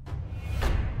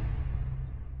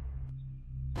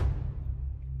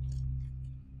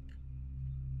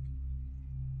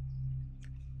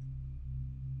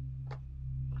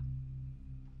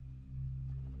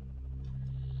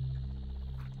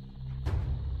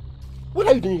 What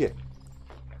are you doing here?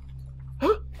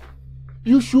 Huh?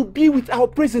 You should be with our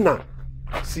prisoner.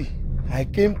 See, I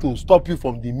came to stop you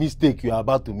from the mistake you are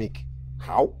about to make.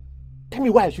 How? Tell me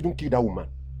why I shouldn't kill that woman.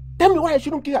 Tell me why I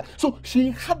shouldn't kill her. So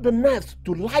she had the nerve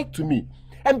to lie to me.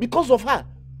 And because of her,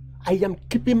 I am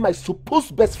keeping my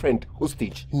supposed best friend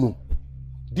hostage. No.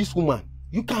 This woman,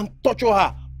 you can torture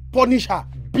her, punish her,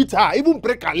 beat her, even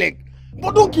break her leg.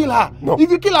 But don't kill her. No.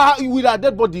 If you kill her, with her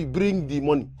dead body, bring the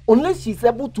money. Unless she's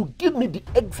able to give me the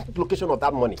exact location of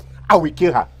that money, I will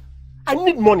kill her. I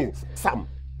need money, Sam.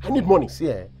 I need money.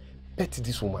 See, pet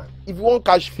this woman. If you want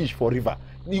catch fish for river,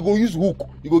 you go use hook.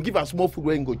 You go give her small food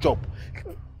where you go chop.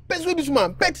 Pet this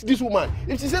woman. Pet this woman.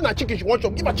 If she say na chicken she want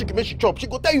chop, give her chicken make she chop. She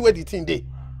go tell you where the thing dey.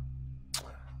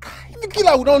 If you kill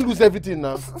her, we don't lose everything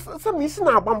now. Sam, it's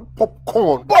not about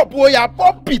popcorn. Pop, boy, yeah,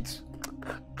 pop it.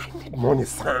 I need money,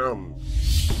 Sam.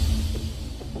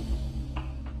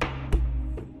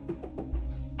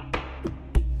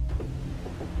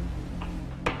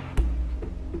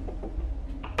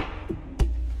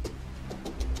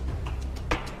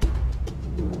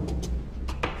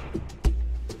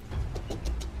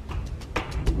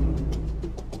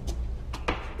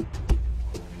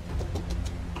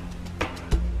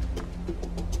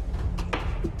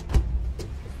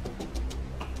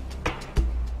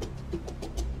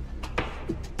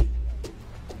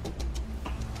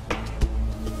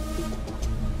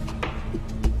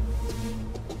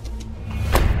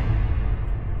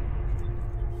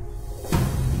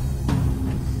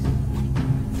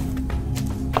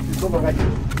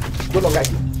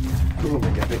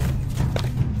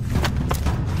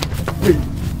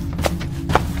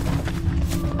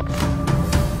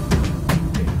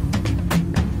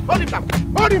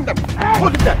 Hold him down. Hey.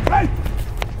 Hold him down. Hey.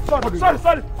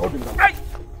 Sorry. Hold him down. Hey.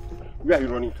 Where are you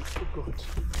running to? Oh God.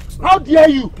 How dare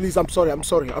you? Please, I'm sorry,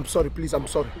 please, I'm sorry, please.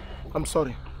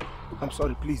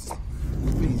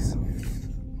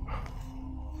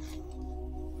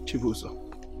 Chibuzo,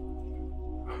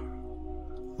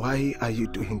 why are you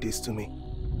doing this to me?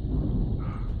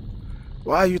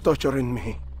 Why are you torturing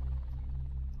me?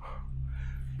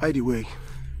 By the way,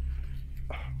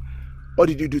 what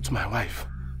did you do to my wife?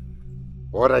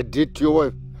 What I did to your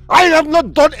wife? I have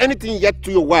not done anything yet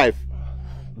to your wife.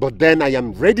 But then I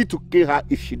am ready to kill her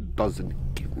if she doesn't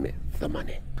give me the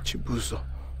money. Chibuzo,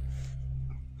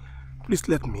 please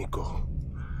let me go.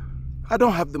 I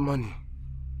don't have the money.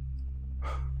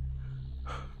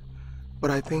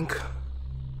 But I think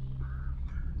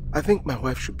my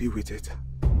wife should be with it.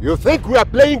 You think we are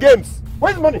playing games?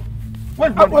 Where's the money?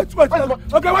 Where's the money? Wait.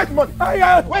 Okay, where's the money?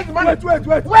 Where's the money?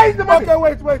 Wait. Where's the money? Okay,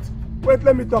 wait,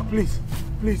 let me talk, please.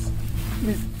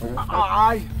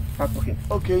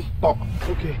 Okay. Talk.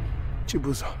 Okay.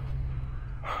 Chibuzo.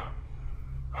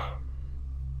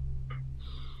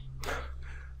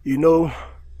 You know,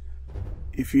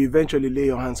 if you eventually lay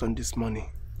your hands on this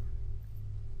money,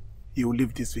 you will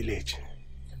leave this village.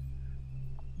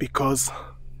 Because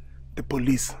the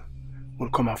police will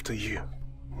come after you.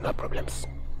 No problems.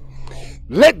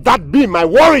 Let that be my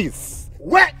worries.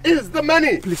 Where is the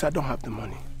money? Please, I don't have the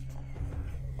money.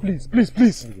 Please.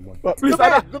 Please, I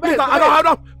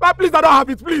don't have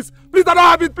it, please. Please, I don't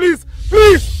have it, please.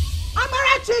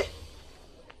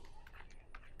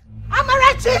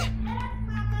 Amarachi!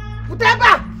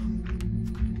 Uteba!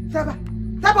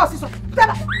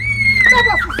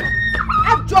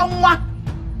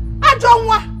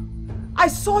 Ajonwa! I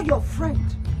saw your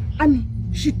friend and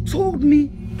she told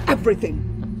me everything.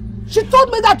 She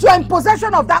told me that you are in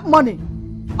possession of that money.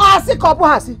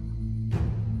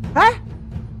 Eh?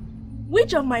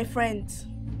 Which of my friends?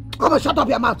 Come on, shut up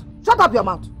your mouth.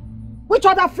 Which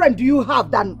other friend do you have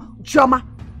than Chioma?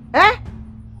 Eh?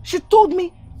 She told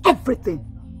me everything.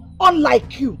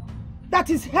 Unlike you, that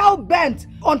is hell-bent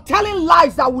on telling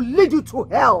lies that will lead you to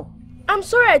hell. I'm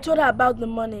sorry I told her about the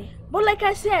money. But like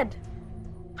I said,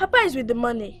 Papa is with the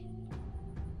money.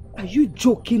 Are you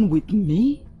joking with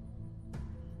me?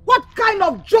 What kind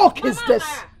of joke is this?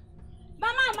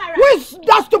 Mama Amara. Who is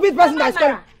that stupid person that's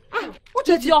going? What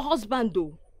is your husband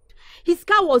though? His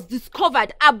car was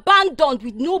discovered, abandoned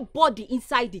with nobody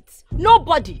inside it.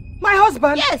 Nobody. My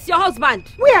husband? Yes, your husband.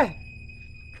 Where?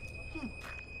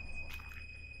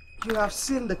 You have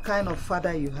seen the kind of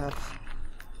father you have.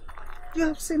 You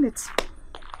have seen it.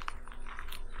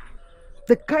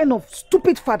 The kind of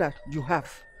stupid father you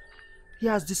have. He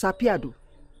has disappeared.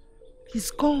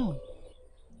 He's gone.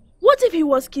 What if he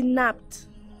was kidnapped?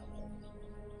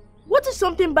 What if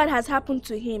something bad has happened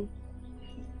to him?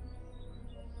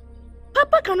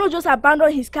 Papa cannot just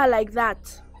abandon his car like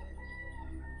that.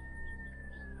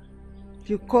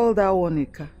 You call that one a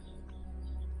car?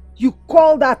 You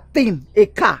call that thing a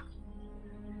car?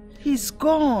 He's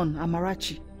gone,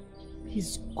 Amarachi.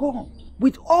 He's gone.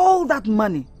 With all that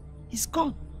money, he's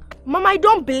gone. Mama, I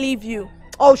don't believe you.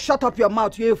 Oh, shut up your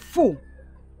mouth. You're a fool.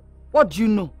 What do you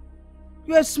know?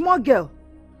 You're a small girl.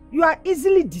 You are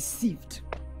easily deceived.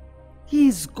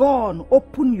 He's gone.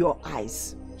 Open your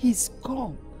eyes. He's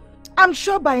gone. I'm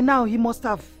sure by now he must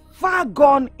have far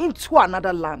gone into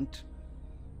another land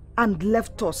and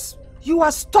left us. You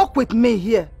are stuck with me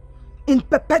here in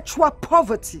perpetual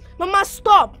poverty. Mama,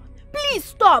 stop. Please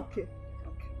stop. Okay.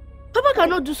 Papa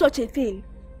cannot do such a thing.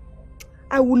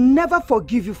 I will never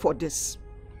forgive you for this.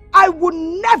 I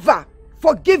will never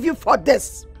forgive you for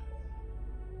this.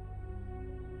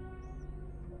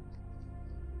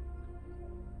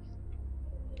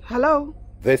 Hello?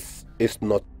 This is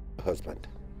not a husband.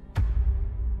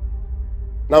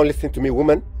 Now listen to me,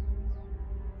 woman.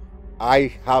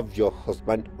 I have your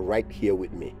husband right here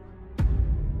with me.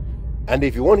 And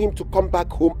if you want him to come back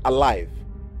home alive,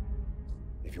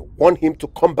 if you want him to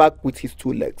come back with his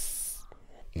 2 legs,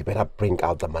 you better bring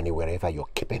out the money wherever you're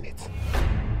keeping it.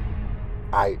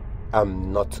 I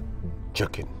am not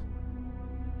joking.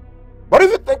 But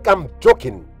if you think I'm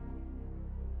joking,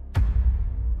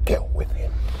 get with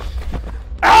him.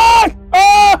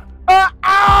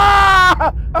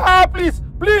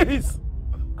 Please.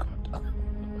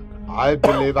 I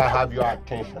believe I have your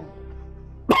attention.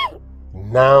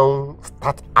 Now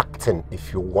start acting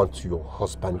if you want your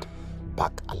husband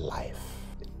back alive.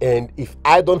 And if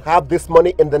I don't have this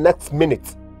money in the next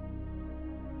minute,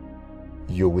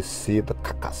 you will see the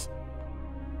carcass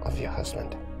of your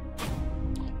husband.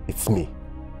 It's me,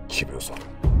 Chibuzo.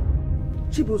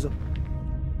 Chibuzo.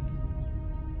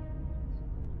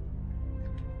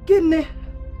 Gine.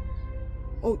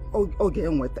 Okay,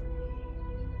 I'm with it.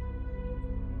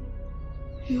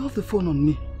 You have the phone on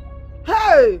me.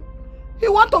 Hey!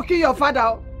 You want to kill your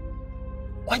father?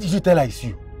 Why did you tell her it's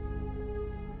you?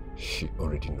 She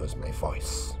already knows my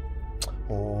voice.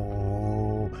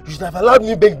 Oh, you should have allowed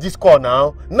me make this call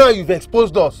now. Now you've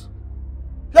exposed us.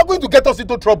 You're going to get us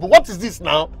into trouble. What is this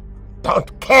now?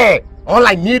 Don't care. All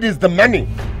I need is the money.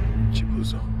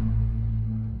 Chibuzo.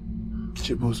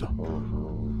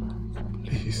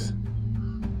 Please.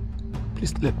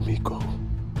 Please let me go.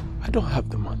 I don't have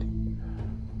the money.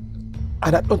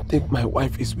 And I don't think my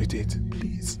wife is with it.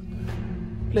 Please.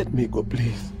 Let me go,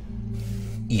 please.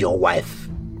 Your wife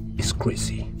is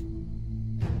crazy.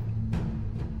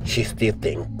 She still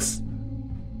thinks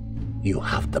you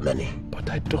have the money. But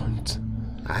I don't.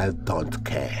 I don't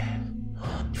care.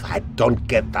 If I don't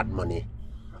get that money,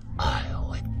 I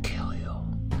will kill you.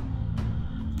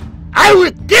 I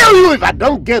will kill you if I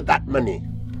don't get that money.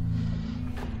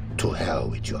 To hell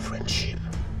with your friendship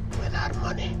without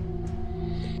money.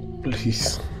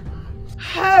 Please.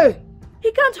 Hey!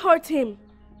 He can't hurt him.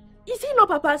 Is he not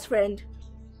Papa's friend?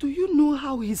 Do you know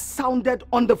how he sounded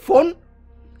on the phone?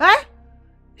 Eh?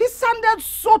 He sounded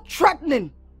so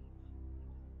threatening.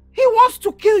 He wants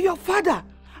to kill your father.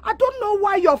 I don't know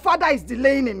why your father is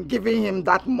delaying in giving him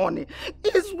that money.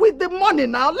 He's with the money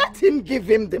now. Let him give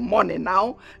him the money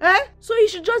now. Eh? So you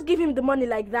should just give him the money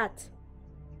like that.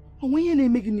 Do you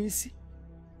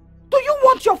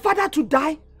want your father to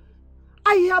die?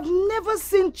 I have never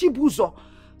seen Chibuzo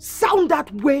sound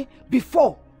that way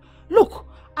before. Look,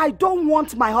 I don't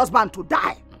want my husband to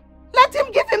die. Let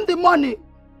him give him the money.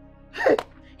 Hey.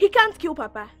 He can't kill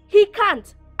Papa. He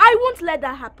can't. I won't let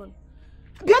that happen.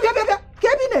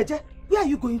 Where are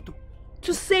you going to?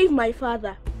 To save my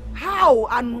father. How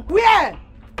and where?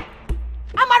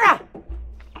 Amara!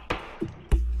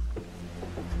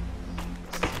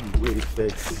 Wait,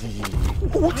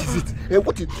 what is it?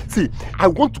 What is it? See, I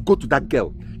want to go to that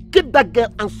girl. Get that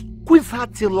girl and squeeze her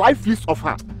till life is of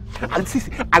her. And see,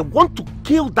 I want to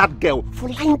kill that girl for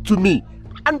lying to me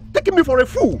and taking me for a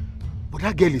fool. But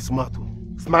that girl is smart.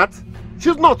 Smart?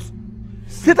 She's not.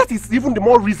 See, that is even the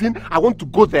more reason I want to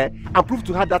go there and prove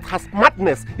to her that her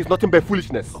smartness is nothing but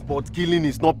foolishness. But killing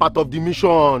is not part of the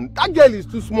mission. That girl is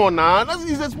too small now.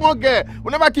 She's a small girl.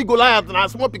 Whenever kill Goliath and a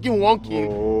small picking won't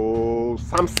kill. Oh,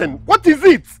 Samson, what is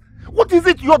it? What is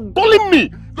it? You're dulling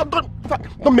me.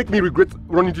 Don't make me regret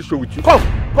running this show with you.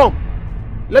 Come.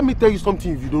 Let me tell you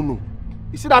something if you don't know.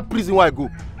 You see that prison where I go?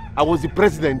 I was the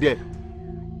president there.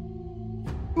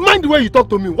 Mind the way you talk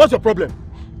to me. What's your problem?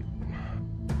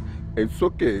 It's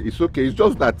okay. It's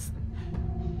just that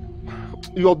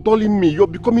you're dulling me. You're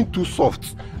becoming too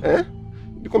soft. Eh?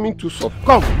 Becoming too soft.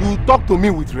 Come, you talk to me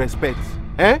with respect.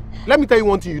 Eh? Let me tell you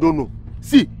one thing you don't know.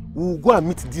 See, we'll go and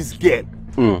meet this girl.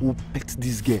 We'll pet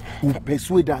this girl. We'll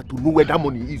persuade her to know where that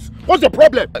money is. What's your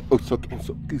problem? It's okay. It's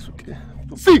okay.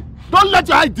 See, don't let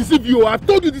your eye deceive you. I've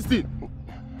told you this thing.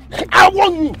 I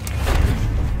warn you.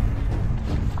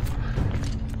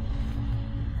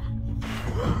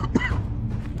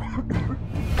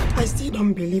 I still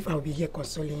don't believe I'll be here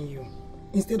consoling you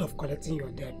instead of collecting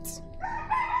your debt.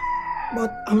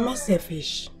 But I'm not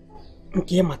selfish.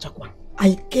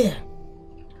 I care.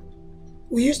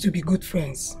 We used to be good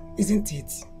friends, isn't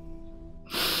it?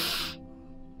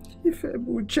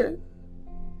 Ifebuche,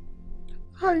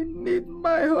 I need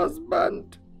my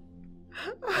husband.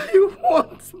 I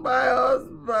want my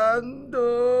husband.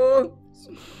 Oh.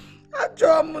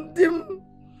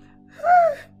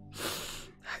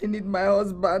 I need my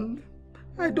husband.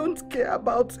 I don't care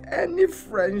about any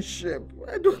friendship.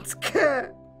 I don't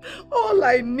care. All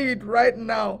I need right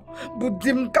now,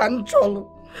 Budim Kancholo.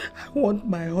 I want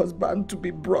my husband to be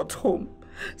brought home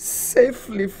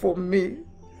safely for me.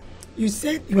 You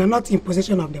said you are not in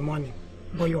possession of the money,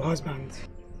 but your husband.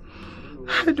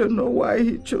 I don't know why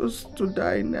he chose to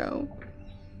die now.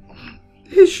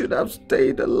 He should have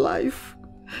stayed alive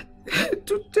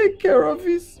to take care of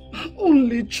his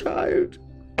only child.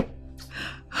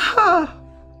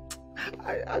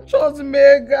 I just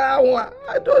Megawa.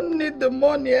 I don't need the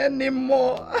money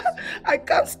anymore. I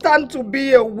can't stand to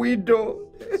be a widow.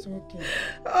 It's okay.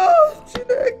 Oh,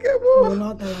 Chineke. You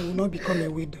will not become a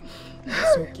widow.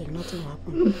 It's okay. Nothing will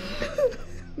happen.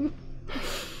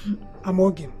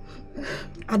 Amogi,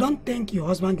 I don't think your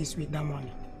husband is with that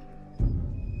money.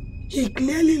 He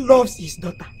clearly loves his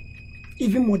daughter,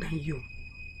 even more than you.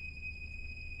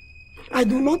 I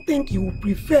do not think he would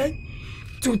prefer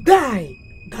to die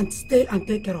than stay and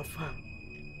take care of her.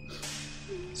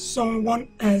 Someone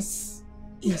else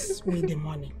is with the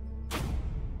money.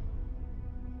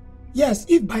 Yes,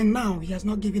 if by now he has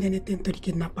not given anything to the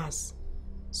kidnappers,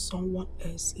 someone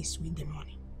else is with the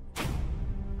money.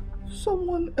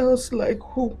 Someone else like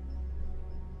who?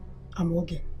 I'm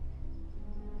okay.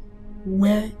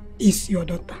 Where is your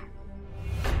daughter?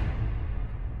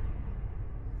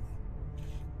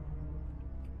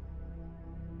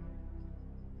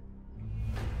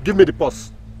 Give me the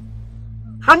purse.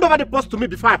 Hand over the purse to me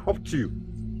before I hop to you.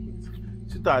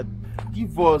 Sweetheart,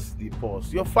 give us the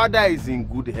purse. Your father is in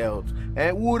good health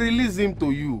and we'll release him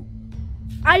to you.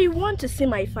 I want to see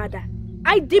my father.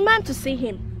 I demand to see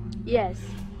him. Yes.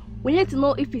 We need to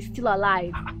know if he's still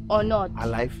alive or not.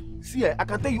 Alive? See, I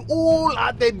can tell you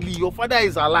wholeheartedly, your father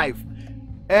is alive.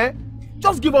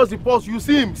 Just give us the pulse, you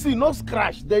see him. See, no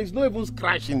scratch. There is no even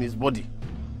scratch in his body.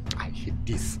 I hate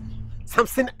this.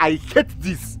 Samson, I hate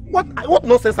this. What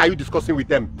nonsense are you discussing with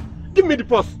them? Give me the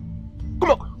pulse.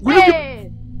 Come on. Will you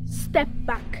Hey! Step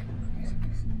back.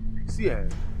 See,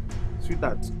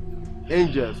 sweetheart,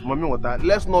 angels, mommy water,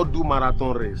 let's not do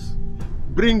marathon race.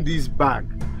 Bring this bag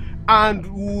and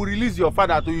we'll release your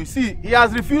father to you. See, he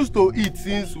has refused to eat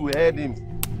since we heard him.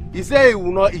 He said he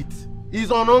will not eat.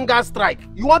 He's on hunger strike.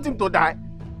 You want him to die?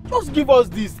 Just give us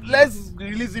this. Let's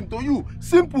release him to you.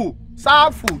 Simple.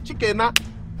 Serve food. Chicken.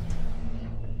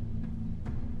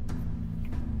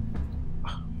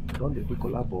 Don't they do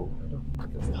collabo?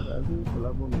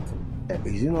 Collabo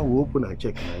meeting. Is it not we open and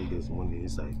check and there's money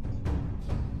inside?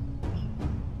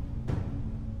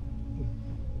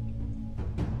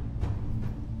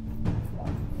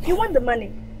 You want the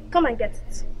money? Come and get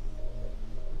it.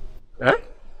 Eh?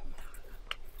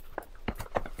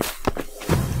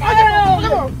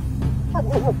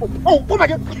 Oh my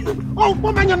God! Oh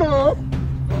my God! No!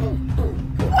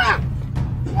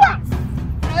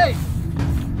 Hey!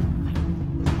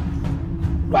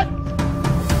 What?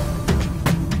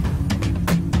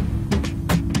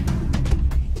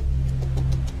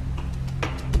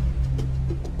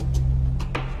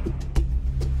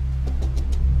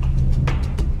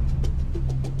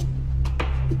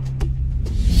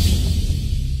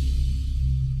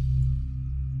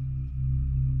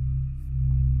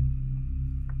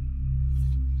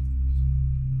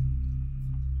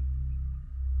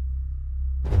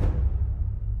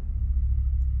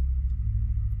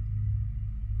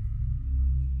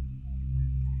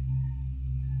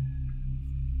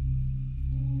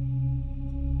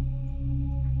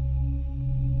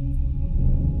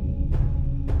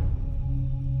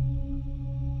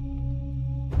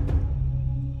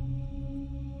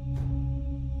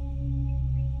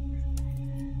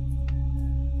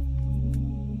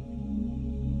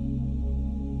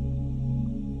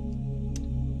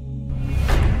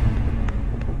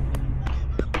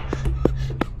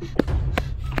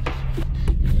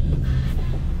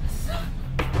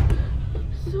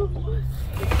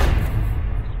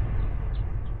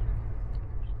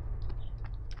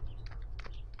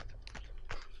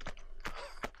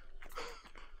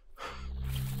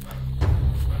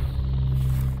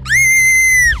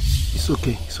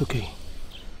 It's okay.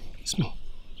 It's me.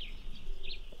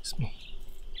 It's me.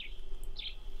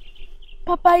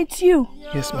 Papa, it's you.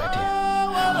 Yes, my dear.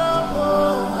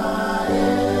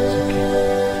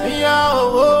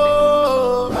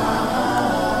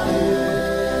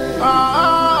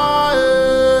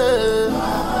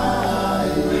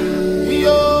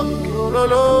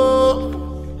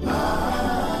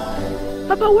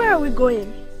 Papa, where are we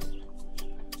going?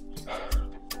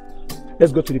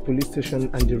 Let's go to the police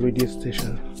station and the radio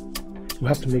station. We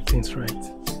have to make things right.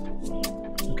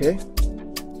 Okay?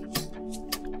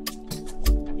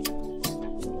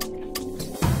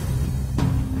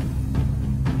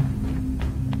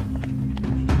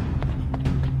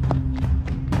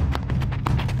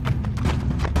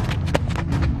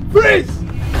 Freeze!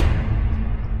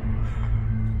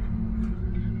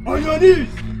 On your knees!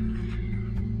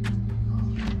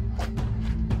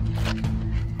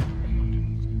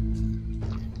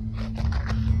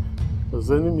 You're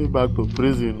sending me back to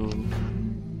prison.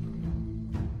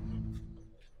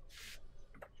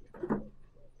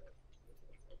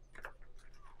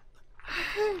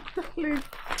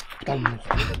 Darling.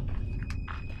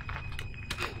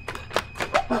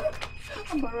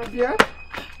 Amara,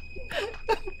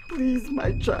 please,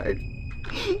 my child,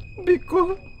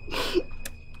 because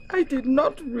I did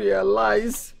not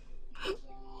realize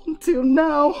until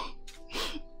now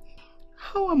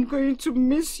how I'm going to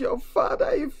miss your father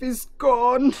if he's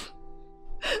gone.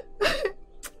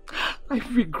 I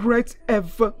regret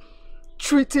ever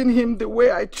treating him the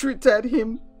way I treated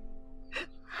him.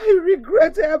 I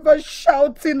regret ever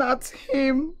shouting at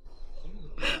him.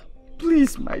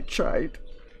 Please, my child,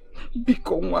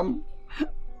 Bikonwam,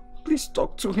 please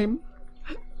talk to him.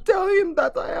 Tell him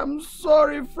that I am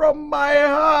sorry from my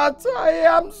heart. I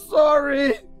am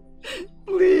sorry.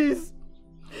 Please.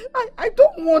 I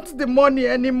don't want the money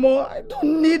anymore. I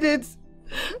don't need it.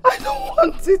 I don't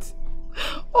want it.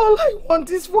 All I want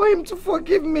is for him to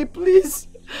forgive me, please.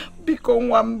 Biko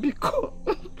Nwam, Biko.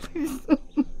 Please.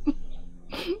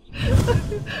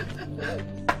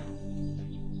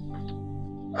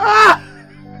 Ah!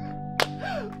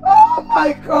 Oh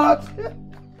my God!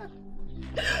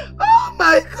 Oh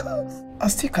my God! I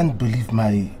still can't believe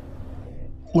my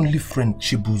only friend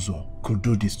Chibuzo could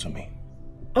do this to me.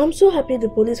 I'm so happy the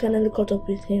police finally caught up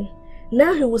with him.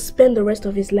 Now he will spend the rest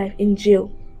of his life in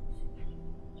jail.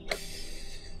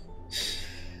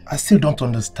 I still don't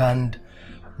understand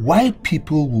why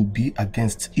people will be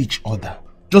against each other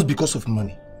just because of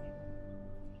money.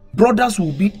 Brothers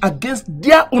will be against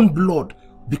their own blood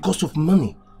because of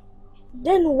money.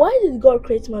 Then why did God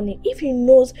create money if he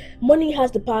knows money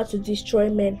has the power to destroy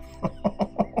men?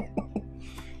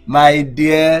 My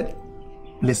dear,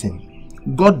 listen,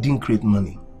 God didn't create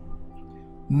money.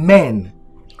 Men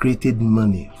created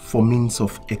money for means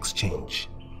of exchange.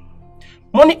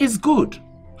 Money is good,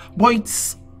 but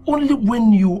it's only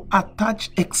when you attach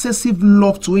excessive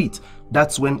love to it,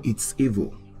 that's when it's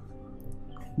evil.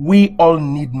 We all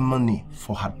need money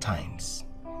for hard times.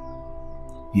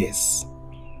 Yes,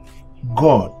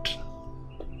 God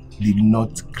did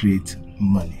not create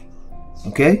money.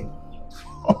 Okay?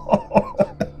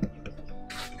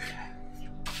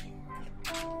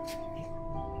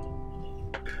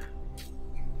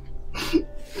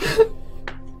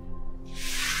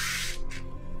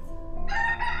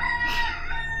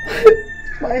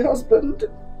 My husband,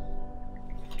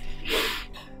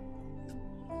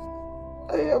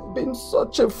 I have been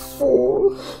such a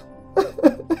fool.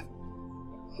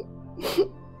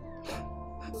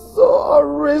 So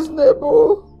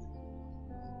unreasonable.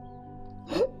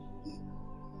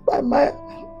 By my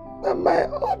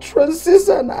utterances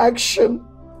and action,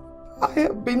 I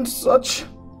have been such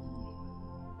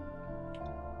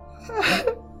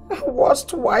a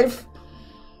worst wife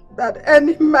that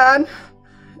any man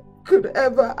could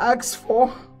ever ask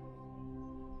for.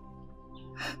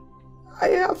 I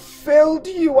have failed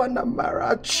you and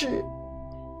Amarachi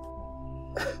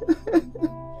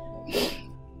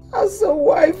as a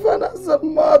wife and as a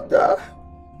mother.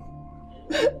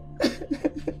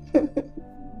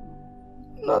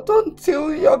 Not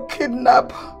until your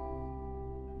kidnap,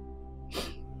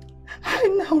 I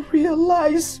now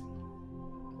realize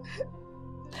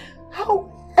how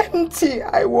empty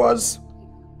I was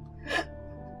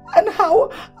and how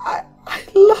I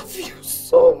love you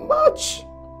so much.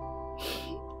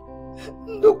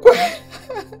 Ndukwe,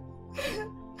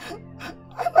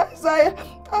 and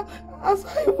as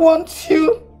I want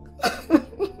you,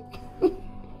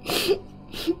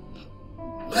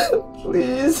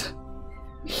 please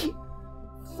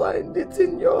find it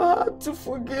in your heart to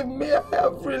forgive me. I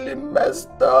have really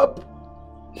messed up.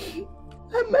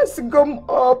 I messed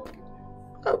up.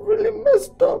 I've really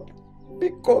messed up.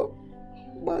 Because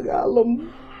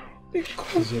Magalum.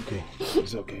 It's okay.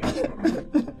 It's okay.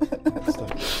 Stop.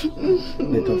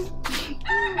 Let us.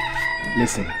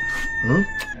 Listen.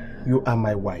 You are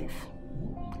my wife.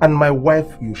 And my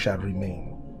wife you shall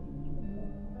remain.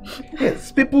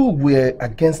 Yes, people were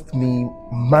against me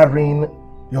marrying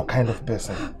your kind of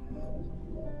person.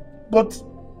 But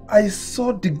I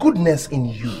saw the goodness in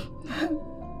you.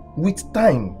 With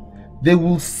time, they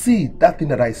will see that thing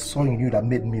that I saw in you that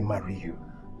made me marry you.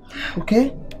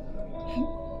 Okay?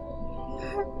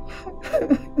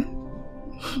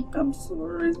 I'm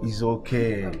sorry. It's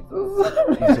okay. I'm so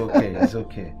sorry. It's okay. It's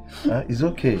okay. It's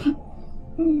okay.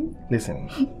 Listen,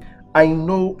 I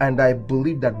know and I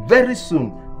believe that very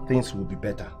soon things will be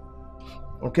better.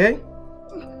 Okay?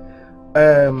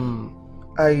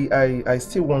 I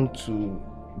still want to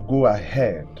go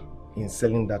ahead in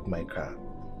selling that my car.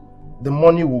 The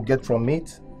money we'll get from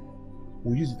it,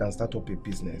 we'll use it and start up a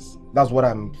business. That's what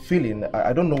I'm feeling.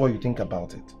 I don't know what you think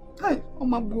about it. Hi,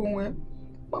 Omabunwe.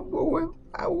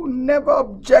 I will never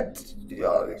object to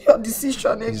your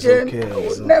decision again. It's okay. I will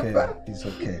It's never. okay. It's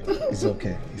okay. It's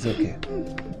okay. It's okay.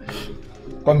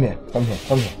 Come here. Come here.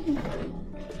 Come here.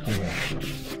 Come here.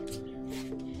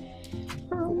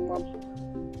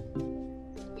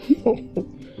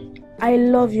 I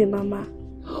love you, Mama.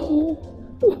 Oh,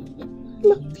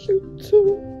 love you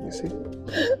too. You see?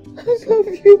 I love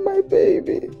you, my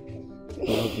baby. I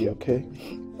love you, okay?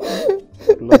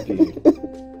 Love you.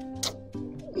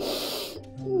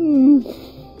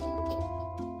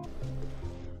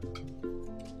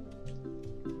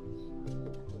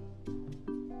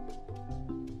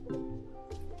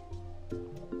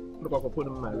 Look, I can put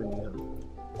them in my ring here.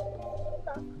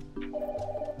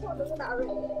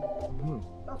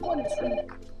 The phone is ringing.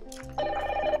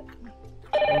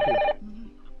 Okay.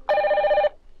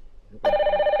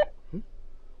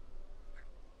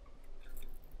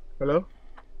 Hello?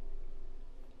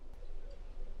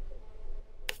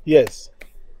 Yes.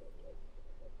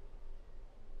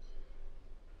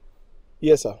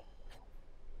 Yes, sir.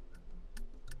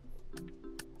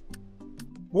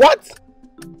 What?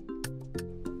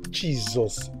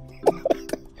 Jesus.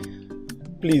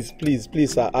 Please,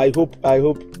 sir. I hope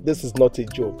this is not a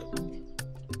joke.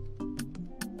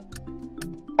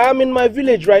 I'm in my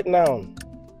village right now.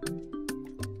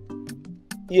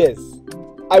 Yes.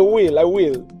 I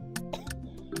will.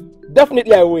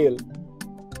 Definitely I will.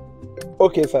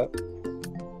 Okay, sir.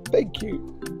 Thank you.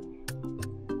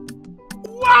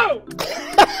 Wow!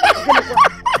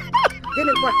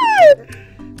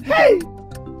 Hey!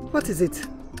 What is it?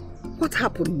 What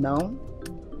happened now?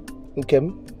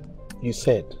 Nkem, you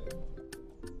said.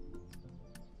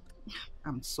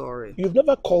 I'm sorry. You've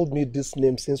never called me this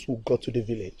name since we got to the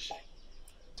village.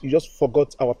 You just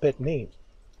forgot our pet name.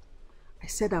 I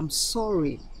said I'm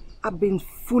sorry. I've been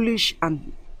foolish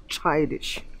and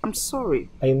childish. I'm sorry.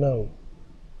 I know.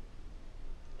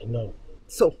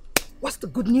 So, what's the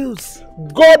good news?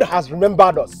 God has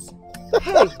remembered us.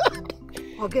 Hey!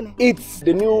 Ogene. It's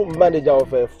the new manager of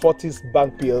Fortis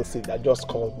Bank PLC that just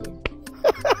called me.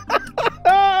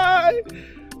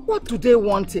 What do they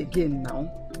want again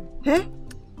now? Eh?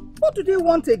 What do they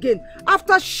want again?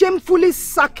 After shamefully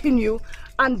sacking you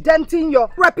and denting your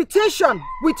reputation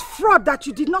with fraud that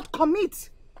you did not commit.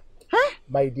 Eh?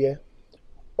 My dear,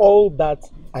 all that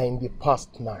are in the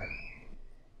past now.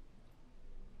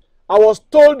 I was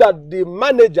told that the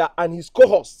manager and his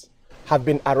cohorts have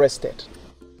been arrested.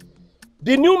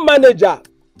 The new manager,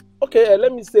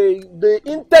 let me say, the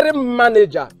interim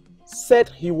manager said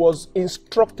he was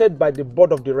instructed by the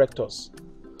board of directors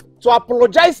to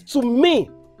apologize to me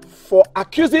for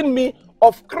accusing me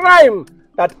of crime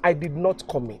that I did not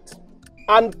commit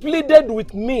and pleaded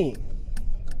with me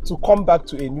to come back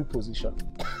to a new position.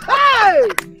 Hey!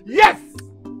 Yes!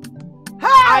 Hey!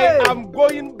 I am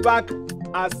going back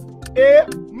as a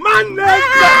manager!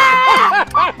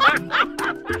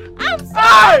 I'm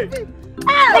sorry!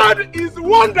 Hey! God is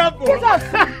wonderful! He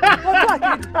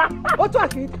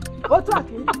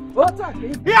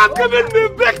has given me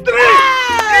victory!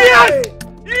 Hey!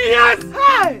 Yes!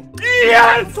 Hey!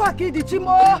 Yes! In fact, I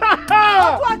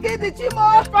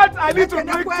need to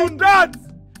break to that!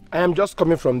 I am just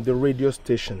coming from the radio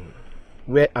station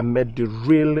where I met the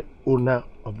real owner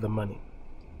of the money.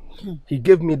 He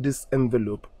gave me this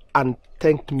envelope and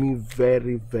thanked me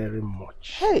very, very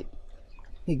much. Hey!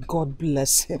 May God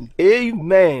bless him.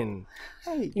 Amen.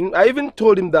 Hey. I even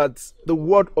told him that the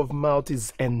word of mouth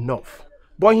is enough.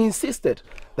 But he insisted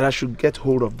that I should get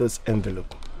hold of this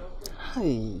envelope.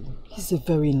 Hey, he's a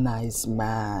very nice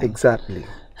man. Exactly.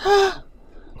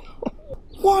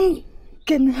 One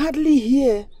can hardly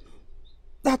hear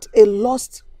that a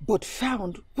lost but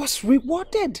found was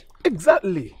rewarded.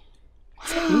 Exactly.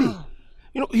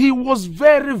 He was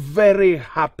very, very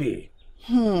happy.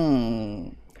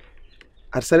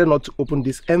 I decided not to open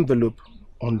this envelope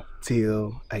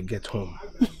until I get home.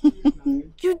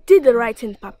 You did the right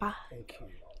thing, Papa. Thank you.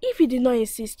 If you did not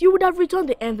insist, you would have returned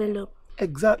the envelope.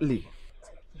 Exactly.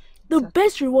 The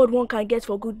best reward one can get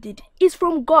for good deed is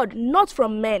from God, not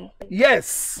from men.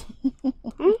 Yes.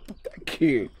 Thank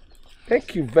you.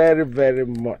 Thank you very, very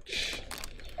much.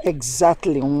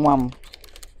 Exactly, Mwam.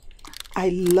 I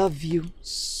love you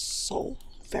so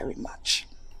very much.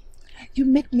 You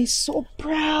make me so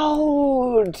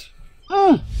proud.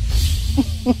 Oh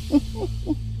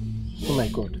my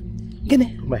God.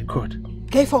 Gene. Oh my God.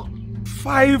 K4.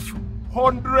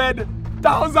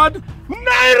 500,000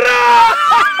 naira!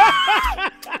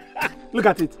 Look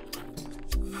at it.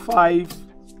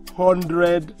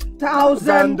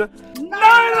 500,000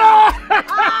 naira!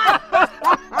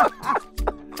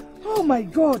 Oh my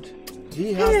God.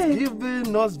 He has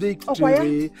given us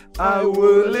victory. I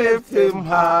will lift him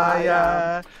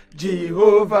higher.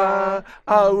 Jehovah,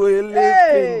 I will lift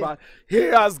him higher. He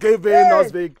has given us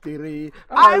victory.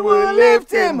 I will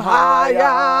lift him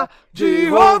higher.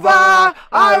 Jehovah,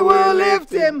 I will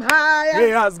lift him higher.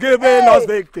 He has given us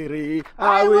victory.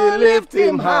 I will lift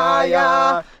him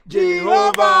higher.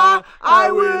 Jehovah,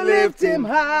 I will lift him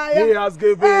higher. He has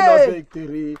given us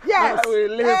victory. Yes. I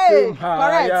will lift him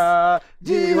higher.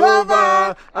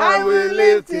 Jehovah, I will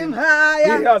lift him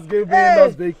higher. He has given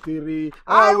us victory.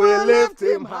 I will lift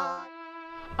him higher.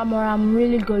 Amara, I'm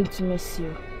really going to miss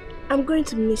you. I'm going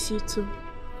to miss you too.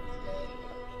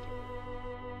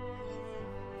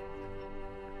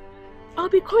 I'll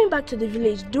be coming back to the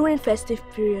village during festive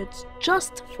periods,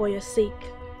 just for your sake.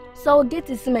 So I'll get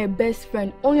to see my best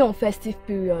friend only on festive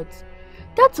periods.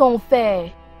 That's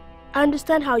unfair. I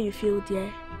understand how you feel,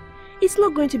 dear. It's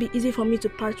not going to be easy for me to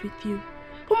part with you.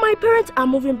 But my parents are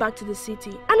moving back to the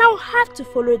city, and I'll have to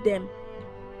follow them.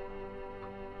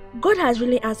 God has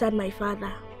really answered my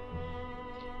father.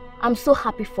 I'm so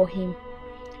happy for him.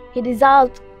 He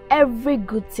deserves every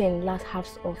good thing life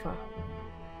has to offer.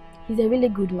 He's a really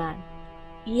good man.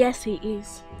 Yes, he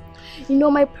is. You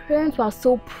know, my parents were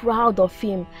so proud of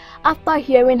him after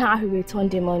hearing how he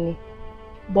returned the money.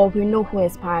 But we know who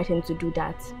inspired him to do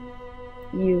that.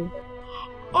 You.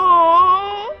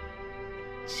 Aww.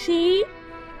 See?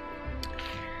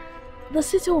 The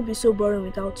city will be so boring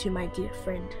without you, my dear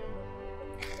friend.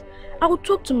 I will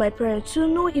talk to my parents to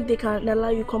know if they can allow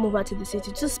you come over to the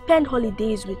city to spend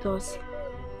holidays with us.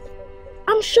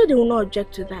 I'm sure they will not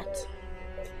object to that.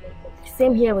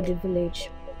 Same here with the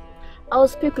village. I'll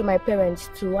speak with my parents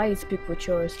too while you speak with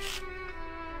yours.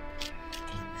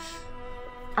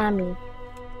 Ami,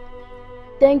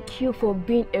 thank you for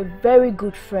being a very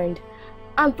good friend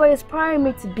and for inspiring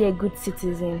me to be a good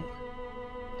citizen.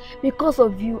 Because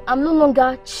of you, I'm no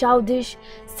longer childish,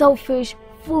 selfish,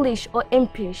 foolish or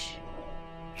impish.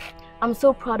 I'm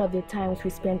so proud of the times we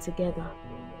spent together.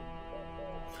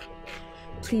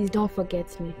 Please don't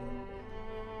forget me.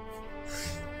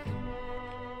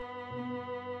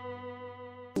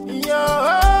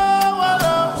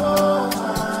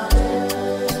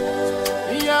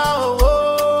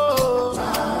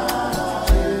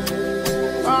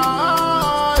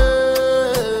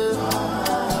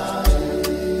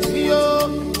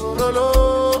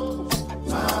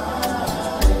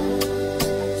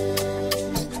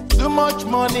 Too much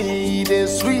money, they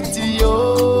sweet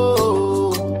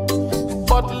yo,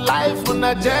 but life on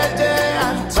a jeje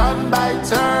and turn by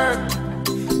turn.